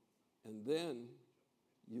it, and then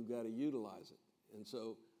you've got to utilize it. And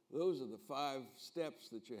so those are the 5 steps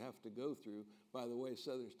that you have to go through. By the way,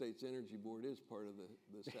 Southern States Energy Board is part of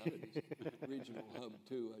the Southeast Regional Hub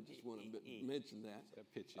too. I just want to mention that.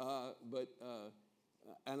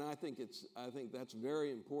 And I think that's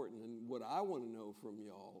very important. And what I want to know from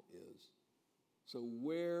y'all is, so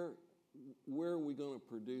where are we going to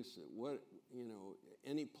produce it? What,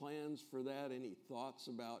 any plans for that? Any thoughts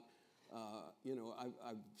about,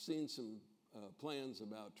 I've seen some plans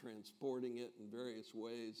about transporting it in various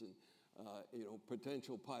ways, and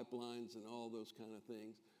potential pipelines and all those kind of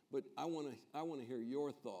things. But I want to hear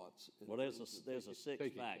your thoughts. Well, there's a 6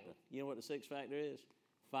 factor. You know what the 6 factor is?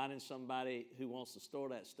 Finding somebody who wants to store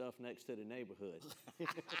that stuff next to the neighborhood.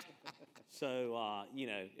 So,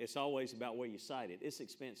 it's always about where you site it. It's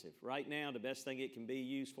expensive. Right now, the best thing it can be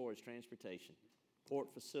used for is transportation.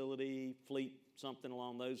 Port facility, fleet, something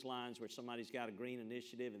along those lines where somebody's got a green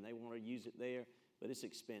initiative and they want to use it there, but it's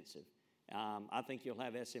expensive. I think you'll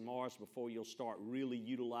have SMRs before you'll start really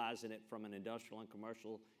utilizing it from an industrial and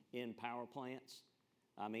commercial in power plants.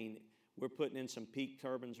 I mean, we're putting in some peak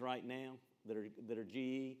turbines right now that are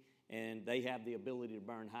GE, and they have the ability to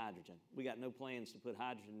burn hydrogen. We got no plans to put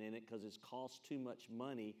hydrogen in it because it's cost too much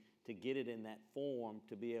money to get it in that form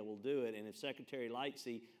to be able to do it. And if Secretary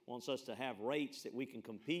Lightsey wants us to have rates that we can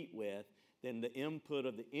compete with, then the input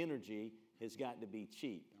of the energy has got to be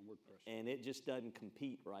cheap. And it just doesn't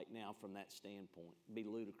compete right now from that standpoint. It'd be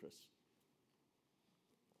ludicrous.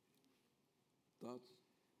 Thoughts?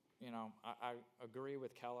 I agree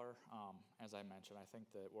with Keller. As I mentioned, I think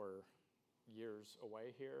that we're years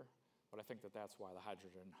away here, but I think that that's why the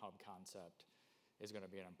hydrogen hub concept is going to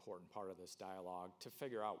be an important part of this dialogue to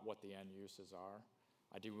figure out what the end uses are.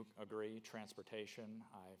 I do agree, transportation.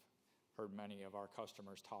 I've heard many of our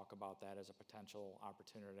customers talk about that as a potential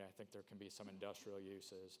opportunity. I think there can be some industrial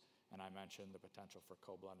uses, and I mentioned the potential for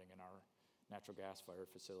co-blending in our natural gas-fired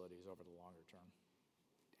facilities over the longer term.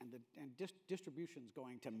 And distribution is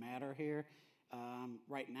going to matter here.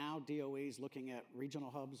 Right now, DOE is looking at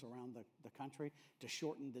regional hubs around the country to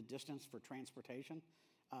shorten the distance for transportation.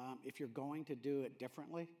 If you're going to do it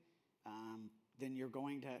differently, then if you're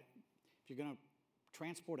going to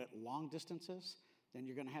transport it long distances, then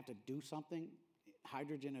you're going to have to do something.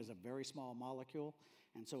 Hydrogen is a very small molecule,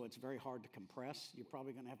 and so it's very hard to compress. You're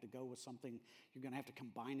probably going to have to go with something. You're going to have to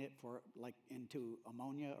combine it into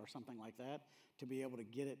ammonia or something like that to be able to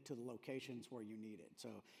get it to the locations where you need it.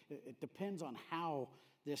 So it depends on how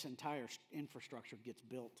this entire infrastructure gets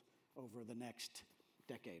built over the next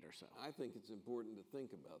decade or so. I think it's important to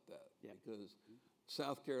think about that because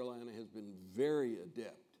South Carolina has been very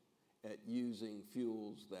adept at using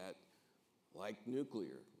fuels that, like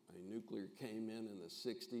nuclear. Nuclear came in the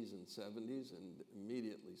 60s and 70s, and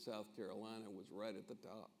immediately South Carolina was right at the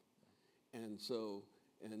top. And so,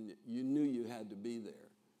 and you knew you had to be there.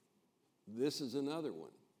 This is another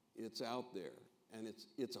one. It's out there, and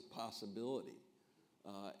it's a possibility.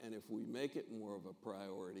 And if we make it more of a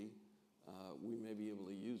priority, we may be able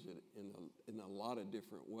to use it in a lot of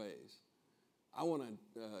different ways. I want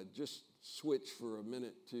to just switch for a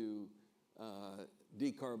minute to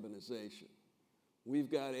decarbonization.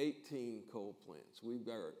 We've got 18 coal plants. We've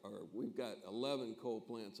got 11 coal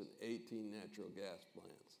plants and 18 natural gas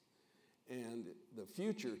plants. And the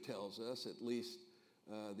future tells us, at least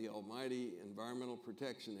the almighty Environmental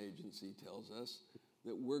Protection Agency tells us,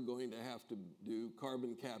 that we're going to have to do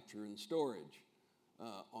carbon capture and storage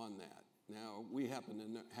on that. Now, we happen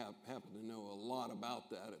to know a lot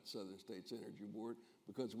about that at Southern States Energy Board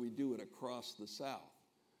because we do it across the South.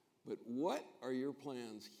 But what are your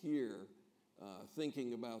plans here,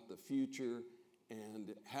 thinking about the future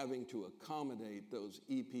and having to accommodate those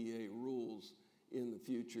EPA rules in the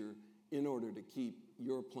future in order to keep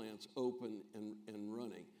your plants open and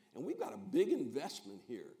running? And we've got a big investment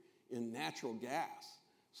here in natural gas.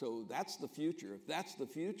 So that's the future. If that's the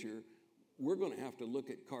future, we're going to have to look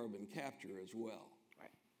at carbon capture as well. Right.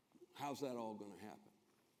 How's that all going to happen?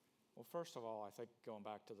 Well, first of all, I think going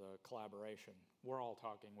back to the collaboration, we're all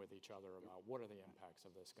talking with each other about what are the impacts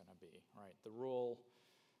of this going to be, right? The rule,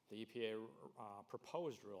 the EPA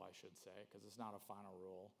proposed rule, I should say, because it's not a final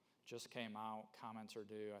rule, just came out. Comments are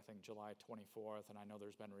due, I think, July 24th, and I know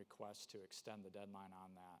there's been requests to extend the deadline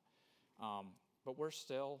on that. But we're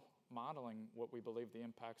still modeling what we believe the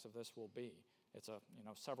impacts of this will be. It's a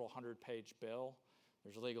several hundred-page bill.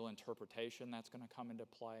 There's legal interpretation that's going to come into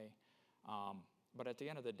play. But at the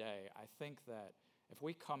end of the day, I think that if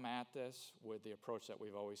we come at this with the approach that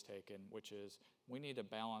we've always taken, which is we need to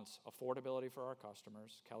balance affordability for our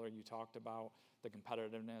customers. Keller, you talked about the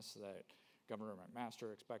competitiveness that Governor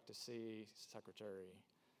McMaster expect to see, Secretary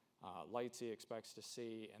Lightsey expects to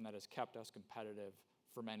see, and that has kept us competitive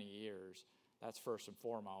for many years. That's first and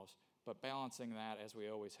foremost. But balancing that, as we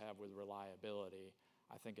always have with reliability,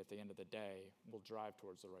 I think at the end of the day, will drive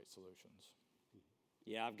towards the right solutions.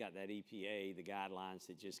 Yeah, I've got that EPA, the guidelines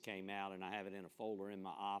that just came out, and I have it in a folder in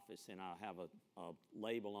my office, and I have a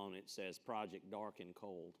label on it that says Project Dark and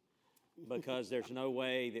Cold, because there's no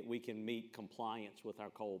way that we can meet compliance with our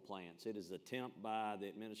coal plants. It is an attempt by the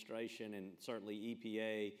administration and certainly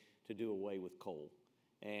EPA to do away with coal.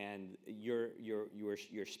 And you're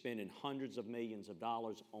spending hundreds of millions of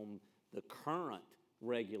dollars on the current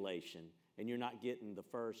regulation, and you're not getting the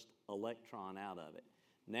first electron out of it.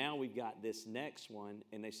 Now we've got this next one,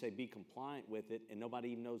 and they say be compliant with it, and nobody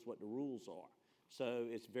even knows what the rules are. So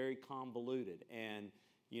it's very convoluted. And,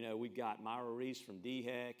 you know, we've got Myra Reese from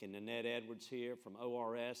DHEC and Nanette Edwards here from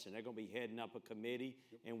ORS, and they're going to be heading up a committee,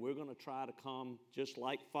 and we're going to try to come, just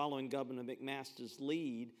like following Governor McMaster's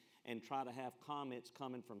lead, and try to have comments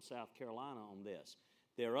coming from South Carolina on this.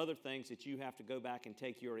 There are other things that you have to go back and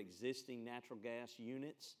take your existing natural gas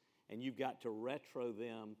units, and you've got to retro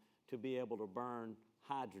them to be able to burn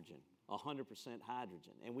hydrogen, 100%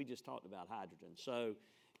 hydrogen. And we just talked about hydrogen. So,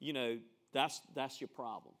 you know, that's your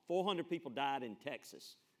problem. 400 people died in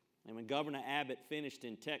Texas. And when Governor Abbott finished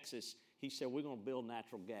in Texas, he said, we're going to build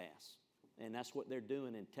natural gas. And that's what they're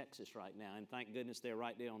doing in Texas right now. And thank goodness they're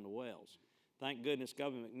right there on the wells. Thank goodness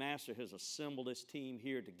Governor McMaster has assembled this team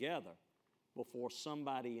here together before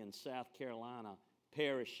somebody in South Carolina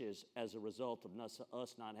perishes as a result of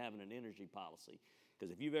us not having an energy policy.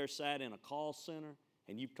 Because if you've ever sat in a call center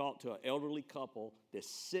and you've talked to an elderly couple that's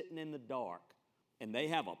sitting in the dark and they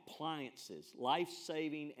have appliances,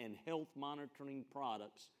 life-saving and health monitoring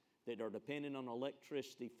products that are dependent on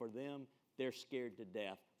electricity for them, they're scared to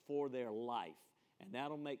death for their life. And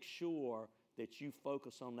that'll make sure that you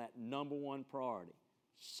focus on that number one priority,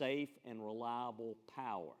 safe and reliable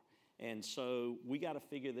power. And so we got to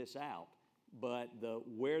figure this out. But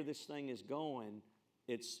where this thing is going,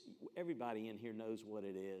 everybody in here knows what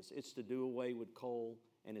it is. It's to do away with coal,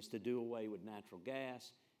 and it's to do away with natural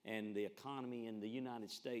gas, and the economy in the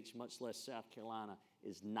United States, much less South Carolina,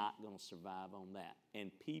 is not going to survive on that,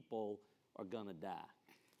 and people are going to die.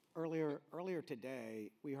 Earlier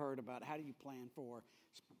today, we heard about how do you plan for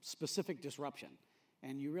specific disruption,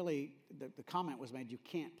 and you really, the comment was made, you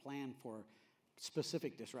can't plan for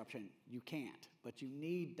specific disruption. You can't, but you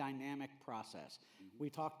need dynamic process. We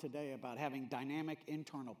talked today about having dynamic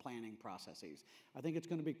internal planning processes. I think it's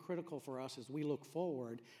going to be critical for us as we look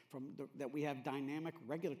forward that we have dynamic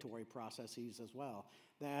regulatory processes as well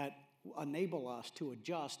that enable us to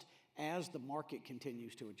adjust as the market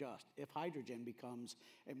continues to adjust. If hydrogen becomes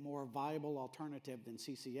a more viable alternative than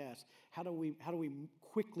CCS, how do we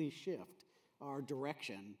quickly shift our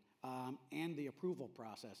direction and the approval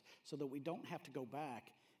process so that we don't have to go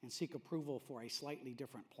back and seek approval for a slightly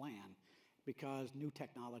different plan because new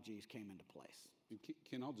technologies came into place?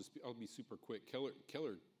 Ken, I'll be super quick.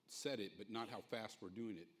 Keller said it, but not how fast we're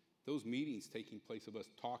doing it. Those meetings taking place of us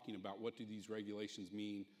talking about what do these regulations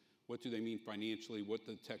mean, what do they mean financially, what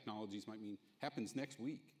the technologies might mean, happens next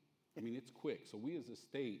week. I mean, it's quick. So we as a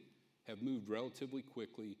state have moved relatively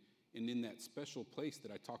quickly, and in that special place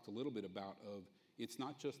that I talked a little bit about of, it's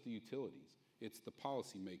not just the utilities, it's the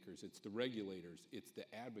policymakers, it's the regulators, it's the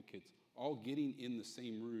advocates, all getting in the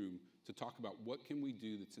same room to talk about what can we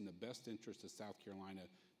do that's in the best interest of South Carolina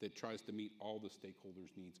that tries to meet all the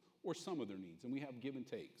stakeholders' needs, or some of their needs, and we have give and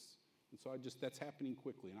takes. And so that's happening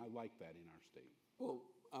quickly, and I like that in our state. Well,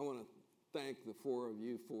 I want to thank the four of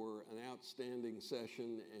you for an outstanding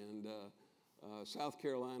session, and South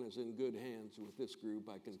Carolina is in good hands with this group,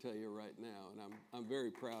 I can tell you right now, and I'm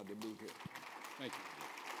very proud to be here. Thank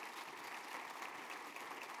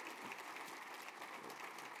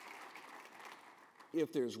you.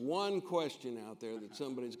 If there's one question out there that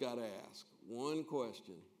somebody's got to ask, one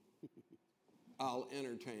question, I'll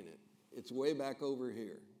entertain it. It's way back over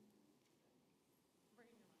here.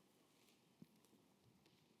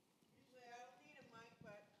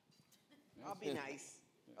 I'll be nice.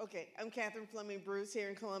 Okay, I'm Catherine Fleming Bruce here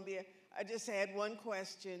in Columbia. I just had one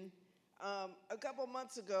question. A couple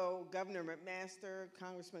months ago, Governor McMaster,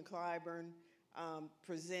 Congressman Clyburn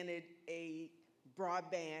presented a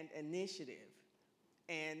broadband initiative.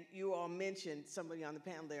 And you all mentioned, somebody on the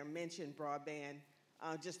panel there mentioned broadband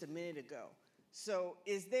just a minute ago. So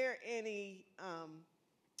is there any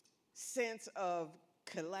sense of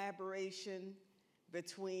collaboration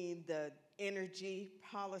between the energy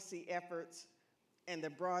policy efforts and the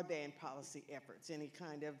broadband policy efforts? Any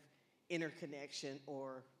kind of interconnection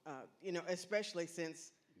or, especially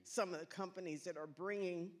since some of the companies that are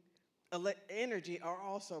bringing energy are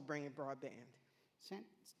also bringing broadband.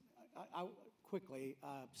 Quickly,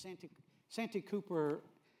 Santee Cooper,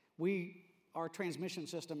 our transmission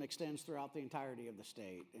system extends throughout the entirety of the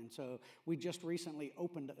state. And so we just recently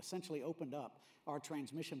essentially opened up our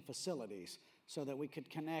transmission facilities so that we could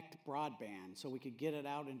connect broadband, so we could get it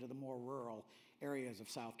out into the more rural areas of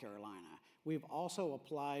South Carolina. We've also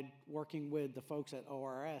applied, working with the folks at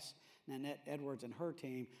ORS, Nanette Edwards and her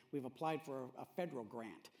team, we've applied for a federal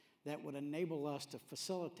grant that would enable us to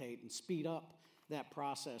facilitate and speed up that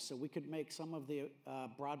process so we could make some of the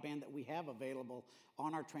broadband that we have available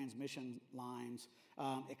on our transmission lines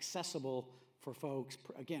accessible for folks,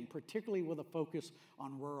 again, particularly with a focus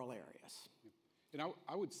on rural areas. And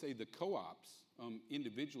I would say the co-ops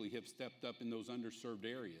individually have stepped up in those underserved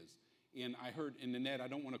areas. And I heard, and Nanette, I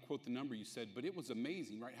don't want to quote the number you said, but it was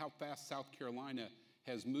amazing, right, how fast South Carolina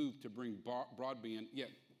has moved to bring broadband.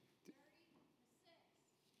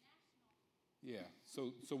 Yeah,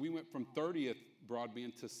 so we went from 30th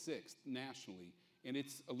broadband to 6th nationally. And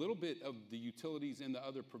it's a little bit of the utilities and the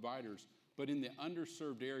other providers, but in the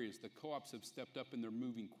underserved areas, the co-ops have stepped up and they're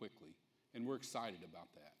moving quickly. And we're excited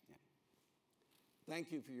about that. Yeah.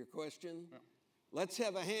 Thank you for your question. Yeah. Let's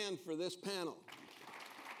have a hand for this panel.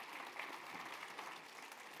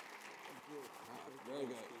 Very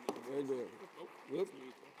good. Very good. Whoop.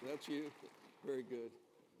 That's you. Very good.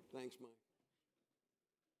 Thanks, Mike.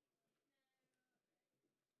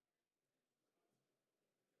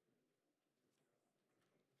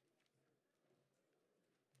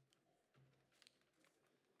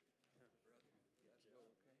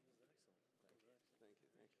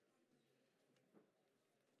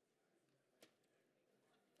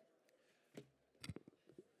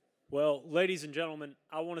 Well, ladies and gentlemen,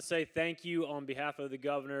 I want to say thank you on behalf of the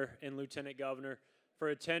governor and lieutenant governor for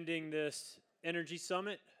attending this energy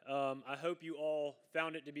summit. I hope you all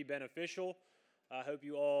found it to be beneficial. I hope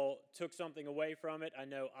you all took something away from it. I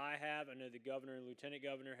know I have. I know the governor and lieutenant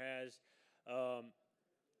governor has.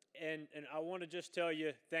 And I want to just tell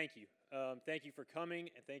you thank you. Thank you for coming,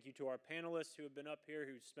 and thank you to our panelists who have been up here,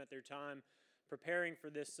 who spent their time preparing for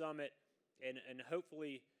this summit, and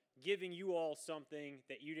hopefully giving you all something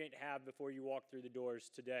that you didn't have before you walked through the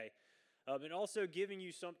doors today. And also giving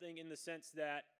you something in the sense that